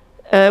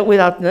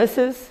 without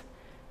nurses.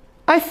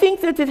 I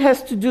think that it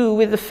has to do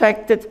with the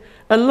fact that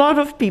a lot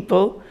of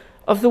people,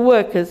 of the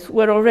workers,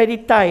 were already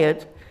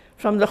tired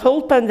from the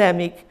whole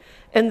pandemic,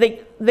 and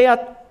they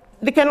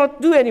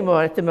cannot do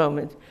anymore at the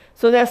moment.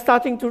 So they're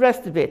starting to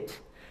rest a bit.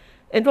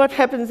 And what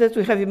happens is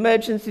we have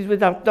emergencies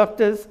without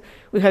doctors,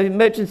 we have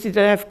emergencies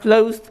that have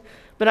closed,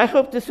 but I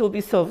hope this will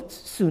be solved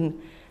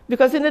soon.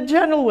 Because in a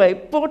general way,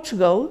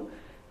 Portugal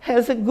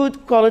has a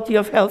good quality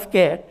of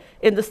healthcare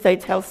in the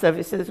state health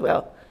service as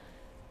well.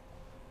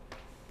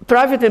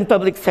 Private and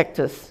public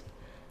sectors.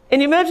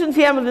 In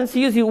emergency ambulance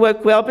usually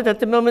work well, but at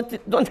the moment they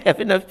don't have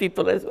enough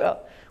people as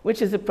well,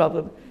 which is a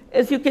problem.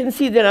 As you can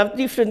see, there are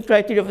different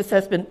criteria of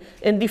assessment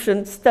and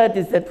different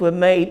studies that were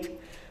made,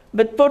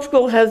 but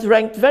Portugal has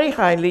ranked very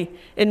highly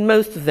in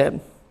most of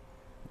them.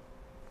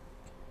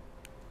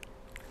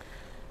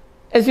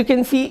 As you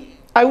can see,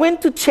 I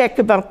went to check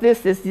about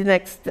this. This is the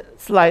next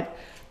slide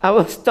I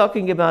was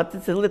talking about.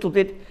 It's a little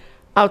bit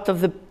out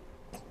of the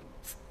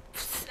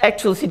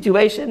actual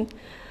situation.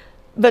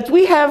 But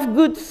we have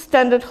good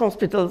standard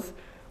hospitals,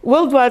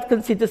 worldwide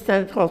considered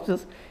standard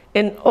hospitals,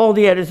 in all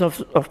the areas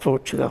of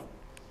Portugal.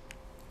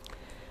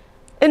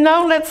 And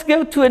now let's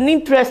go to an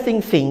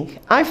interesting thing.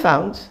 I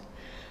found,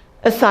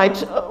 aside,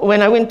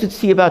 when I went to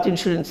see about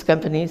insurance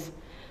companies,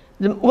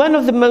 one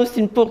of the most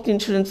important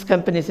insurance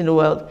companies in the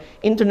world,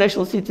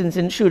 International Citizens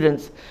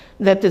Insurance,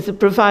 that is a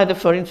provider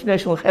for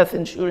international health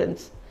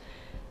insurance,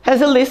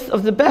 has a list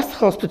of the best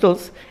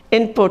hospitals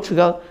in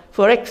Portugal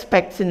for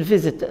expats and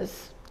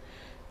visitors.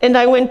 And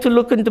I went to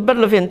look in the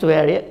Barlavento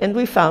area, and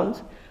we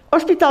found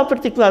Hospital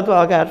Particular do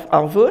Algarve,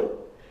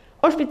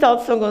 Hospital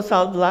de São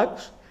Gonçalo de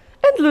Lagos,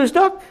 and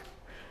Luzdoc,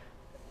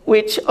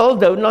 which,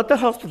 although not a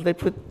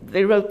hospital,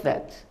 they wrote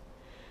that.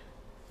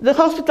 The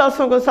Hospital de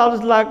São Gonçalo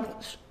de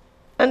Lagos,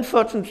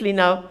 unfortunately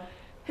now,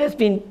 has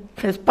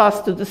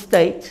passed to the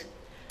state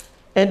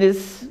and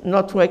is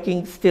not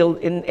working still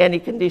in any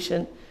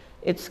condition.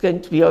 It's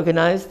going to be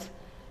organized.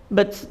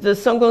 But the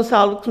São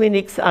Gonçalo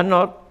clinics are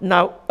not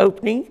now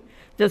opening.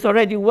 There's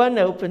already one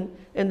open,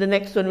 and the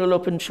next one will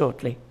open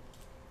shortly.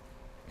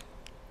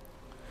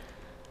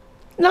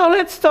 Now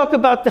let's talk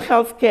about the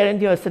healthcare in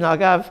the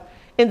Algarve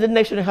in the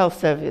National Health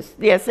Service,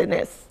 the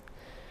SNS,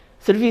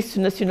 Serviço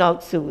Nacional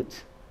de Saúde.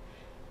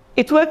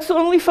 It works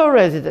only for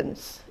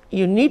residents.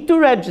 You need to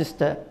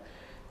register.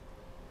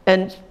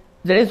 And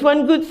there is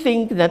one good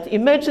thing, that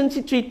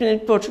emergency treatment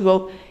in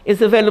Portugal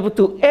is available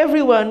to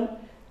everyone,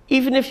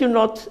 even if you're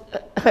not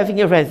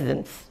having a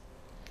residence.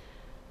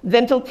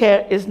 Dental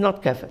care is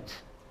not covered.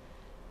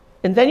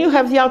 And then you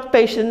have the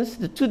outpatients,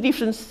 the two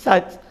different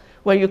sites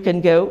where you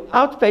can go.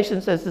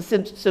 Outpatients as the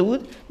Centro de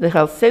Saúde, the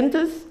health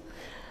centers,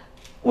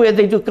 where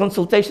they do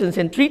consultations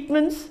and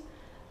treatments,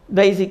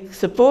 basic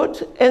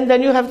support, and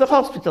then you have the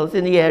hospitals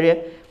in the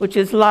area, which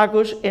is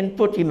Lagos and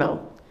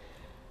Portimão.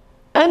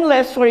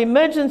 Unless for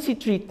emergency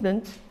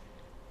treatment,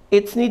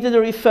 it's needed a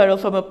referral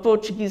from a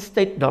Portuguese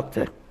state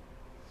doctor.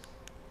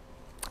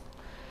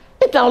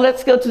 And now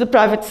let's go to the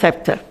private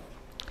sector.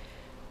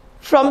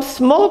 From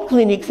small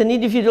clinics and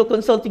individual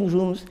consulting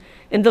rooms,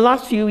 in the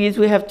last few years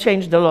we have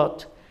changed a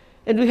lot.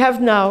 And we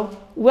have now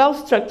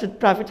well-structured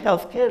private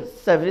healthcare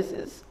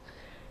services,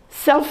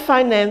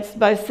 self-financed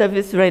by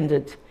service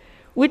rendered,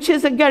 which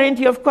is a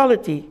guarantee of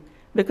quality,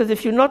 because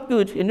if you're not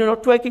good and you're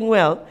not working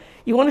well,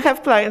 you won't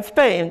have clients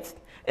paying,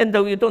 and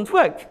though you don't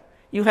work,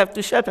 you have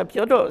to shut up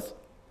your doors.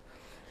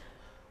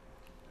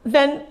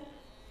 Then,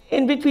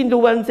 in between the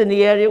ones in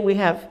the area, we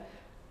have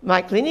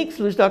my clinics,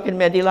 Luzdoc and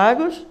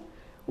Lagos,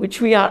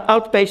 which we are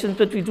outpatient,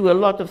 but we do a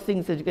lot of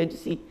things that you're going to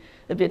see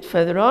a bit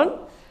further on.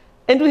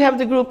 And we have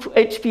the group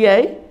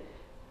HPA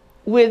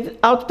with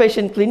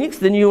outpatient clinics,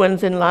 the new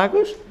ones in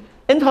Lagos,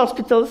 and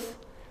hospitals,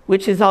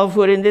 which is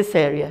Algarve in this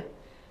area.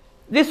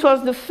 This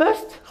was the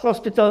first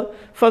hospital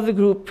for the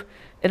group,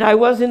 and I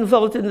was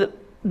involved in the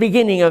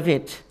beginning of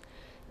it,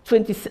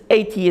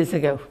 28 years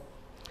ago.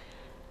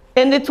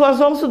 And it was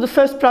also the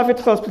first private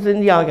hospital in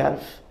the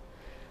Algarve.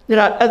 There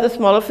are other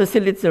smaller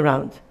facilities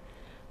around.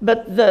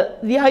 But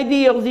the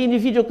idea of the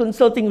individual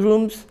consulting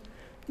rooms,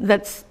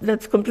 that's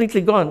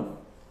completely gone.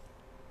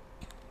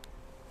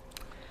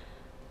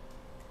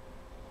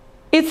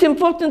 It's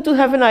important to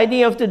have an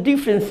idea of the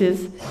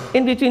differences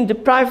in between the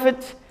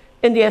private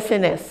and the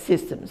SNS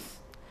systems.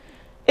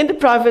 In the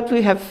private,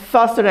 we have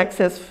faster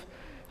access,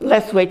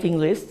 less waiting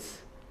lists,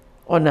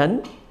 or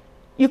none.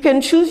 You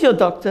can choose your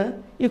doctor,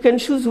 you can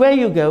choose where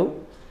you go.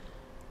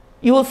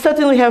 You will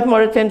certainly have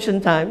more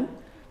attention time.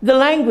 The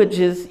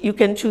languages, you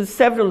can choose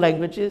several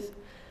languages,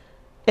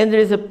 and there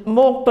is a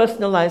more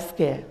personalized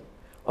care.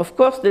 Of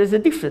course, there is a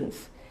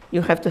difference.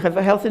 You have to have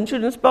a health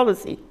insurance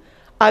policy,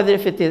 either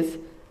if it is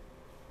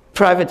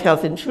private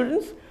health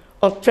insurance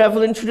or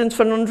travel insurance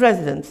for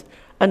non-residents,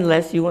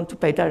 unless you want to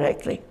pay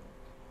directly.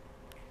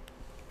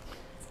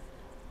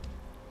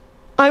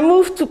 I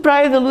moved to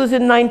Praia da Luz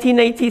in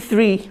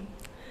 1983.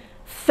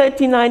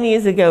 39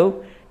 years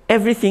ago,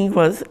 everything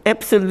was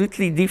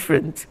absolutely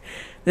different.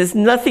 There's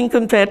nothing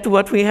compared to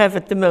what we have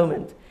at the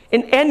moment,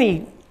 in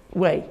any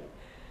way.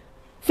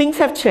 Things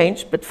have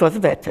changed, but for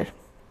the better.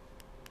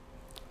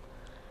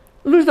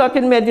 Luzdoc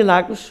and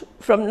Lagos,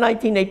 from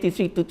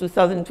 1983 to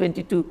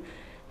 2022,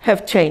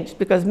 have changed,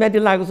 because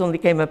Lagos only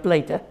came up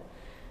later.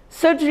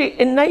 Surgery,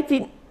 in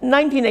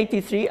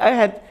 1983, I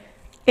had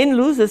in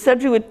Luz a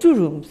surgery with 2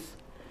 rooms.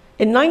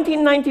 In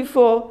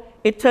 1994,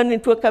 it turned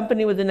into a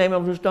company with the name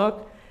of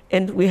Luzdoc,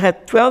 and we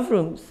had 12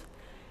 rooms.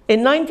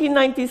 In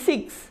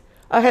 1996,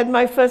 I had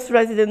my first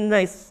resident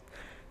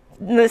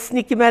nurse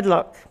Nikki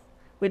Medlock,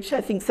 which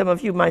I think some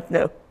of you might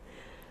know.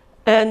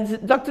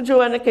 And Dr.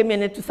 Joanna came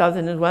in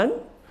 2001,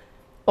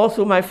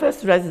 also my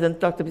first resident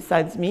doctor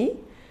besides me,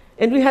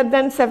 and we had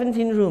then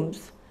 17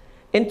 rooms.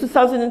 In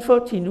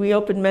 2014, we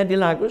opened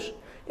Lagos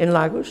in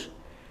Lagos,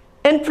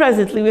 and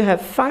presently we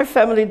have 5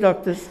 family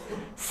doctors,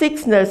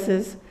 6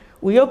 nurses.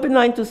 We open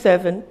 9 to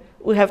 7.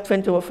 We have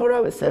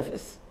 24-hour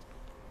service.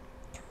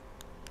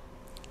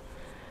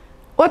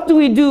 What do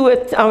we do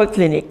at our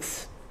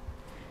clinics?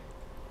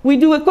 We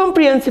do a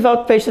comprehensive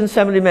outpatient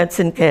family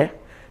medicine care.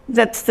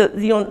 That's the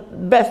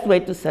best way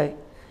to say.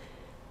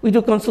 We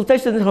do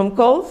consultations and home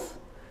calls.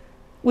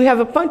 We have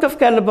a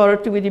point-of-care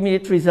laboratory with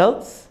immediate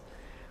results.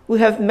 We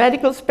have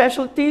medical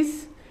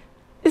specialties,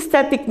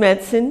 aesthetic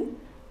medicine,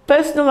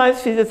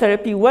 personalized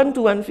physiotherapy,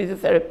 one-to-one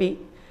physiotherapy,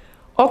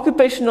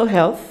 occupational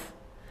health,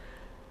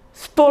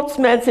 sports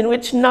medicine,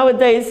 which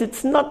nowadays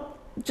it's not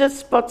just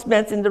sports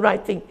medicine, the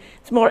right thing.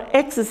 It's more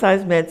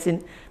exercise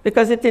medicine,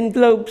 because it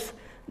englobes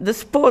the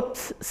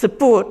sports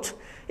support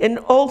and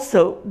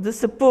also the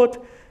support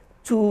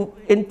to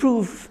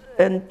improve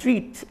and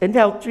treat and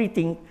help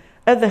treating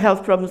other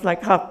health problems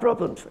like heart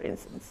problems, for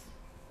instance.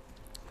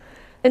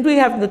 And we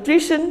have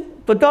nutrition,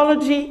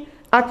 podology,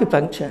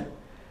 acupuncture.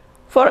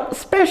 For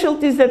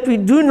specialties that we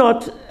do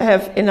not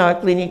have in our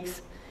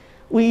clinics,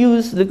 we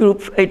use the group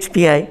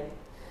HPA,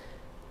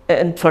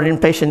 and for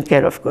inpatient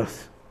care, of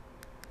course.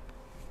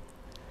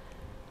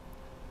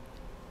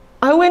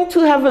 I went to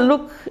have a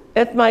look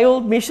at my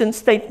old mission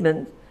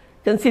statement,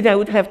 considering I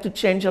would have to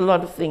change a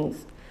lot of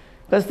things,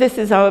 because this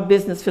is our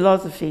business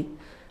philosophy,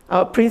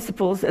 our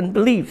principles and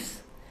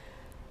beliefs.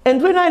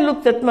 And when I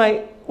looked at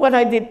what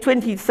I did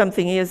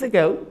 20-something years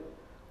ago,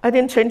 I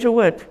didn't change a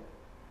word,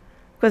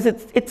 because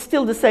it's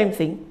still the same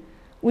thing.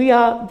 We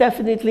are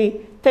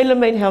definitely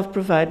tailor-made health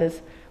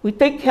providers. We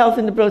take health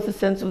in the broadest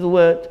sense of the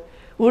word.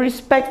 We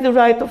respect the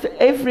right of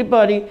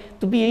everybody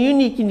to be a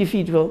unique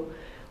individual.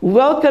 We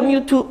welcome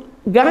you to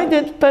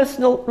guided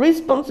personal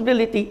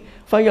responsibility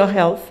for your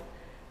health,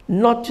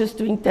 not just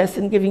doing tests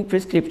and giving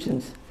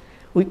prescriptions.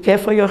 We care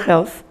for your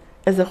health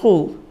as a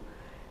whole,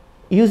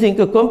 using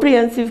a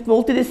comprehensive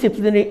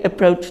multidisciplinary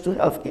approach to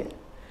healthcare.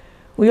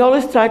 We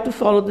always try to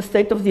follow the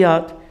state of the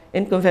art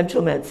in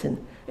conventional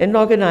medicine and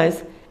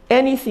organize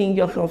anything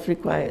your health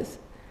requires.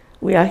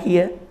 We are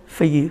here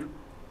for you.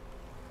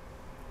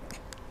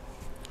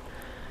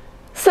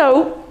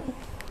 So,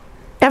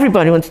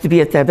 everybody wants to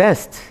be at their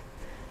best.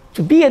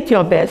 To be at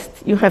your best,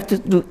 you have to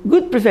do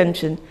good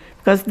prevention,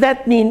 because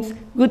that means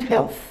good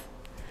health.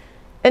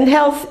 And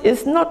health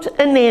is not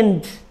an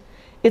end,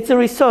 it's a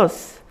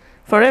resource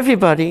for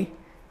everybody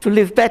to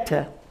live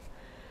better.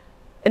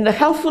 And a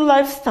healthful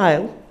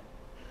lifestyle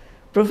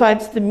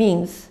provides the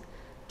means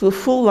to a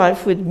full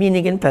life with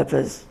meaning and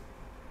purpose.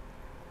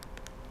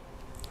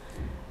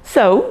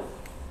 So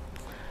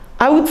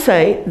I would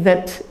say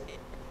that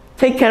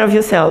take care of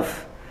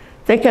yourself,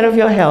 take care of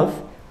your health,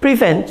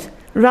 prevent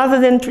rather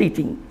than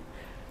treating,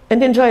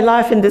 and enjoy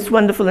life in this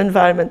wonderful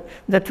environment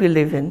that we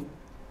live in.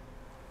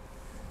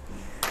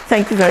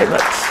 Thank you very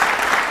much.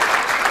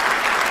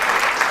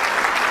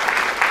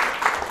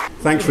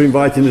 Thanks for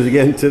inviting us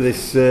again to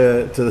this,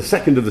 to the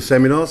second of the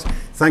seminars.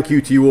 Thank you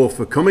to you all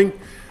for coming.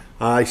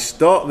 I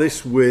start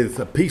this with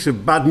a piece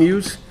of bad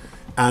news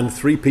and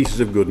 3 pieces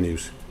of good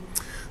news.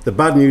 The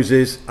bad news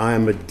is I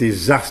am a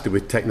disaster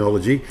with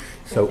technology,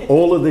 so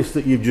all of this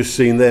that you've just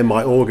seen there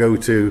might all go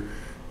to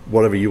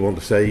whatever you want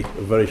to say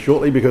very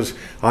shortly, because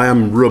I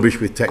am rubbish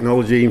with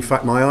technology. In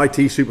fact, my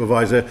IT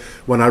supervisor,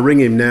 when I ring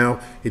him now,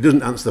 he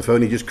doesn't answer the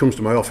phone, he just comes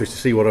to my office to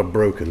see what I've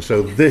broken.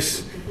 So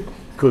this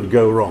could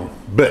go wrong.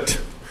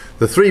 But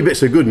the 3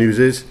 bits of good news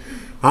is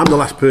I'm the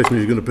last person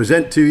who's going to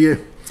present to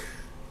you.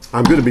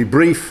 I'm going to be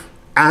brief,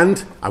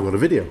 and I've got a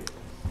video.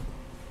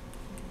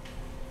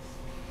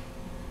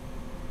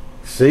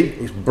 See,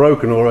 it's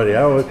broken already.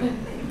 Hello,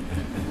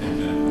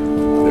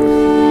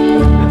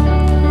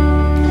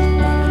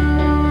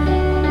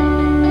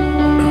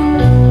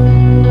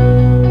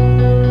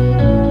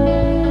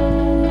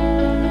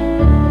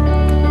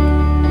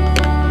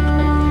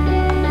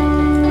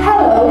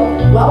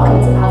 welcome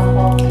to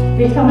Afpop.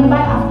 Willkommen bei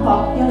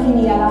Afpop.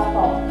 Bienvenue à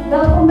Afpop.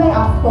 Welkom bij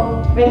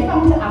Afpop.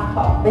 Welcome to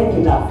Afpop.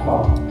 Bienvenue à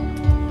Afpop.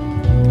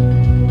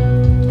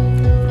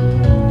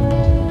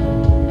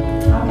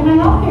 How can I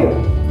help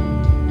you?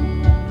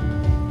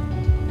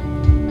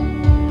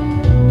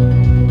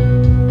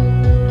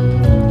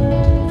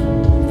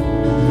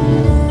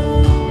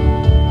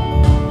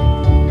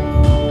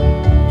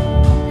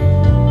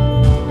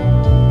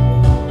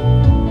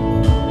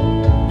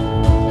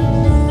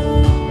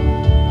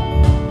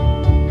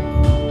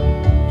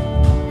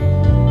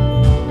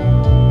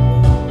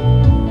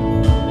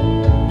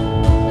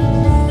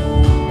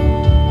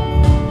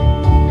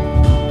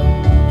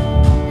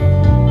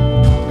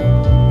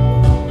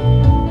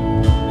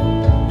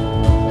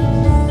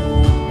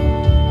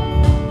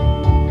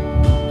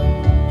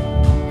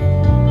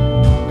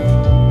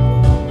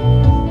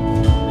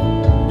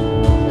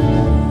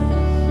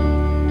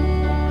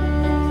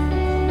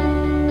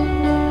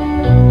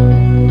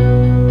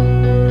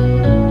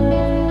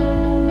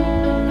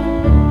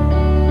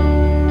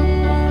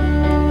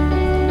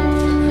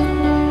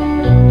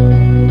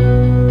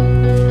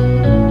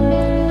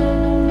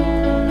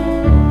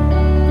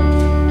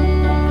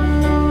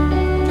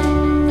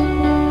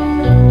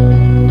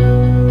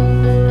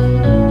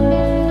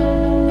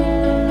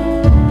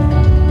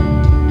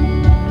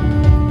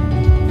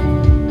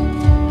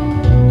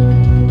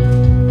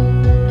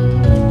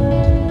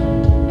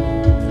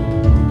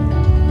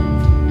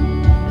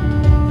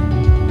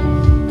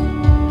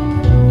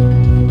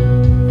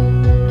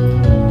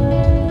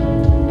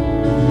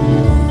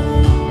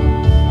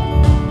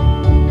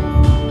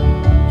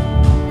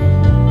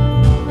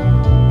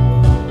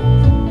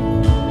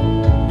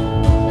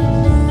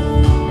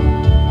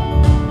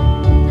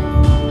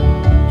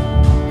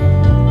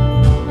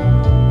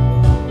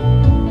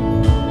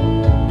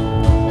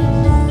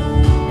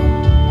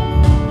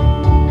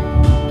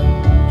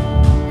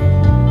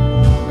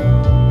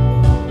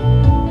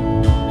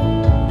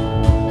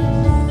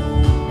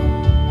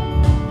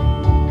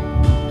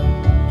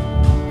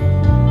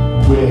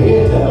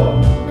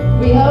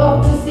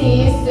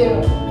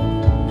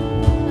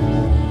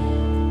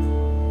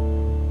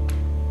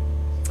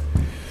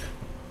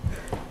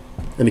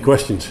 Any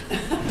questions?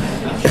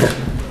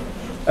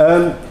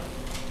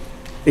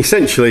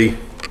 Essentially,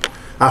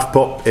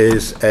 Afpop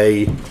is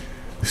a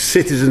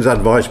citizens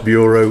advice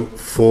bureau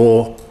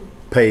for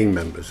paying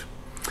members,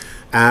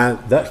 and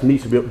that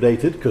needs to be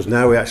updated because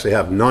now we actually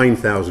have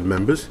 9,000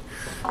 members,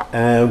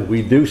 and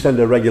we do send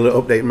a regular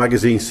update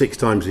magazine 6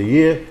 times a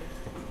year,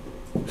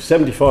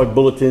 75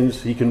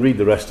 bulletins. You can read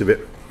the rest of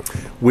it.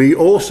 We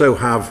also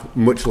have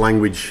much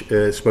language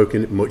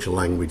spoken.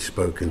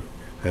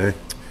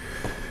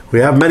 We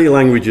have many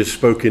languages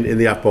spoken in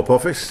the Afpop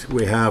office.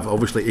 We have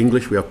obviously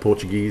English, we have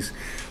Portuguese,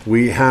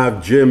 we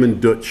have German,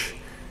 Dutch,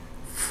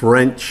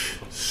 French,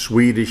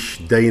 Swedish,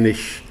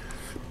 Danish,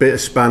 bit of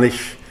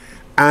Spanish,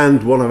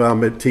 and one of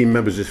our team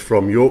members is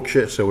from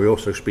Yorkshire, so we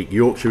also speak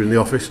Yorkshire in the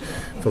office.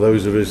 For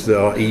those of us that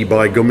are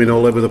e-by gumming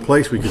all over the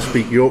place, we can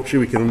speak Yorkshire,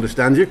 we can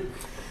understand you.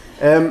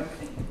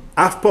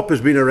 Afpop has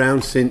been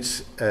around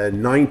since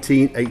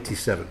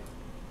 1987.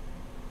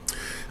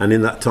 And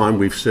in that time,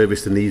 we've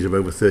serviced the needs of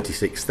over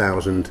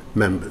 36,000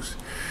 members.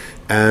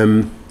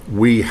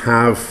 We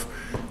have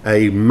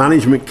a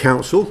management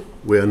council.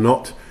 We're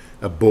not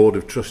a board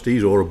of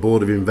trustees or a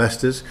board of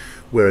investors.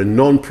 We're a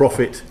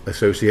non-profit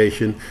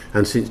association.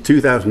 And since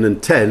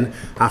 2010,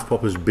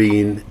 Afpop has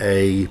been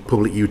a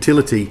public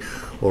utility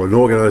or an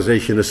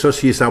organisation,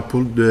 Associação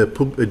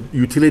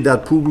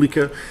Utilidade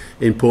Pública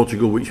in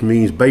Portugal, which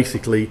means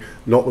basically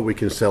not that we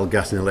can sell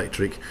gas and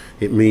electric.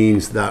 It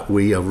means that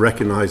we are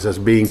recognised as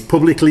being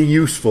publicly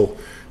useful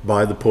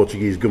by the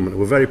Portuguese government.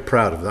 We're very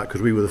proud of that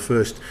because we were the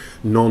first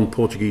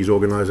non-Portuguese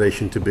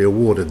organisation to be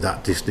awarded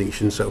that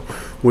distinction, so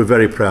we're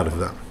very proud of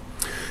that.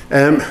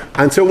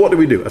 And so what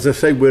do? As I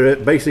say, we're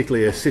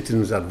basically a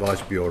citizens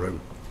advice bureau.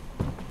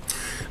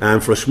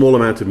 And for a small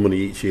amount of money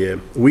each year,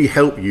 we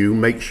help you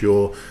make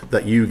sure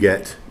that you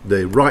get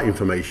the right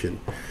information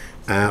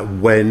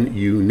when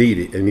you need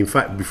it. And in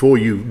fact, before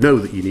you know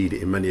that you need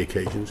it in many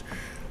occasions.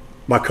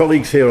 My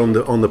colleagues here on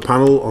the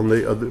panel,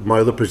 my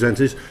other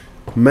presenters,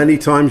 many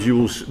times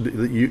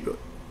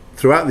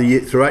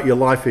throughout your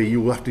life here,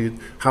 you will have to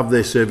have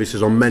their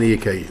services on many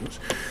occasions.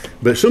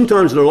 But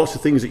sometimes there are lots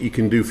of things that you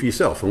can do for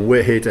yourself, and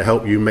we're here to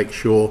help you make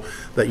sure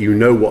that you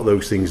know what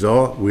those things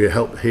are. We're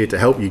here to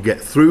help you get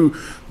through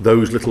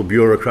those little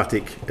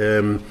bureaucratic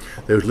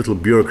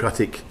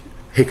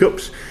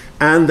hiccups.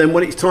 And then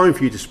when it's time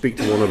for you to speak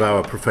to one of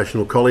our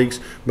professional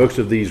colleagues, most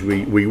of these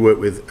we work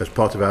with as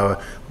part of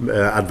our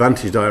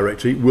Advantage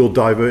Directory, we'll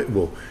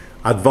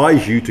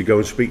advise you to go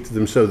and speak to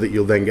them so that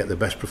you'll then get the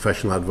best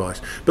professional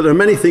advice. But there are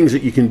many things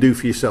that you can do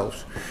for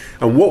yourselves.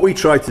 And what we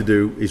try to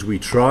do is we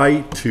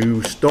try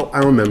to stop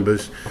our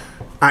members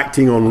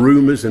acting on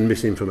rumours and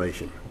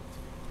misinformation.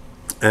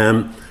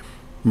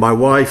 My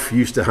wife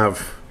used to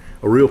have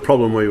a real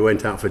problem when we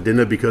went out for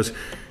dinner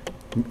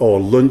or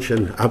lunch,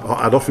 and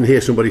I'd often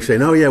hear somebody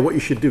saying, oh yeah, what you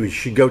should do is you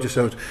should go to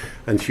someone,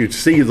 and she'd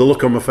see the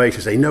look on my face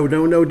and say, no,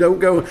 don't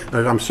go.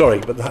 And I'm sorry,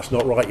 but that's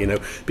not right,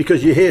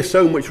 because you hear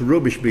so much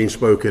rubbish being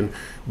spoken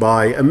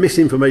and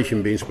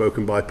misinformation being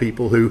spoken by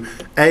people who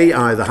A,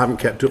 either haven't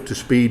kept up to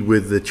speed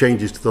with the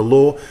changes to the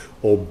law,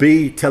 or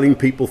B, telling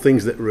people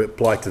things that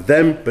apply to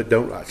them but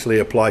don't actually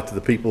apply to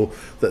the people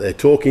that they're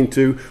talking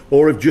to,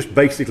 or have just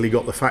basically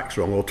got the facts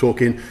wrong, or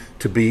talking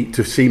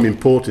to seem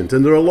important.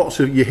 And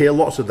you hear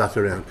lots of that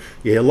around.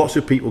 You hear lots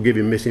of people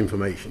giving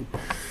misinformation.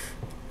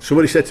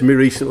 Somebody said to me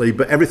recently,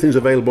 but everything's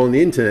available on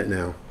the internet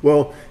now.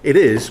 Well, it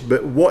is,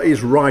 but what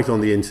is right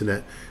on the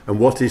internet, and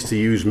what is, to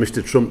use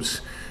Mr. Trump's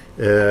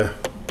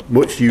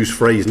much used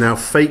phrase now,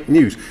 fake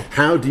news?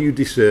 How do you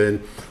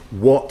discern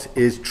what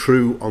is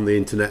true on the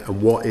internet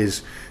and what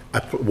is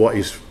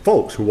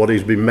false, what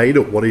has been made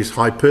up, what is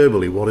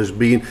hyperbole, what has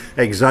been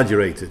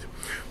exaggerated?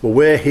 Well,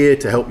 we're here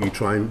to help you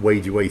try and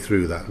wade your way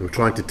through that. And we're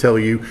trying to tell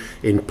you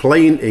in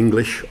plain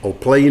English or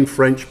plain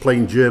French,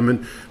 plain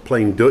German,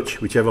 plain Dutch,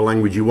 whichever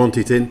language you want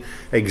it in,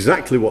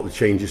 exactly what the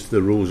changes to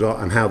the rules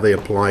are and how they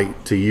apply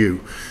to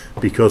you.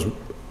 Because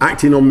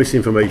acting on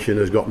misinformation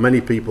has got many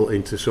people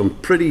into some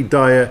pretty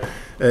dire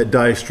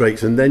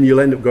straits, and then you'll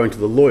end up going to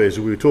the lawyers,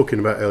 as we were talking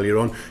about earlier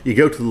on. You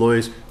go to the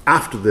lawyers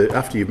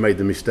after you've made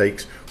the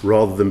mistakes,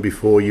 rather than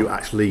before you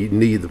actually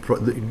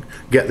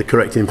get the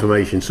correct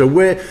information. So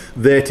we're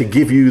there to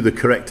give you the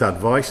correct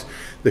advice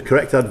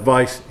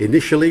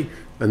initially,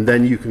 and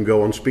then you can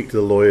go on, speak to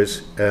the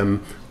lawyers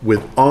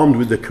armed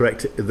with the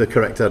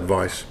correct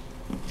advice.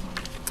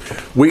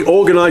 We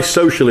organise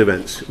social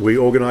events. We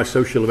organise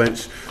social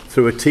events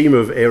through a team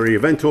of area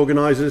event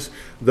organisers.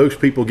 Those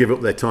people give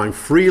up their time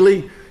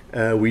freely.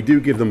 We do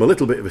give them a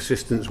little bit of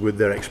assistance with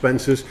their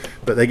expenses,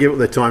 but they give up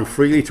their time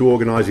freely to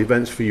organise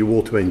events for you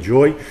all to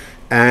enjoy.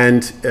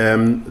 And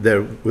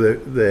they're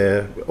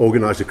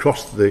organised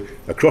across the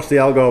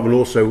Algarve, and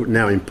also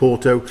now in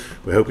Porto.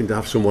 We're hoping to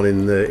have someone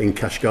in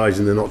Cascais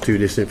in the not too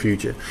distant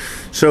future.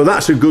 So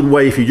that's a good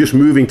way, if you're just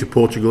moving to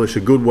Portugal, it's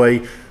a good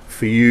way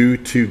for you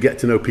to get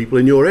to know people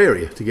in your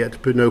area, to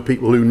get to know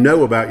people who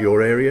know about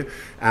your area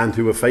and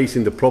who are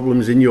facing the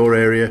problems in your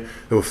area,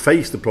 who have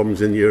faced the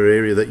problems in your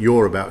area that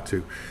you're about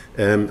to.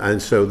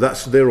 And so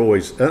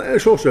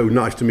it's also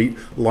nice to meet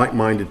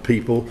like-minded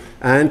people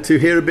and to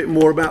hear a bit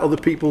more about other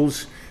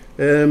people's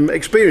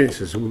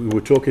experiences. We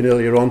were talking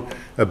earlier on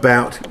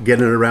about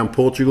getting around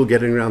Portugal,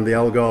 getting around the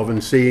Algarve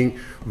and seeing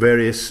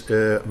various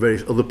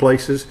other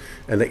places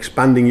and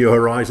expanding your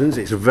horizons.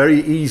 It's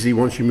very easy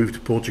once you move to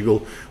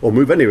Portugal, or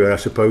move anywhere I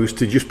suppose,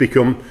 to just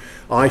become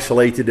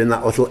isolated in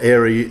that little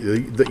area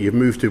that you've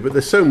moved to, but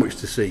there's so much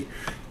to see.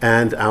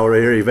 And our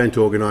area event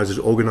organisers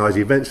organise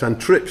events and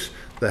trips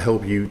that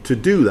help you to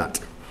do that.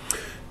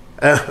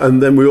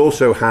 And then we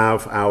also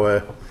have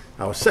our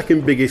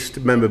second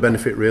biggest member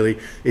benefit really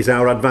is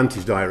our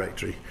Advantage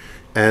Directory.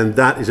 And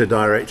that is a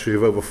directory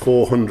of over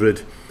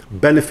 400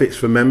 benefits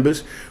for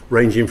members,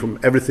 ranging from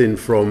everything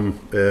from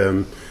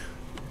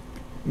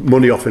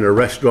money off in a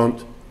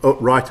restaurant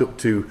right up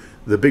to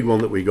the big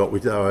one that we got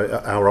with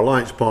our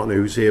alliance partner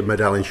who's here,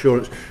 Medal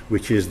Insurance,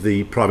 which is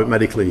the private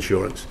medical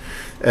insurance.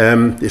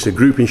 It's a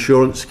group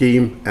insurance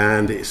scheme,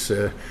 and it's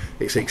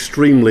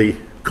extremely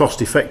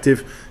cost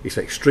effective, it's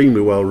extremely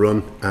well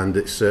run, and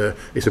it's a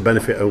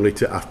benefit only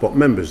to Afpop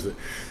members.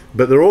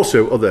 But there are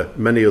also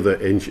many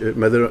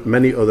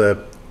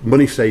other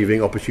money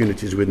saving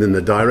opportunities within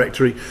the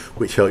directory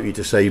which help you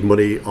to save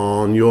money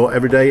on your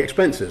everyday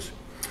expenses.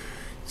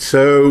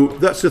 So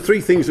that's the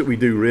three things that we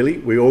do really.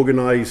 We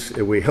organise,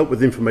 we help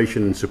with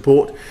information and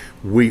support,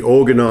 we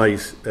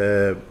organise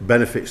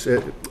benefits,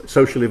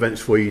 social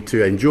events for you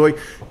to enjoy,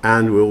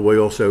 and we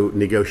also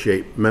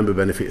negotiate member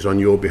benefits on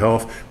your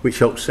behalf, which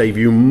helps save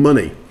you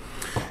money.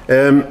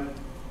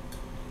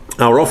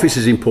 Our office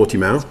is in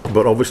Portimão,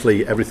 but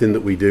obviously everything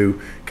that we do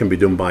can be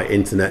done by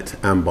internet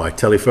and by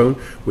telephone.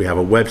 We have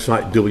a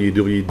website,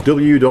 www.afpop.com,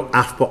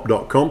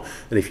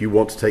 and if you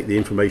want to take the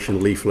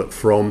information leaflet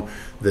from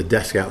the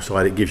desk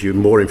outside, it gives you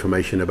more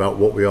information about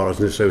what we are as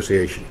an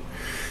association.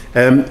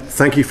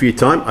 Thank you for your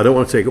time. I don't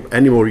want to take up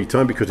any more of your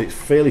time because it's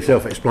fairly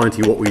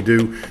self-explanatory what we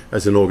do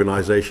as an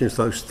organisation.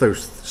 So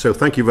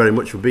thank you very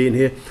much for being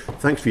here.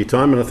 Thanks for your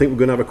time, and I think we're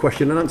going to have a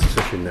question and answer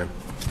session now.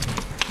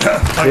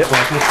 Thanks,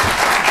 Michael.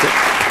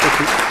 Thank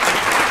you.